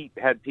 He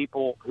had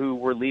people who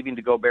were leaving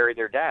to go bury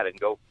their dad and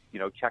go,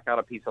 check out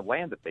a piece of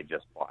land that they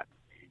just bought.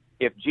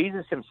 If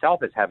Jesus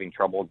himself is having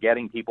trouble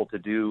getting people to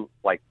do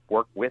like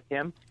work with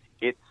him,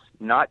 it's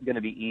not going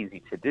to be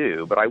easy to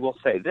do. But I will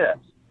say this.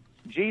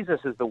 Jesus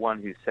is the one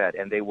who said,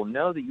 and they will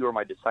know that you are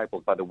my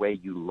disciples by the way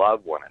you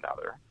love one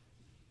another.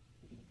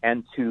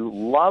 And to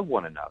love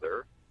one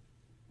another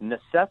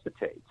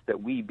necessitates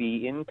that we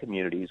be in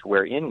communities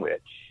in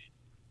which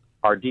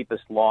our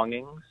deepest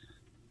longings,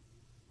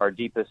 our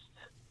deepest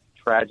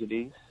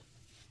tragedies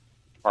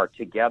are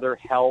together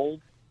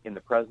held in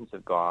the presence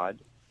of God,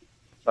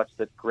 such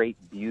that great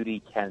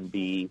beauty can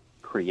be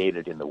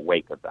created in the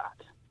wake of that.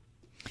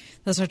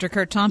 That's Dr.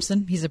 Kurt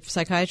Thompson. He's a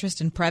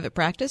psychiatrist in private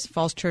practice,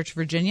 Falls Church,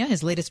 Virginia.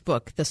 His latest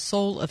book, The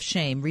Soul of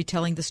Shame,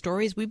 retelling the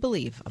stories we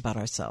believe about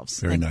ourselves.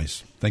 Very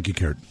nice. Thank you,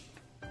 Kurt.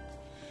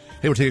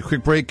 Hey, we'll take a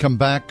quick break, come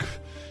back.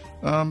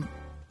 How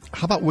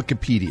about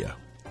Wikipedia?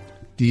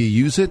 Do you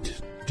use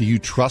it? Do you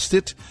trust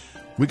it?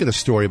 We got a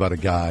story about a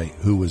guy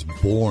who was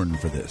born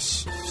for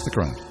this. Stick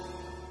around.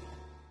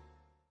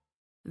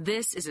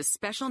 This is a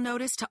special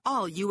notice to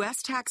all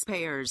U.S.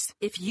 taxpayers.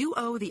 If you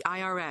owe the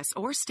IRS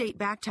or state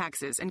back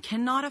taxes and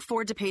cannot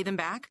afford to pay them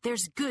back,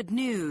 there's good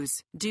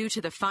news. Due to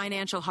the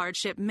financial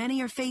hardship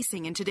many are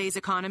facing in today's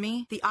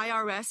economy, the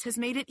IRS has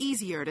made it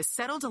easier to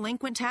settle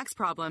delinquent tax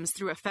problems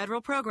through a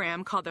federal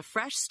program called the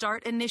Fresh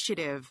Start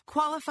Initiative.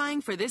 Qualifying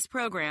for this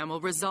program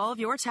will resolve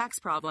your tax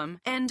problem,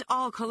 end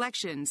all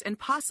collections, and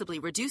possibly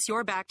reduce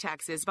your back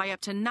taxes by up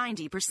to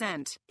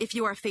 90%. If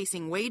you are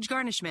facing wage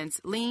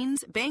garnishments,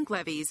 liens, bank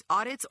levies,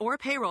 audits, or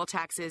payroll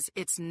taxes,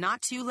 it's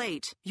not too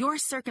late. Your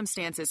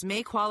circumstances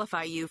may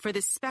qualify you for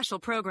this special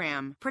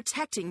program,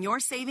 protecting your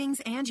savings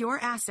and your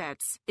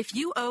assets. If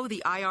you owe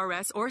the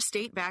IRS or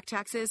state back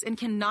taxes and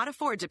cannot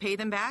afford to pay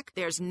them back,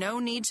 there's no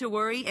need to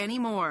worry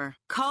anymore.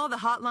 Call the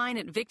hotline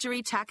at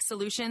Victory Tax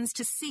Solutions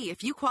to see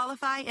if you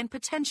qualify and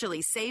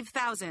potentially save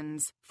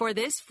thousands. For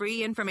this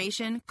free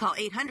information, call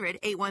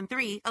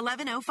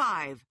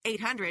 800-813-1105.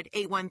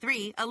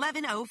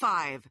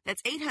 800-813-1105.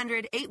 That's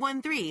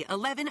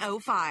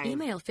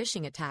 800-813-1105. Email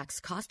phishing attacks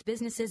cost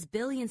businesses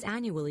billions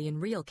annually in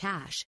real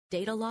cash,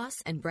 data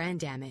loss, and brand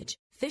damage.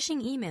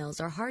 Phishing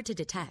emails are hard to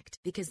detect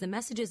because the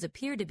messages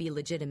appear to be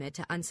legitimate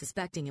to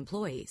unsuspecting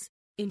employees.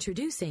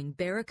 Introducing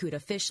Barracuda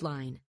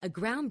Phishline, a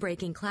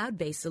groundbreaking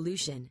cloud-based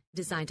solution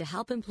designed to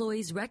help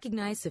employees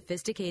recognize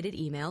sophisticated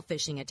email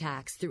phishing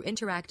attacks through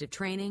interactive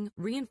training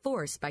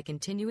reinforced by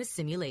continuous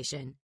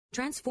simulation.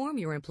 Transform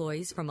your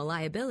employees from a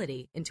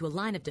liability into a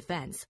line of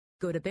defense.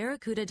 Go to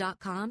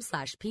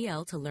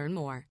barracuda.com/PL to learn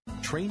more.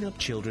 Train up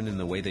children in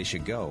the way they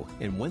should go,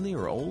 and when they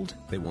are old,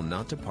 they will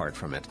not depart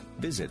from it.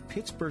 Visit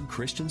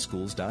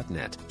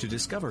PittsburghChristianSchools.net to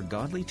discover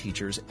godly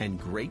teachers and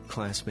great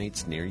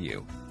classmates near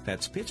you.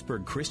 That's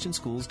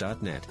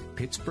PittsburghChristianSchools.net.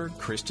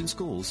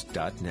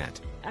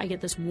 PittsburghChristianSchools.net. I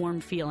get this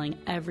warm feeling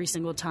every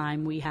single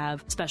time we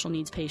have special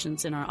needs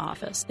patients in our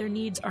office. Their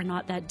needs are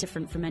not that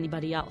different from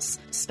anybody else.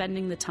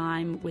 Spending the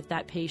time with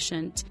that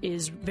patient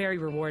is very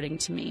rewarding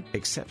to me.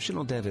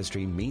 Exceptional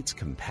dentistry meets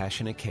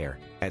compassionate care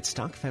at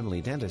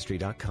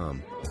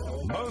StockFamilyDentistry.com.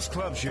 Most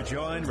clubs you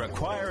join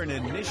require an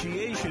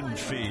initiation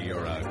fee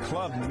or a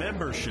club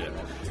membership,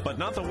 but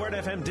not the Word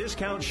FM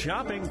Discount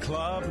Shopping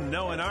Club.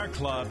 No, in our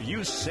club,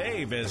 you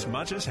save as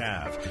much as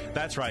half.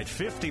 That's right,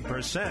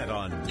 50%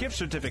 on gift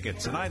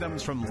certificates and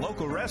items from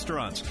local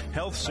restaurants,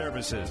 health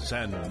services,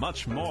 and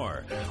much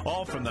more.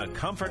 All from the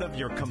comfort of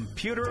your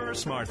computer or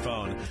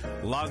smartphone.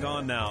 Log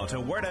on now to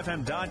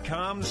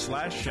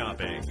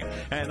wordfm.com/shopping,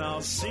 and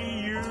I'll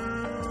see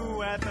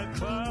you at the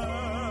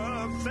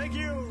club. Thank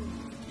you.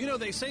 You know,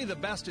 they say the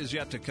best is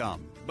yet to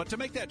come. But to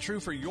make that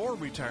true for your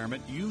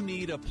retirement, you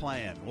need a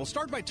plan. Well,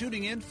 start by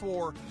tuning in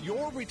for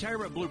Your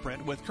Retirement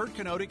Blueprint with Kurt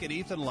Kanodik and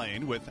Ethan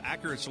Lane with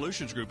Accurate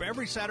Solutions Group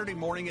every Saturday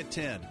morning at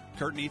 10.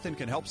 Kurt and Ethan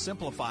can help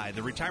simplify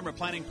the retirement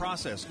planning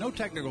process. No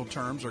technical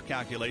terms or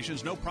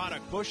calculations, no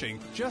product pushing,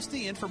 just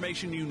the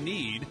information you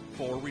need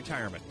for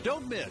retirement.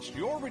 Don't miss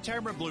Your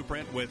Retirement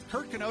Blueprint with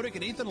Kurt Kanodik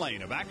and Ethan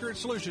Lane of Accurate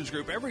Solutions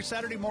Group every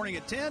Saturday morning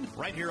at 10,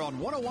 right here on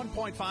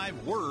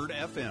 101.5 Word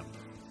FM.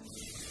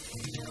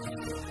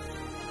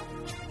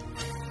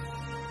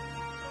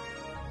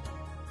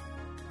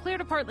 Clear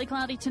to partly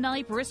cloudy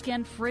tonight, brisk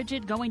and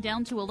frigid, going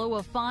down to a low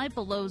of 5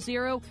 below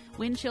 0.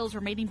 Wind chills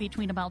remaining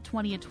between about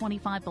 20 and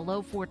 25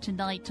 below for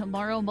tonight.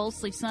 Tomorrow,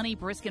 mostly sunny,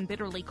 brisk and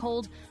bitterly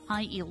cold,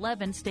 high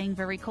 11, staying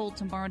very cold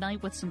tomorrow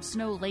night with some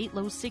snow late,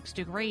 low 6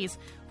 degrees.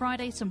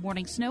 Friday, some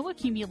morning snow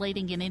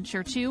accumulating an inch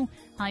or two,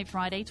 high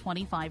Friday,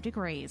 25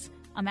 degrees.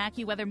 I'm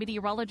AccuWeather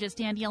meteorologist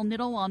Danielle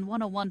Niddle on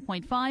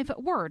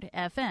 101.5 Word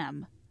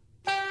FM.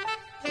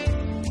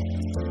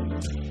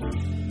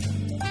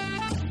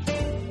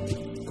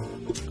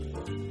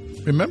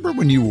 Remember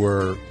when you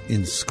were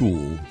in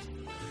school,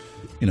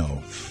 you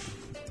know,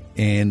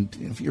 and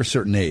if you're a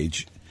certain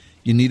age,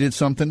 you needed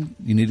something,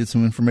 you needed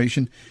some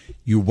information,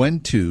 you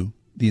went to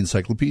the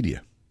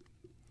encyclopedia,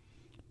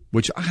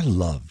 which I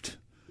loved.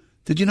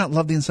 Did you not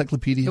love the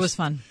encyclopedia? It was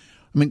fun.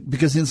 I mean,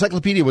 because the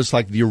encyclopedia was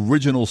like the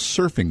original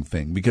surfing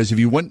thing. Because if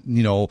you went,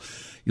 you know,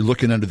 you're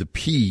looking under the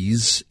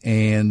P's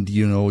and,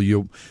 you know,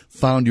 you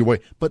found your way.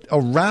 But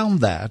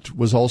around that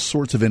was all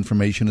sorts of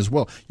information as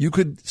well. You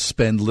could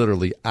spend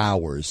literally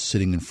hours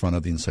sitting in front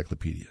of the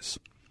encyclopedias.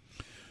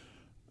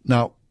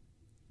 Now,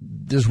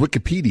 there's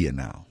Wikipedia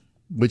now,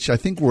 which I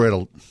think we're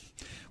a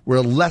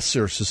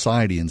lesser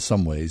society in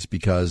some ways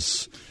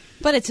because...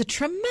 But it's a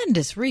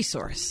tremendous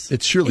resource.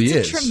 It surely is.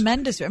 It's a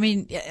tremendous... I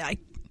mean,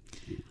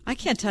 I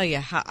can't tell you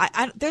how.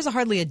 There's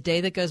hardly a day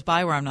that goes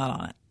by where I'm not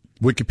on it.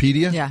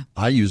 Wikipedia? Yeah.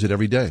 I use it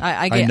every day.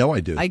 I know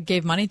I do. I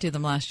gave money to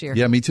them last year.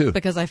 Yeah, me too.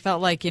 Because I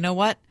felt like, you know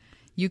what?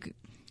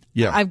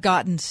 I've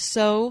gotten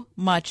so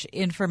much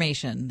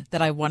information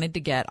that I wanted to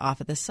get off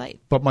of this site.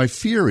 But my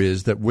fear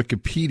is that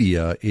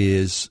Wikipedia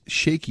is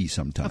shaky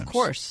sometimes. Of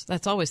course.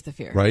 That's always the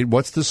fear. Right?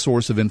 What's the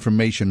source of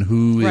information?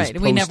 Who is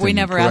posting? We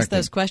never asked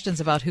those questions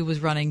about who was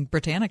running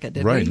Britannica,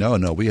 did we? Right. No.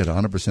 We had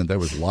 100%. That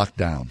was locked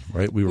down.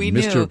 Right? We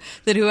knew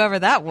that whoever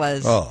that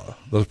was. Oh,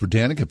 those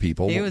Britannica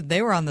people.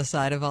 They were on the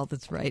side of all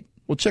that's right.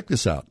 Well, check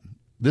this out.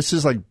 This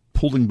is like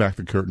pulling back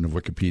the curtain of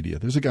Wikipedia.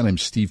 There's a guy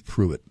named Steve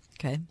Pruitt.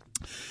 Okay.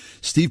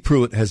 Steve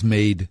Pruitt has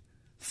made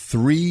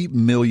 3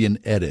 million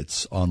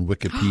edits on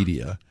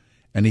Wikipedia,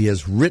 and he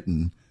has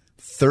written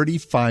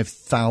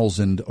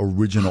 35,000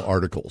 original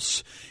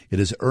articles. It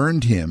has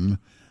earned him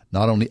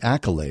not only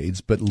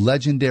accolades, but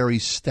legendary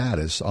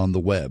status on the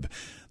web.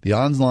 The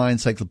online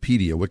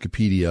encyclopedia,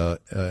 Wikipedia,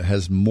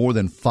 has more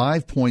than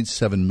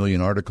 5.7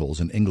 million articles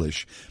in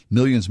English,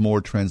 millions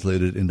more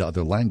translated into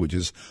other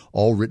languages,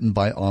 all written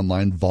by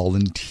online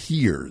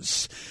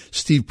volunteers.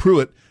 Steve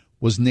Pruitt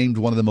was named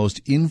one of the most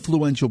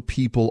influential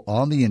people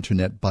on the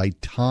Internet by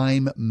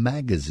Time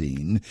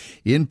magazine,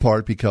 in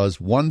part because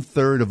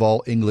 1/3 of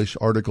all English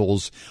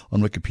articles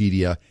on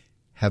Wikipedia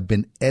have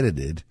been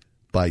edited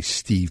by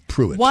Steve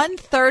Pruitt.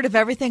 1/3 of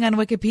everything on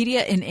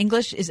Wikipedia in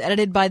English is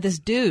edited by this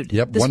dude.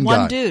 Yep, this one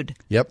one guy. Dude.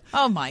 Yep.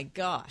 Oh, my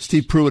gosh.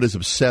 Steve Pruitt is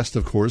obsessed,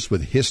 of course,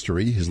 with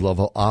history. His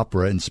love of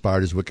opera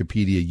inspired his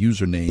Wikipedia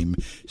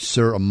username,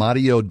 Sir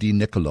Amadio Di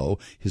Niccolo,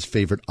 his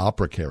favorite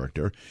opera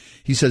character.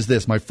 He says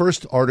this: my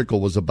first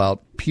article was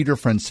about Peter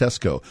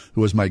Francesco,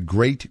 who was my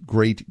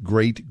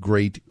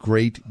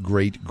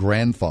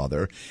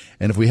great-great-great-great-great-great-grandfather.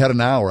 And if we had an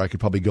hour, I could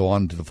probably go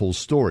on to the full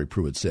story,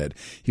 Pruitt said.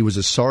 He was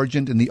a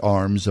sergeant in the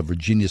arms of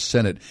Virginia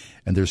Senate,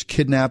 and there's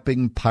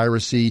kidnapping,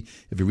 piracy.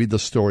 If you read the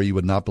story, you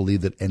would not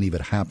believe that any of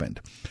it happened.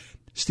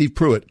 Steve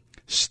Pruitt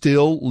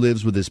still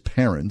lives with his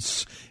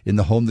parents in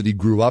the home that he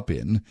grew up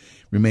in,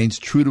 remains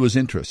true to his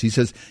interests. He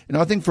says,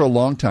 I think for a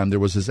long time there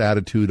was this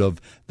attitude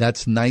of,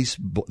 that's nice,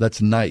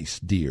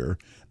 dear.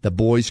 The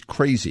boy's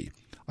crazy.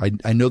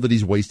 I know that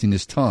he's wasting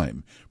his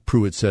time,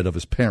 Pruitt said of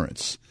his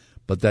parents.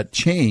 But that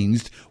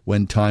changed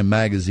when Time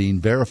magazine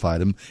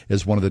verified him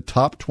as one of the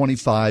top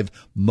 25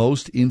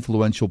 most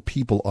influential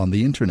people on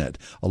the Internet,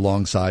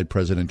 alongside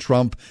President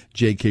Trump,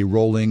 J.K.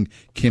 Rowling,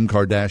 Kim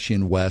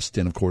Kardashian West,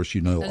 and, of course,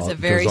 That's a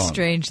very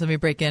strange, let me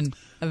break in,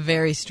 a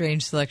very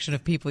strange selection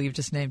of people you've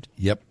just named.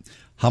 Yep.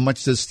 How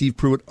much does Steve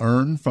Pruitt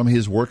earn from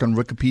his work on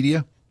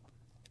Wikipedia?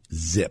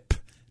 Zip.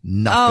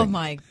 Nothing. Oh,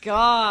 my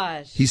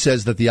gosh. He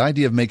says that the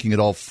idea of making it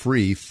all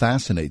free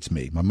fascinates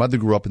me. My mother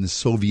grew up in the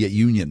Soviet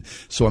Union,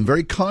 so I'm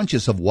very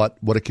conscious of what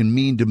it can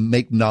mean to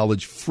make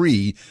knowledge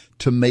free,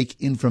 to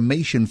make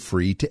information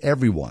free to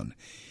everyone.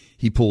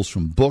 He pulls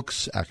from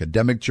books,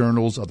 academic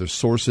journals, other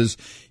sources.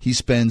 He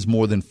spends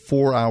more than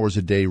 4 hours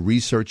a day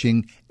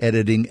researching,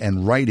 editing,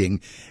 and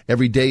writing.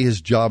 Every day his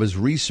job is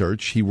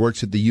research. He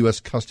works at the U.S.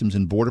 Customs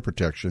and Border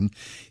Protection.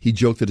 He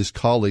joked that his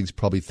colleagues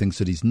probably thinks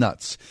that he's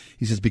nuts.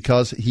 He says,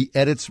 because he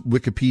edits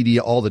Wikipedia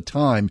all the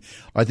time,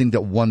 I think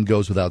that one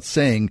goes without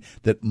saying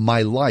that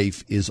my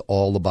life is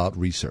all about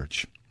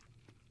research.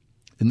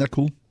 Isn't that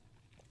cool?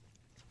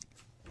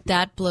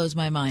 That blows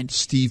my mind.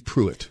 Steve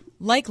Pruitt.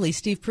 Likely,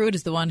 Steve Pruitt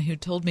is the one who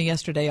told me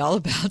yesterday all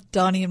about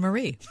Donnie and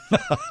Marie.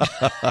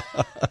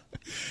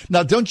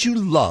 Now, don't you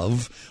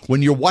love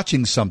when you're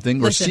watching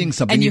something or seeing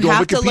something and you go on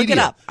have Wikipedia? to look it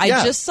up? Yeah.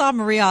 I just saw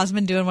Marie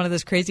Osmond doing one of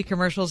those crazy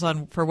commercials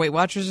for Weight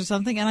Watchers or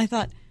something, and I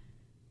thought,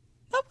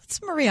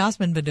 what's Marie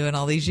Osmond been doing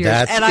all these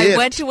years? I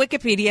went to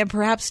Wikipedia, and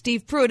perhaps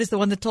Steve Pruitt is the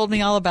one that told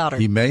me all about her.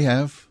 He may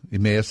have. He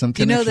may have some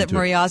connection. Do you know that to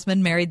Marie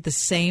Osmond married the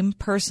same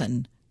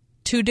person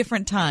 2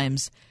 different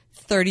times,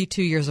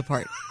 32 years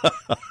apart?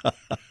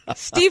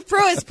 Steve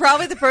Pruitt is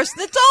probably the person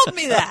that told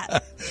me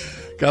that.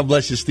 God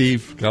bless you,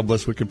 Steve. God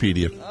bless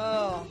Wikipedia.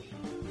 Oh.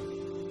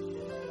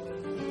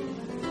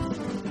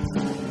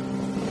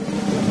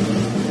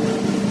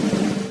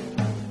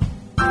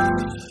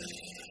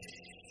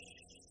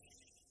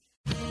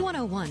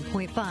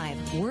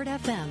 Word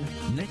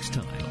FM. Next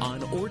time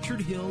on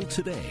Orchard Hill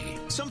Today.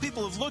 Some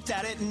people have looked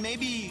at it and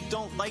maybe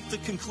don't like the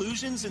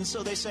conclusions, and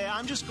so they say,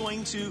 I'm just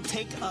going to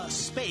take a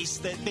space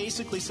that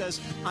basically says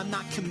I'm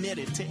not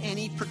committed to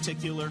any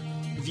particular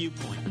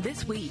viewpoint.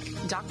 This week,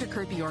 Dr.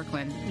 Kurt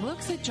Bjorklund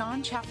looks at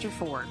John chapter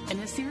 4 in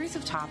a series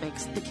of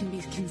topics that can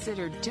be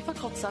considered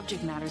difficult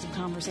subject matters of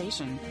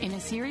conversation in a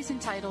series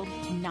entitled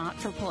Not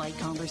for Polite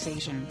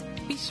Conversation.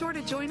 Be sure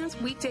to join us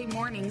weekday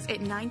mornings at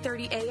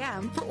 9:30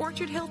 a.m. for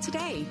Orchard Hill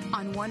Today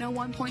on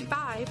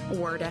 101.5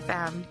 Word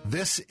FM.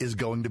 This is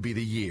going to be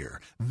the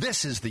year.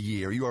 This is the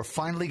year you are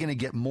finally going to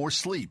get more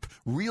sleep,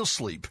 real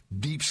sleep,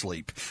 deep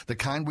sleep, the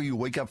kind where you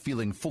wake up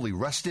feeling fully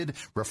rested,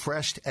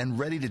 refreshed, and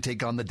ready to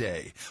take on the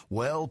day.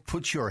 Well,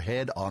 put your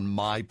head on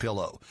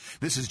MyPillow.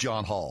 This is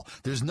John Hall.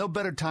 There's no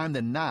better time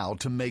than now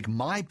to make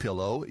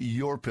MyPillow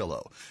your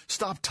pillow.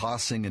 Stop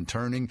tossing and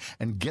turning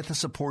and get the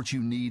support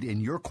you need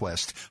in your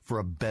quest for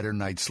a better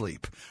night's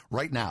sleep.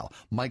 Right now,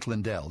 Mike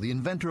Lindell, the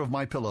inventor of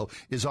MyPillow,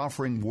 is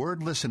offering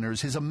Word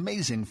listeners his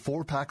amazing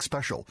 4-pack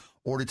special.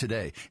 Order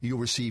today. You'll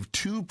receive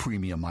 2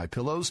 premium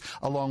MyPillows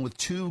along with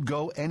 2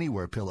 Go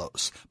Anywhere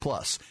pillows.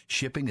 Plus,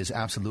 shipping is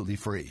absolutely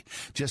free.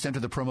 Just enter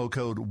the promo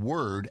code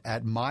WORD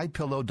at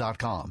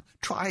MyPillow.com.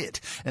 Try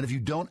it. And if you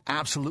don't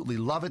absolutely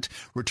love it,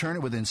 return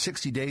it within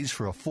 60 days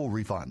for a full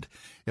refund.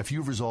 If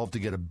you've resolved to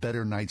get a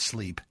better night's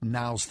sleep,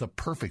 now's the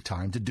perfect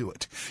time to do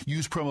it.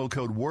 Use promo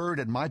code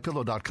WORD at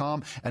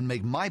MyPillow.com and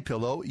make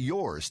MyPillow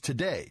yours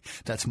today.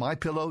 That's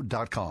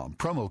MyPillow.com.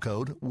 Promo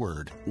code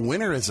WORD.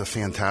 Winter is a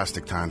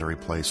fantastic time to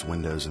replace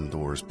windows and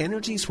doors.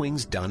 Energy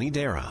Swing's Donnie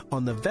Dara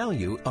on the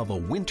value of a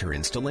winter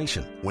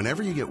installation.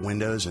 Whenever you get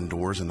windows and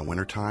doors in the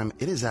wintertime,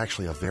 it is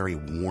actually a very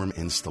warm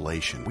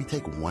installation. We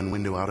take one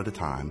window out at a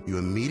time. You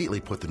immediately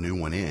put the new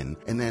one in,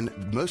 and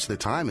then most of the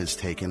time is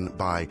taken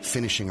by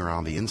finishing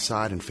around the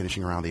inside and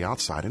finishing around the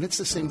outside. And it's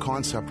the same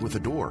concept with a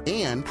door.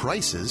 And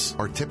prices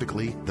are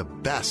typically the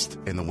best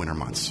in the winter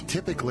months.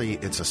 Typically,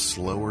 it's a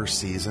slower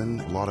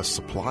season. A lot of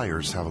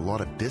suppliers have a lot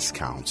of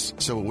discounts.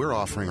 So what we're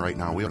offering right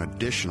now, we have an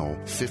additional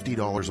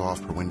 $50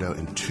 off per window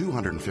and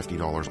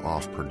 $250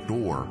 off per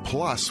door.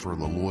 Plus, for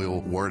the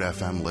loyal Word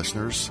FM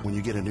listeners, when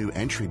you get a new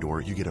entry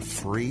door, you get a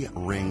free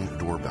Ring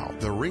doorbell.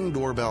 The Ring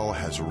doorbell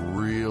has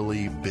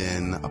really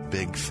been a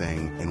big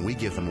thing, and we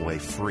give them away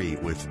free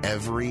with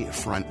every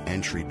front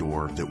entry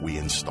door that we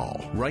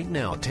install. Right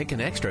now, take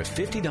an extra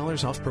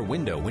 $50 off per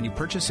window when you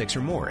purchase 6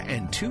 or more,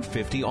 and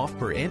 $250 off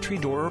per entry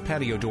door or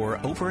patio door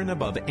over and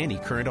above any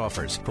current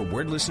offers. For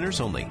Word listeners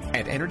only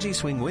at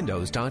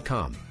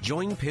EnergySwingWindows.com.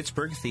 Join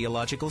Pittsburgh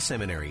Theological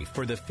Seminary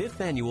for the 5th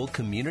Annual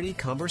Community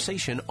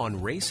Conversation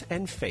on Race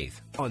and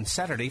Faith on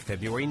Saturday,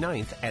 February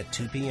 9th at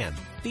 2 p.m.,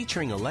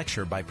 featuring a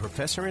lecture by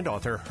Professor and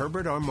author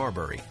Herbert R.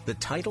 Marbury. The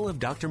title of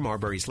Dr.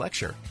 Marbury's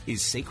lecture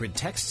is Sacred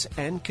Texts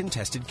and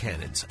Contested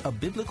Canons, a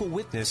Biblical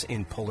Witness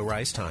in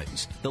Polarized Times.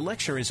 Conversations. The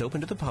lecture is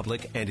open to the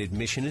public and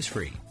admission is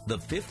free. The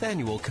 5th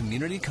Annual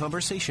Community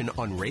Conversation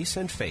on Race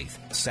and Faith,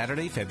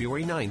 Saturday,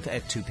 February 9th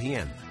at 2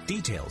 p.m.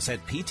 Details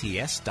at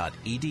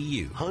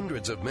pts.edu.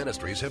 Hundreds of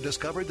ministries have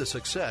discovered the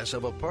success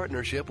of a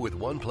partnership with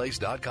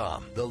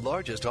OnePlace.com, the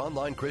largest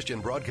online Christian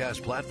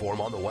broadcast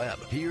platform on the web.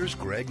 Here's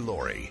Greg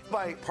Laurie.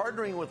 By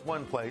partnering with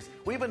OnePlace,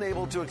 we've been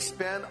able to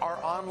expand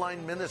our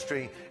online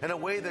ministry in a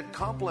way that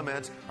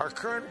complements our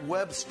current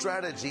web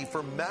strategy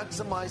for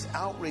maximized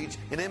outreach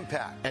and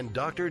impact. And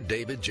Dr.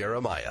 David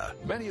Jeremiah.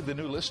 Many of the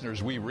new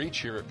listeners we reach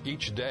here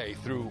each day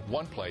through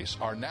OnePlace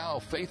are now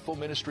faithful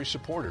ministry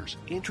supporters.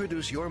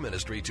 Introduce your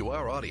ministry to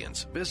our audience.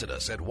 Visit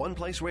us at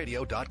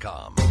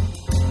oneplaceradio.com.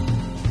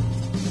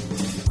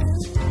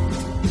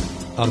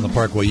 Out on the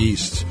Parkway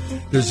East,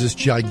 there's this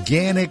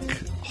gigantic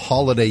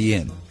Holiday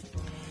Inn.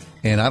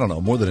 And I don't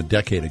know, more than a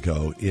decade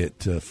ago,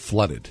 it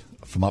flooded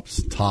from up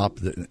top.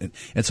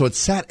 And so it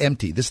sat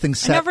empty. This thing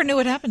sat... I never knew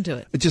what happened to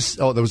it. It just,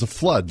 there was a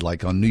flood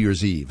like on New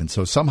Year's Eve. And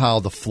so somehow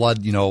the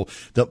flood,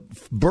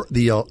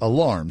 the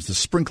alarms, the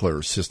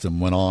sprinkler system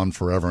went on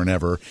forever and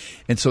ever.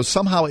 And so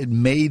somehow it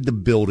made the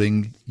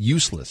building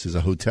useless as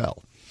a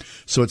hotel.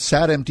 So it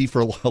sat empty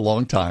for a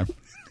long time.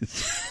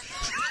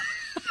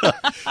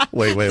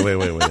 Wait.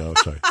 Oh,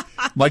 sorry.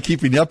 Am I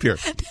keeping you up here?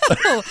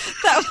 No.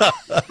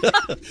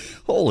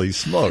 Holy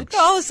smokes.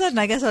 All of a sudden,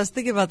 I guess I was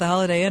thinking about the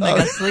Holiday Inn. I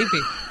got sleepy.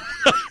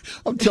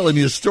 I'm telling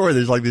you a story.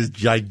 There's like this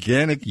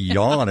gigantic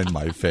yawn in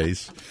my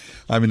face.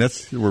 I mean,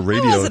 we're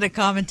radio. It wasn't a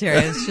commentary.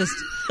 It's just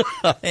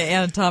an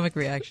anatomic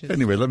reaction.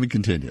 Anyway, let me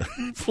continue,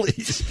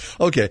 please.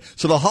 Okay,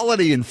 so the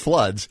Holiday Inn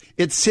floods.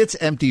 It sits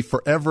empty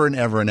forever and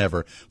ever and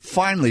ever.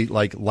 Finally,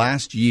 like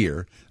last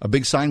year, a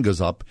big sign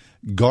goes up,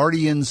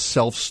 Guardian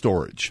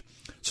Self-Storage.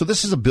 So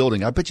this is a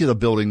building. I bet you the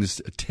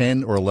building's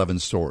 10 or 11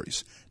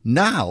 stories.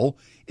 Now,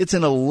 it's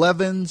an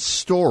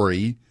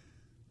 11-story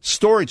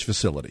storage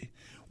facility,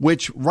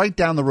 which right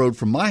down the road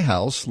from my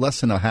house,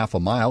 less than a half a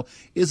mile,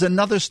 is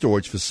another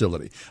storage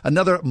facility.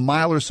 Another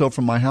mile or so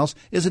from my house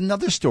is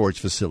another storage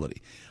facility.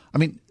 I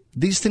mean,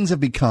 these things have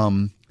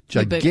become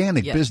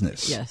gigantic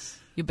business. Yes,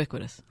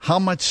 ubiquitous. How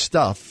much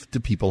stuff do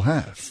people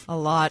have? A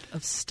lot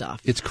of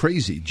stuff. It's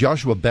crazy.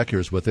 Joshua Becker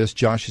is with us.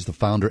 Josh is the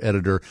founder,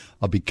 editor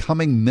of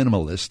Becoming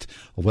Minimalist,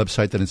 a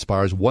website that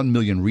inspires 1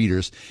 million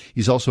readers.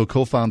 He's also a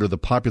co-founder of the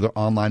popular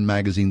online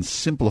magazine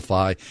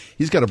Simplify.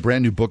 He's got a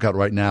brand new book out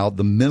right now,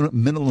 The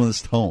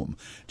Minimalist Home.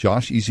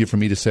 Josh, easier for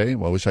me to say.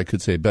 Well, I wish I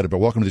could say it better, but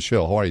welcome to the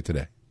show. How are you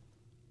today?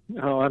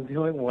 Oh, I'm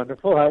doing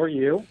wonderful. How are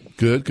you?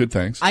 Good,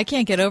 thanks. I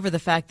can't get over the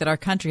fact that our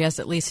country has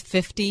at least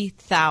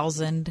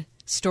 50,000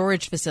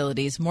 storage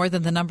facilities, more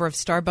than the number of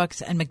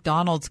Starbucks and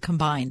McDonald's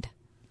combined.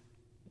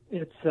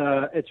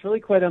 It's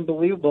really quite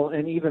unbelievable,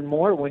 and even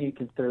more when you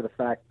consider the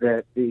fact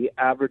that the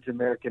average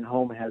American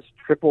home has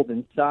tripled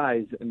in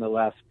size in the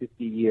last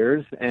 50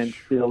 years, and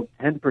still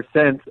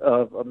 10%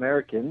 of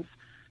Americans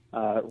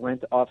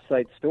rent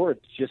off-site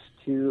storage just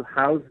to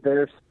house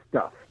their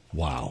stuff.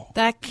 Wow.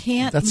 That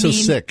can't That's mean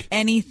so sick.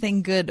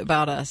 anything good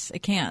about us. It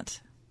can't.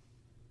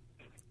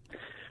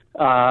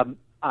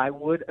 I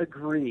would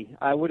agree.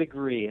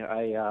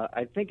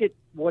 I think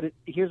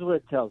here's what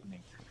it tells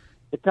me.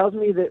 It tells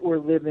me that we're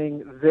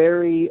living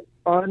very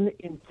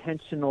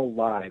unintentional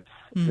lives,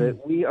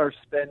 that we are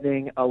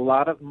spending a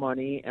lot of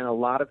money and a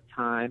lot of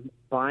time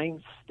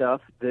buying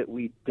stuff that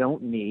we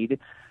don't need,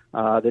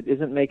 that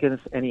isn't making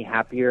us any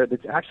happier,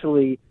 that's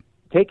actually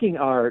taking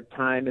our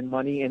time and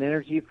money and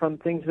energy from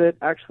things that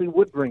actually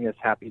would bring us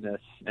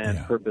happiness and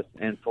purpose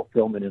and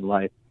fulfillment in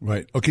life.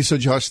 Right. Okay, so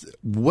Josh,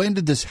 when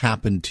did this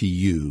happen to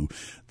you,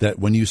 that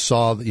when you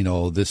saw,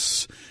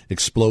 this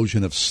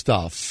explosion of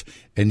stuff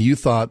and you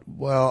thought,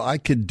 well, I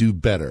could do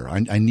better.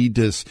 I need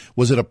this.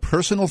 Was it a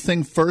personal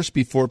thing first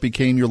before it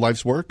became your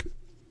life's work?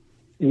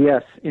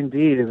 Yes,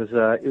 indeed. It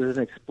was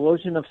an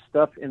explosion of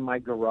stuff in my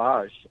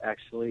garage,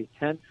 actually.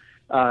 10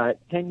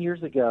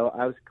 years ago,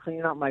 I was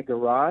cleaning out my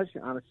garage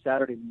on a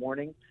Saturday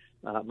morning.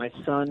 My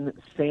son,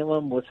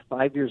 Salem, was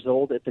 5 years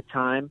old at the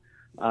time.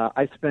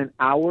 I spent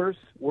hours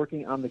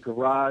working on the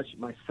garage.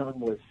 My son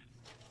was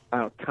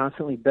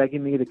constantly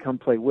begging me to come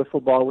play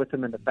wiffle ball with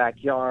him in the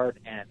backyard,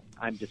 and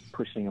I'm just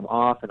pushing him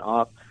off and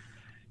off.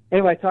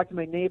 Anyway, I talked to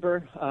my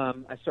neighbor.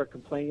 I started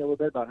complaining a little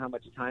bit about how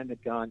much time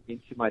had gone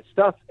into my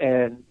stuff,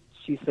 and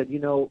she said,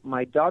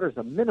 my daughter's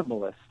a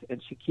minimalist,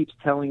 and she keeps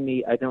telling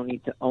me I don't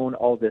need to own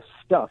all this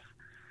stuff.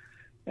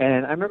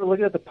 And I remember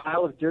looking at the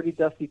pile of dirty,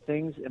 dusty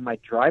things in my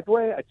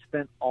driveway I'd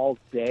spent all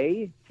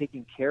day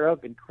taking care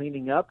of and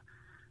cleaning up.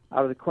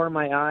 Out of the corner of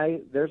my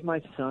eye, there's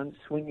my son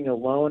swinging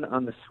alone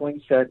on the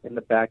swing set in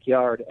the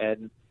backyard,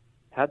 and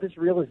had this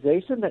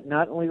realization that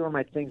not only were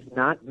my things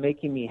not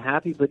making me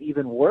happy, but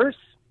even worse,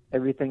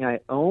 everything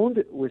I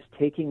owned was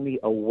taking me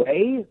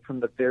away from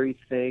the very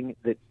thing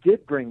that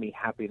did bring me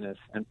happiness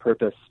and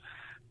purpose,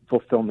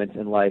 fulfillment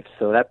in life.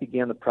 So that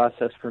began the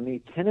process for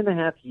me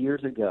 10.5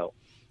 years ago.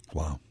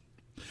 Wow.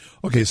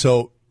 Okay,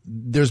 so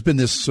there's been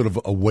this sort of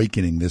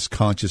awakening, this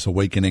conscious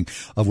awakening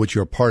of which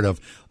you're a part of.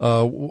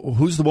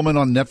 Who's the woman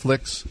on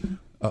Netflix?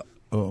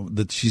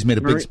 that she's made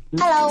a big.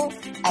 Hello,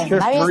 I'm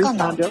Marie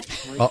Kondo.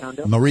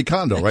 Marie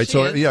Kondo, right?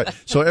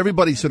 So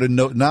everybody sort of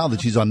know now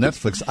that she's on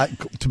Netflix.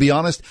 To be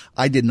honest,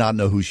 I did not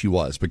know who she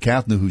was, but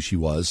Kath knew who she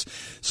was.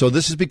 So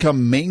this has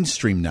become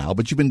mainstream now.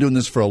 But you've been doing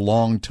this for a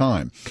long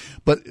time.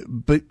 But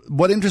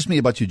what interests me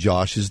about you,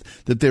 Josh, is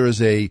that there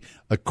is a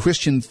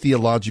Christian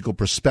theological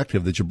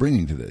perspective that you're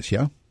bringing to this.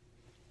 Yeah.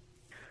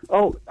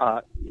 Oh,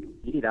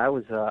 indeed. I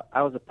was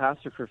a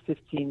pastor for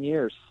 15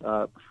 years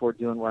before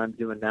doing what I'm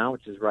doing now,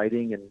 which is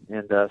writing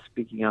and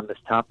speaking on this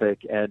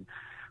topic. And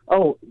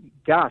oh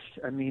gosh,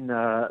 I mean,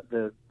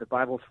 the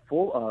Bible's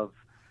full of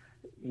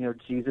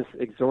Jesus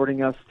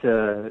exhorting us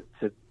to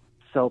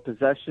sell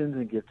possessions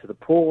and give to the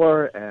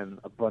poor, and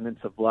abundance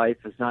of life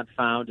is not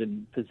found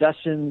in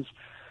possessions.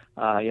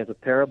 He has a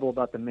parable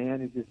about the man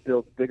who just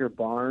builds bigger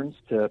barns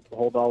to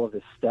hold all of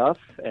his stuff.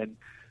 And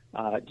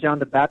John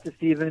the Baptist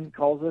even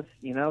calls us,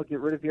 get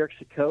rid of your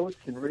extra coats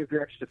and rid of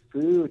your extra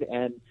food.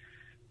 And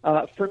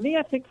for me,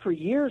 I think for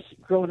years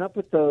growing up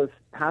with those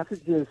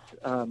passages,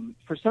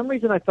 for some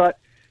reason I thought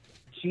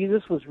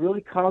Jesus was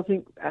really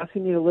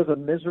asking me to live a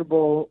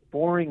miserable,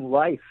 boring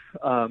life,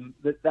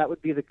 that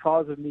would be the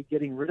cause of me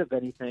getting rid of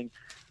anything,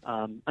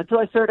 until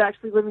I started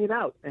actually living it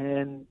out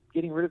and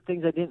getting rid of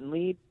things I didn't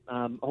need,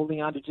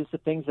 holding on to just the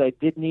things I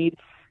did need,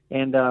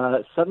 and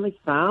suddenly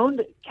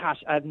found,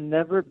 gosh, I've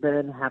never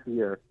been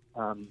happier.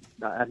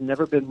 I've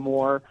never been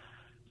more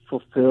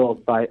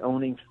fulfilled by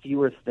owning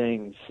fewer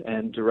things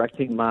and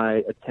directing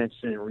my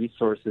attention and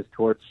resources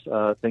towards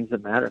things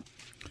that matter.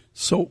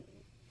 So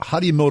how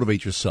do you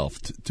motivate yourself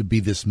to be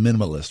this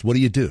minimalist? What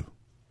do you do?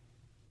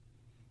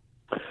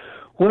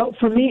 Well,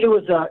 for me, it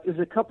was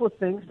a couple of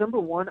things. Number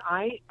one,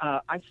 I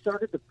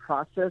started the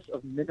process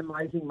of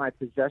minimizing my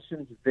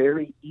possessions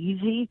very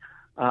easy.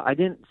 I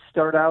didn't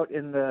start out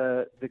in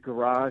the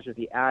garage or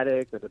the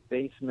attic or the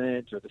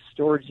basement or the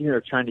storage unit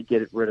or trying to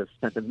get rid of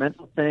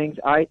sentimental things.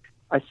 I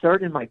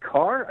started in my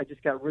car. I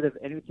just got rid of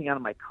anything out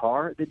of my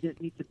car that didn't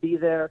need to be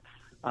there.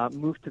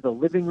 Moved to the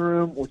living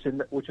room, which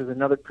was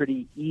another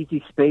pretty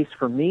easy space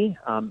for me,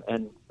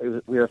 and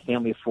we were a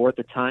family of four at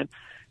the time.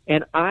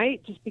 And I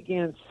just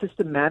began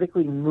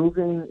systematically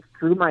moving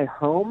through my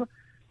home,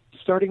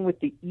 starting with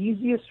the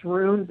easiest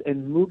rooms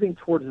and moving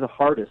towards the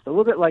hardest, a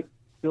little bit like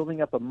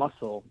building up a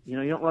muscle.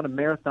 You don't run a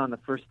marathon the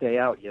first day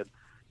out. You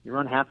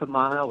run half a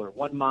mile or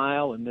 1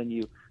 mile, and then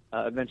you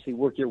eventually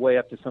work your way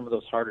up to some of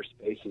those harder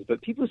spaces.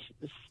 But people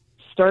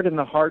start in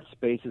the hard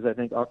spaces, I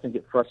think, often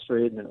get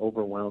frustrated and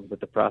overwhelmed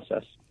with the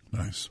process.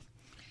 Nice.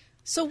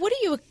 So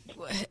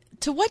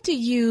to what do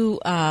you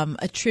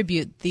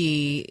attribute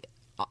the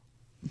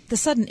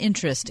sudden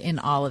interest in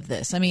all of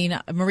this? I mean,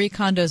 Marie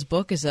Kondo's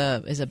book is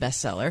a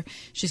bestseller.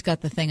 She's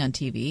got the thing on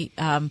TV.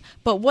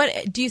 But what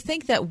do you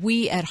think that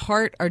we at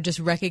heart are just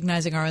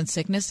recognizing our own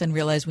sickness and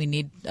realize we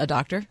need a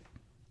doctor?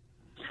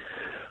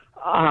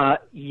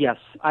 Yes,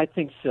 I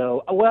think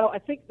so. Well, I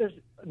think there's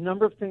a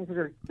number of things that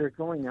are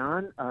going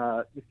on.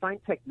 You find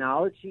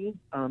technology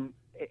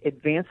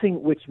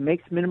advancing, which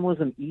makes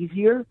minimalism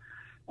easier.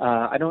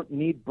 I don't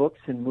need books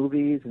and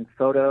movies and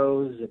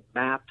photos and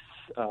maps,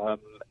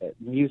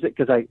 music,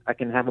 because I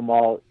can have them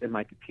all in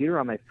my computer,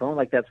 on my phone.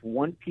 Like, that's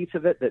one piece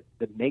of it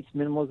that makes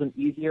minimalism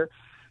easier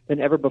than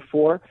ever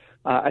before.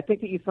 I think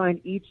that you find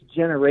each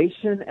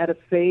generation at a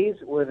phase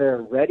where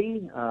they're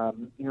ready.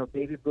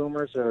 Baby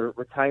boomers are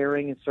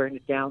retiring and starting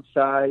to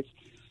downsize.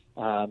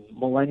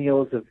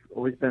 Millennials have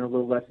always been a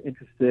little less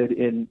interested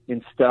in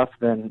stuff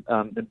than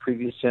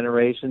previous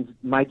generations.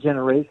 My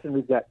generation,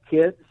 we've got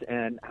kids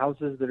and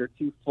houses that are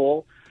too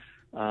full.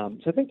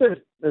 So I think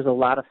there's a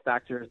lot of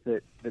factors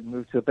that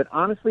move to it. But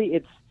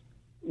honestly,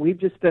 we've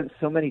just spent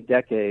so many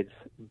decades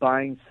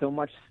buying so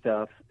much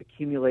stuff,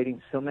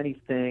 accumulating so many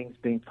things,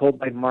 being told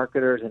by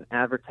marketers and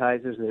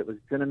advertisers that it was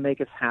going to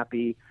make us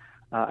happy.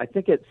 I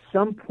think at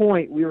some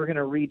point we were going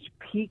to reach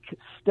peak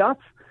stuff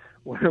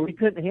where we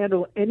couldn't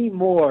handle any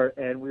more,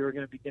 and we were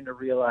going to begin to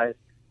realize,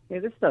 hey,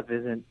 this stuff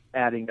isn't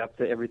adding up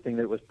to everything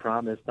that was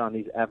promised on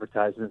these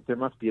advertisements. There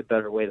must be a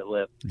better way to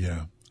live.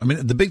 Yeah. I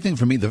mean, the big thing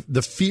for me,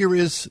 the fear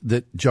is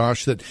that,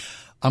 Josh, that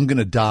I'm going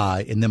to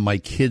die and then my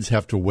kids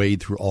have to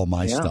wade through all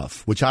my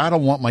stuff, which I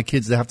don't want my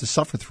kids to have to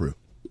suffer through.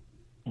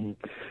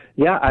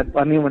 Yeah.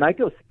 I mean, when I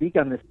go speak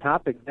on this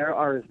topic, there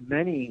are as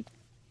many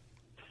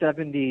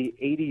 70,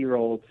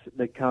 80-year-olds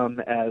that come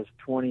as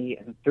 20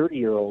 and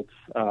 30-year-olds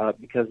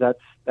because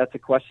that's a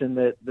question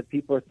that the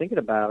people are thinking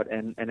about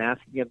and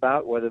asking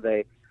about, whether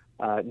they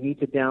need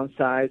to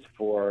downsize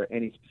for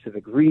any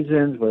specific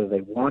reasons, whether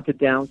they want to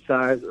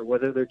downsize, or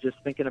whether they're just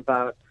thinking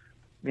about,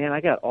 man,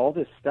 I got all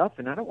this stuff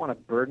and I don't want to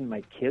burden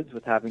my kids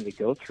with having to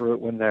go through it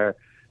when they're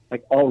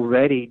like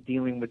already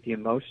dealing with the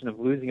emotion of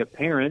losing a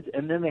parent,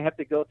 and then they have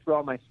to go through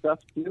all my stuff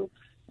too.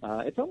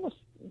 It's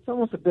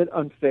almost a bit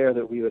unfair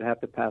that we would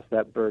have to pass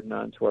that burden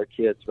on to our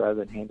kids rather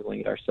than handling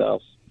it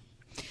ourselves.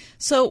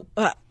 So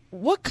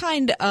what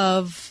kind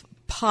of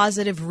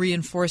positive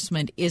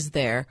reinforcement is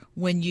there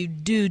when you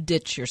do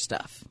ditch your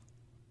stuff?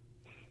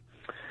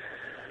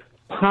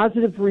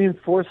 Positive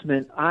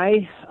reinforcement.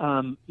 As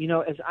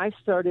I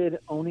started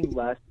owning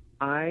less,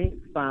 I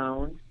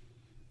found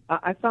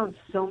I found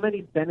so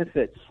many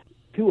benefits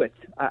to it.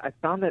 I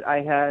found that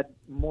I had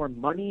more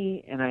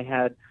money and I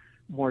had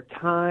more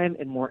time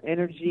and more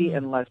energy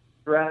and less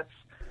stress.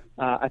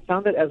 I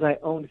found that as I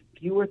owned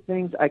fewer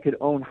things, I could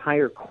own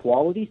higher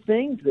quality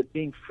things, that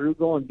being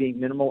frugal and being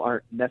minimal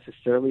aren't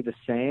necessarily the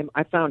same.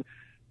 I found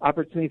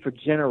opportunity for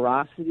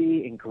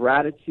generosity and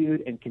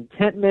gratitude and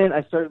contentment.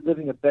 I started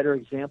living a better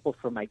example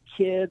for my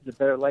kids, a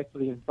better life for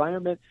the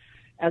environment.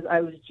 As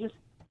I was just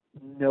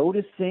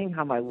noticing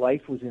how my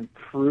life was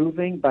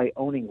improving by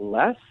owning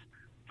less,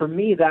 for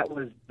me, that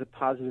was the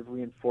positive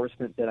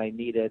reinforcement that I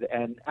needed.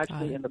 And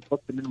actually in the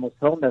book, The Minimalist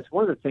Home, that's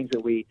one of the things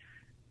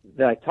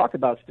that I talk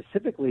about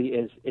specifically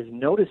is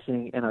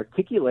noticing and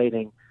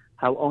articulating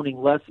how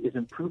owning less is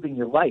improving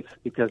your life,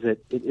 because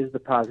it is the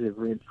positive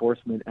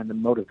reinforcement and the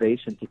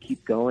motivation to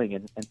keep going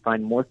and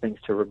find more things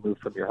to remove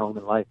from your home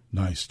and life.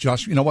 Nice.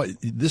 Josh, you know what?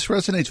 This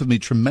resonates with me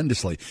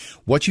tremendously.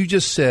 What you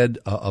just said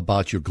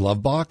about your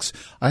glove box,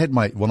 I had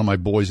one of my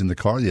boys in the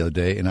car the other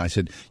day, and I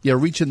said, yeah,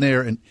 reach in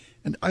there, and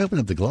I opened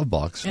up the glove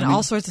box. And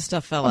all sorts of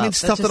stuff fell out.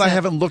 Stuff that I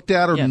haven't looked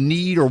at or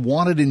need or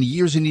wanted in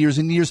years and years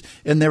and years,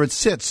 and there it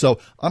sits. So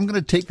I'm going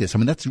to take this.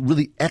 That's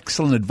really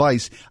excellent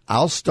advice.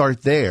 I'll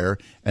start there,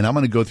 and I'm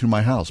going to go through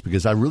my house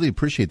because I really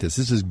appreciate this.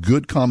 This is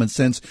good common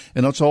sense,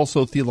 and it's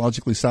also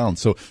theologically sound.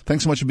 So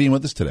thanks so much for being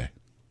with us today.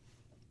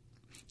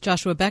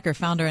 Joshua Becker,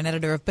 founder and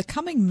editor of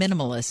Becoming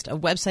Minimalist, a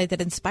website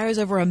that inspires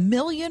over 1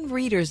 million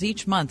readers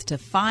each month to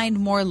find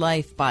more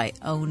life by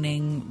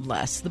owning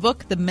less. The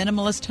book, The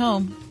Minimalist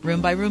Home,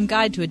 room-by-room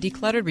guide to a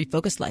decluttered,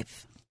 refocused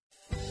life.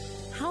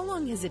 How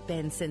long has it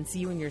been since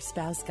you and your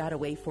spouse got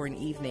away for an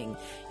evening?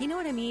 You know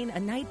what I mean? A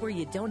night where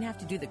you don't have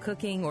to do the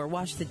cooking or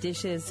wash the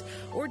dishes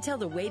or tell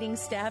the waiting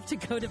staff to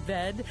go to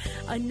bed.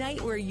 A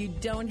night where you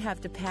don't have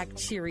to pack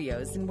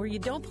Cheerios and where you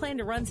don't plan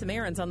to run some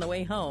errands on the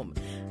way home.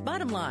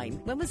 Bottom line,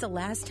 when was the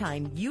last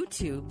time you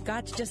two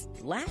got to just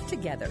laugh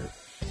together?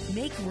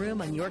 Make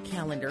room on your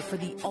calendar for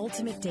the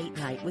ultimate date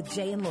night with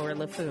Jay and Laura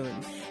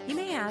LaFoon. You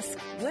may ask,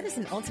 what is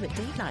an ultimate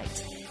date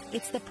night?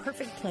 It's the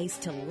perfect place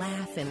to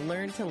laugh and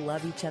learn to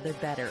love each other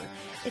better.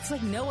 It's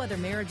like no other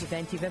marriage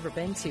event you've ever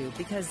been to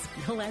because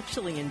you'll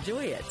actually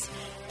enjoy it.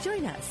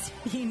 Join us.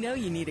 You know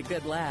you need a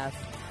good laugh.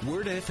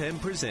 Word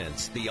FM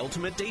presents The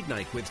Ultimate Date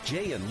Night with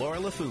Jay and Laura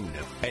LaFoon,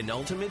 an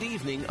ultimate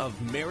evening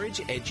of marriage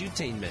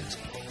edutainment.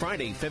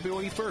 Friday,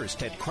 February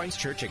 1st at Christ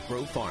Church at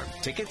Grove Farm.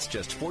 Tickets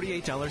just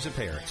 $48 a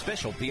pair.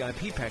 Special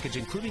VIP package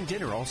including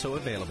dinner also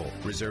available.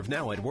 Reserve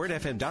now at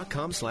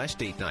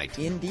wordfm.com/date night.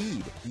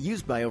 Indeed,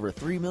 used by over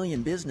 3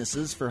 million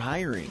businesses for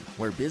hiring,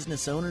 where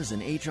business owners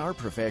and HR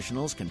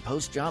professionals can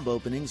post job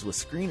openings with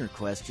screener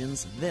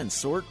questions, then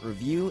sort,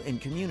 review,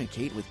 and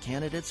communicate with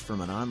candidates from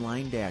an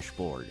online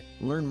dashboard.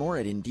 Learn more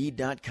at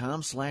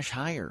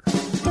Indeed.com/hire.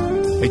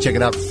 Hey, check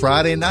it out.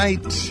 Friday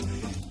night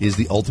is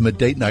the ultimate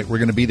date night. We're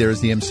going to be there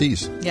as the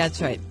MCs. Yeah,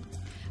 that's right.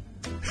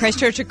 Christ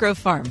Church at Grove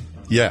Farm.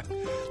 Yeah.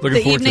 Looking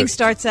the forward to evening it.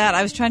 starts at,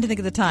 I was trying to think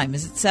of the time.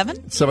 Is it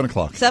 7? 7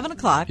 o'clock. 7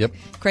 o'clock. Yep.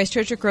 Christ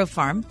Church at Grove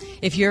Farm.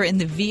 If you're in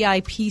the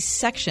VIP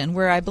section,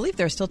 where I believe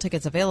there are still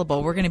tickets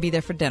available, we're going to be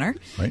there for dinner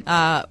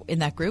in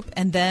that group.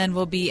 And then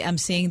we'll be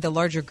emceeing the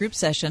larger group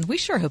session. We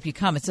sure hope you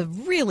come. It's a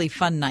really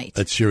fun night.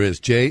 It sure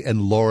is. Jay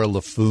and Laura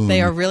LaFoon.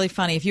 They are really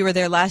funny. If you were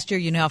there last year,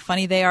 you know how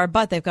funny they are.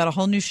 But they've got a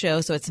whole new show,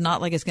 so it's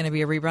not like it's going to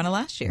be a rerun of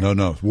last year.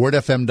 No.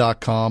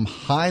 WordFM.com.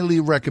 Highly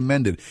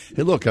recommended.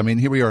 Hey, look,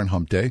 here we are on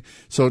Hump Day.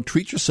 So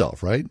treat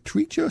yourself, right?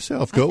 Treat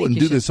yourself. Go and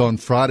do this on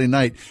Friday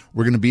night.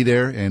 We're going to be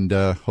there and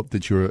hope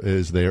that you're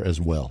there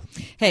as well.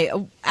 Hey,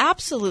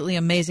 absolutely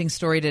amazing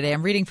story today.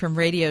 I'm reading from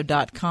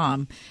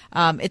radio.com.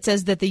 It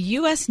says that the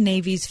U.S.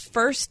 Navy's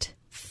first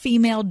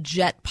female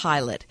jet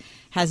pilot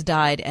has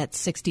died at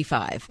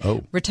 65.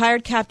 Oh.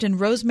 Retired Captain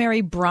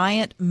Rosemary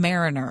Bryant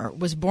Mariner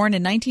was born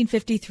in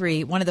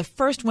 1953, one of the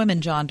first women,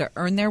 John, to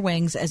earn their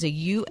wings as a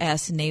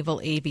U.S.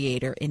 naval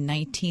aviator in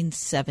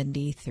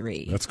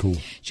 1973. That's cool.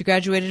 She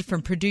graduated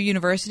from Purdue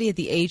University at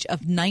the age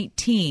of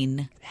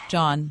 19.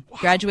 John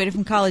graduated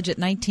from college at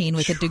 19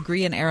 with a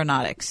degree in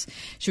aeronautics.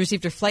 She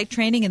received her flight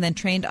training and then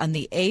trained on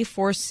the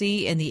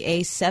A-4C and the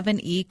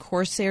A-7E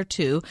Corsair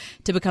II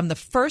to become the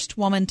first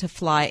woman to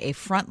fly a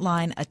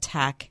frontline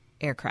attack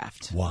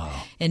aircraft. Wow.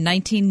 In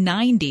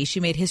 1990, she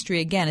made history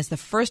again as the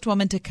first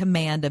woman to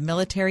command a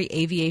military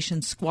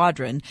aviation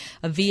squadron,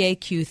 a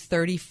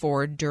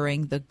VAQ-34,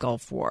 during the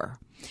Gulf War.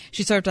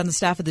 She served on the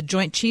staff of the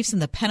Joint Chiefs in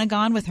the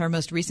Pentagon, with her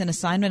most recent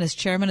assignment as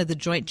chairman of the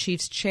Joint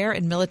Chiefs Chair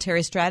in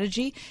Military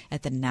Strategy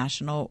at the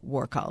National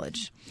War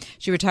College.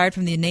 She retired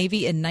from the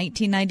Navy in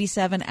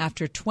 1997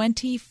 after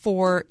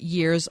 24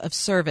 years of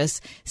service,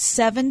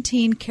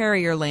 17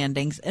 carrier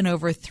landings, and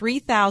over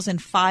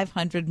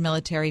 3,500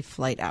 military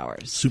flight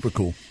hours. Super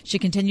cool. She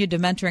continued to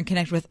mentor and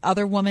connect with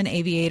other women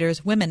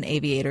aviators,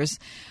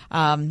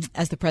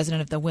 as the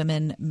president of the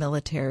Women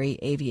Military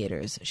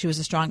Aviators. She was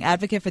a strong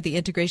advocate for the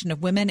integration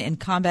of women in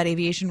combat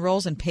aviation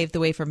roles and paved the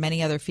way for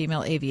many other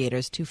female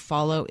aviators to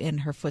follow in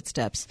her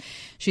footsteps.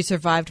 She's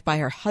survived by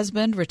her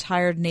husband,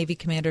 retired Navy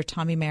Commander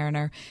Tommy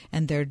Mariner,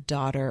 and their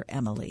daughter,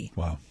 Emily.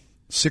 Wow.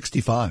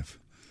 65.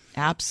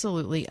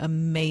 absolutely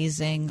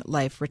amazing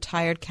life.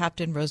 Retired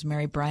Captain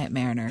Rosemary Bryant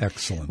Mariner.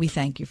 Excellent. We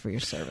thank you for your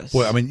service.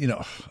 Boy, I mean,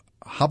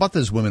 how about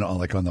those women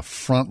on the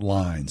front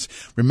lines?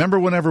 Remember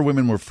whenever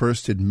women were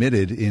first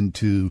admitted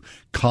into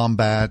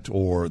combat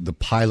or the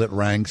pilot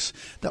ranks?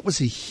 That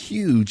was a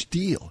huge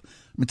deal. I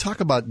mean, talk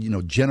about,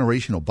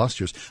 generational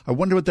busters. I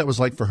wonder what that was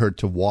like for her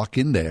to walk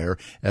in there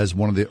as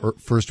one of the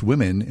first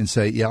women and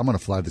say, yeah, I'm going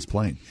to fly this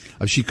plane.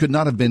 She could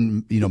not have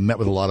been, met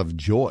with a lot of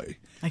joy.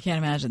 I can't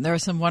imagine. There are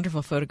some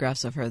wonderful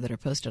photographs of her that are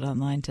posted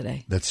online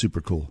today. That's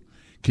super cool.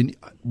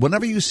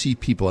 Whenever you see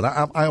people, and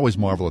I always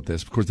marvel at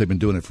this, of course, they've been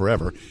doing it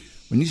forever.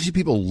 When you see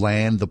people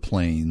land the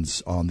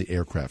planes on the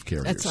aircraft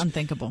carriers. That's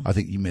unthinkable. I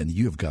think,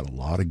 you have got a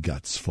lot of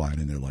guts flying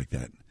in there like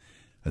that.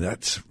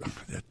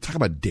 Talk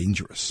about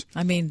dangerous.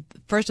 I mean,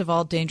 first of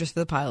all, dangerous for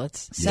the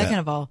pilots. Second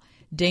of all,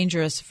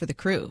 dangerous for the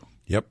crew.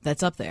 Yep.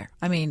 That's up there.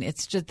 I mean,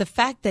 it's just the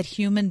fact that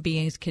human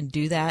beings can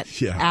do that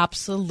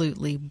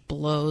absolutely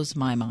blows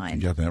my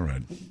mind. You got that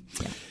right.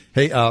 Yeah.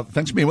 Hey,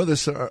 thanks for being with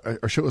us.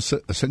 Our show is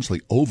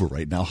essentially over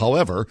right now.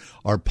 However,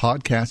 our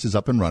podcast is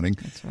up and running.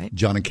 That's right.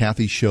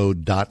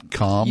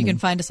 JohnandKathyShow.com. You can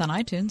find us on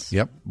iTunes.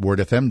 Yep.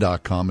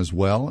 WordFM.com as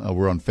well.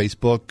 We're on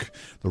Facebook.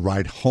 The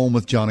Ride Home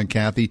with John and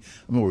Kathy.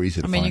 We're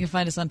easy to find. You can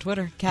find us on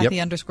Twitter. Kathy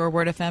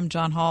 _WordFM,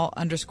 John Hall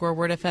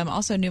 _WordFM.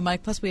 Also new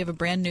Mike. Plus, we have a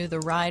brand new The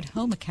Ride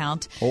Home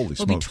account. Holy smokes.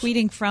 We'll be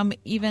tweeting from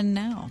even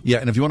now. Yeah,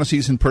 and if you want to see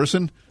us in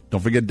person,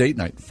 don't forget date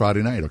night,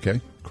 Friday night, okay?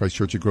 Christ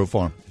Church at Grove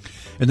Farm.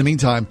 In the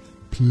meantime,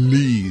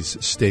 please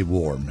stay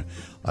warm.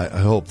 I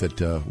hope that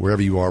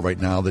wherever you are right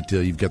now, that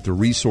you've got the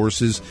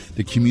resources,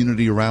 the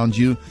community around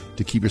you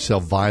to keep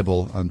yourself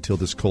viable until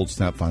this cold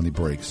snap finally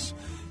breaks.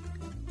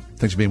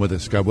 Thanks for being with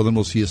us. God willing,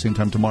 we'll see you same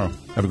time tomorrow.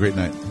 Have a great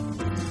night.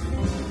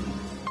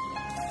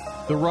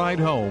 The Ride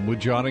Home with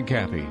John and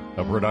Kathy,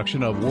 a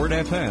production of Word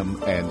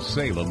FM and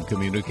Salem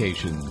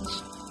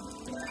Communications.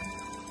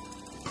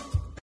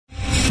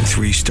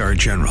 3-star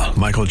General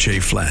Michael J.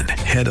 Flynn,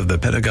 head of the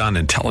Pentagon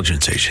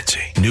Intelligence Agency,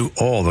 knew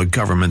all the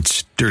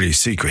government's dirty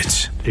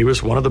secrets. He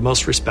was one of the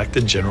most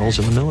respected generals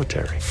in the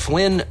military.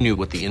 Flynn knew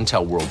what the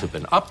intel world had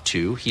been up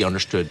to. He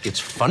understood its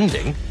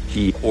funding.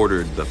 He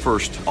ordered the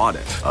first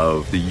audit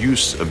of the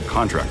use of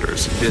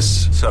contractors.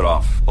 This set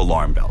off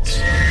alarm bells.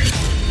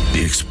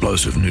 The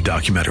explosive new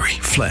documentary,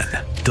 Flynn,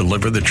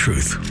 Deliver the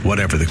Truth,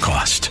 Whatever the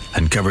Cost,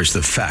 uncovers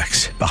the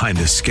facts behind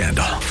this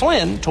scandal.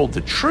 Flynn told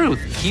the truth.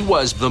 He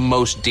was the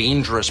most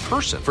dangerous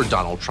person for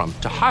Donald Trump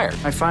to hire.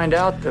 I find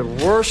out the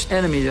worst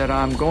enemy that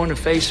I'm going to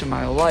face in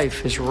my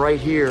life is right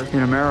here in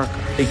America.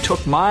 They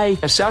took my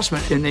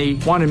assessment and they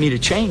wanted me to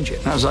change it.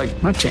 And I was like,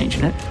 I'm not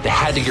changing it. They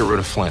had to get rid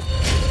of Flynn.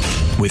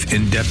 With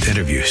in-depth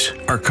interviews,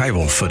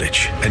 archival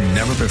footage, and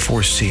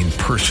never-before-seen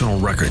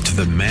personal records of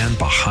the man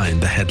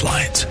behind the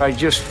headlines. I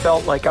just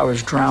felt like I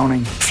was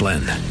drowning.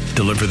 Flynn,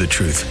 Deliver the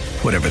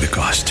Truth, Whatever the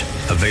Cost.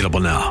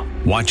 Available now.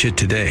 Watch it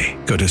today.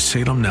 Go to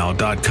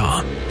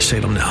salemnow.com.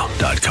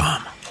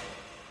 salemnow.com.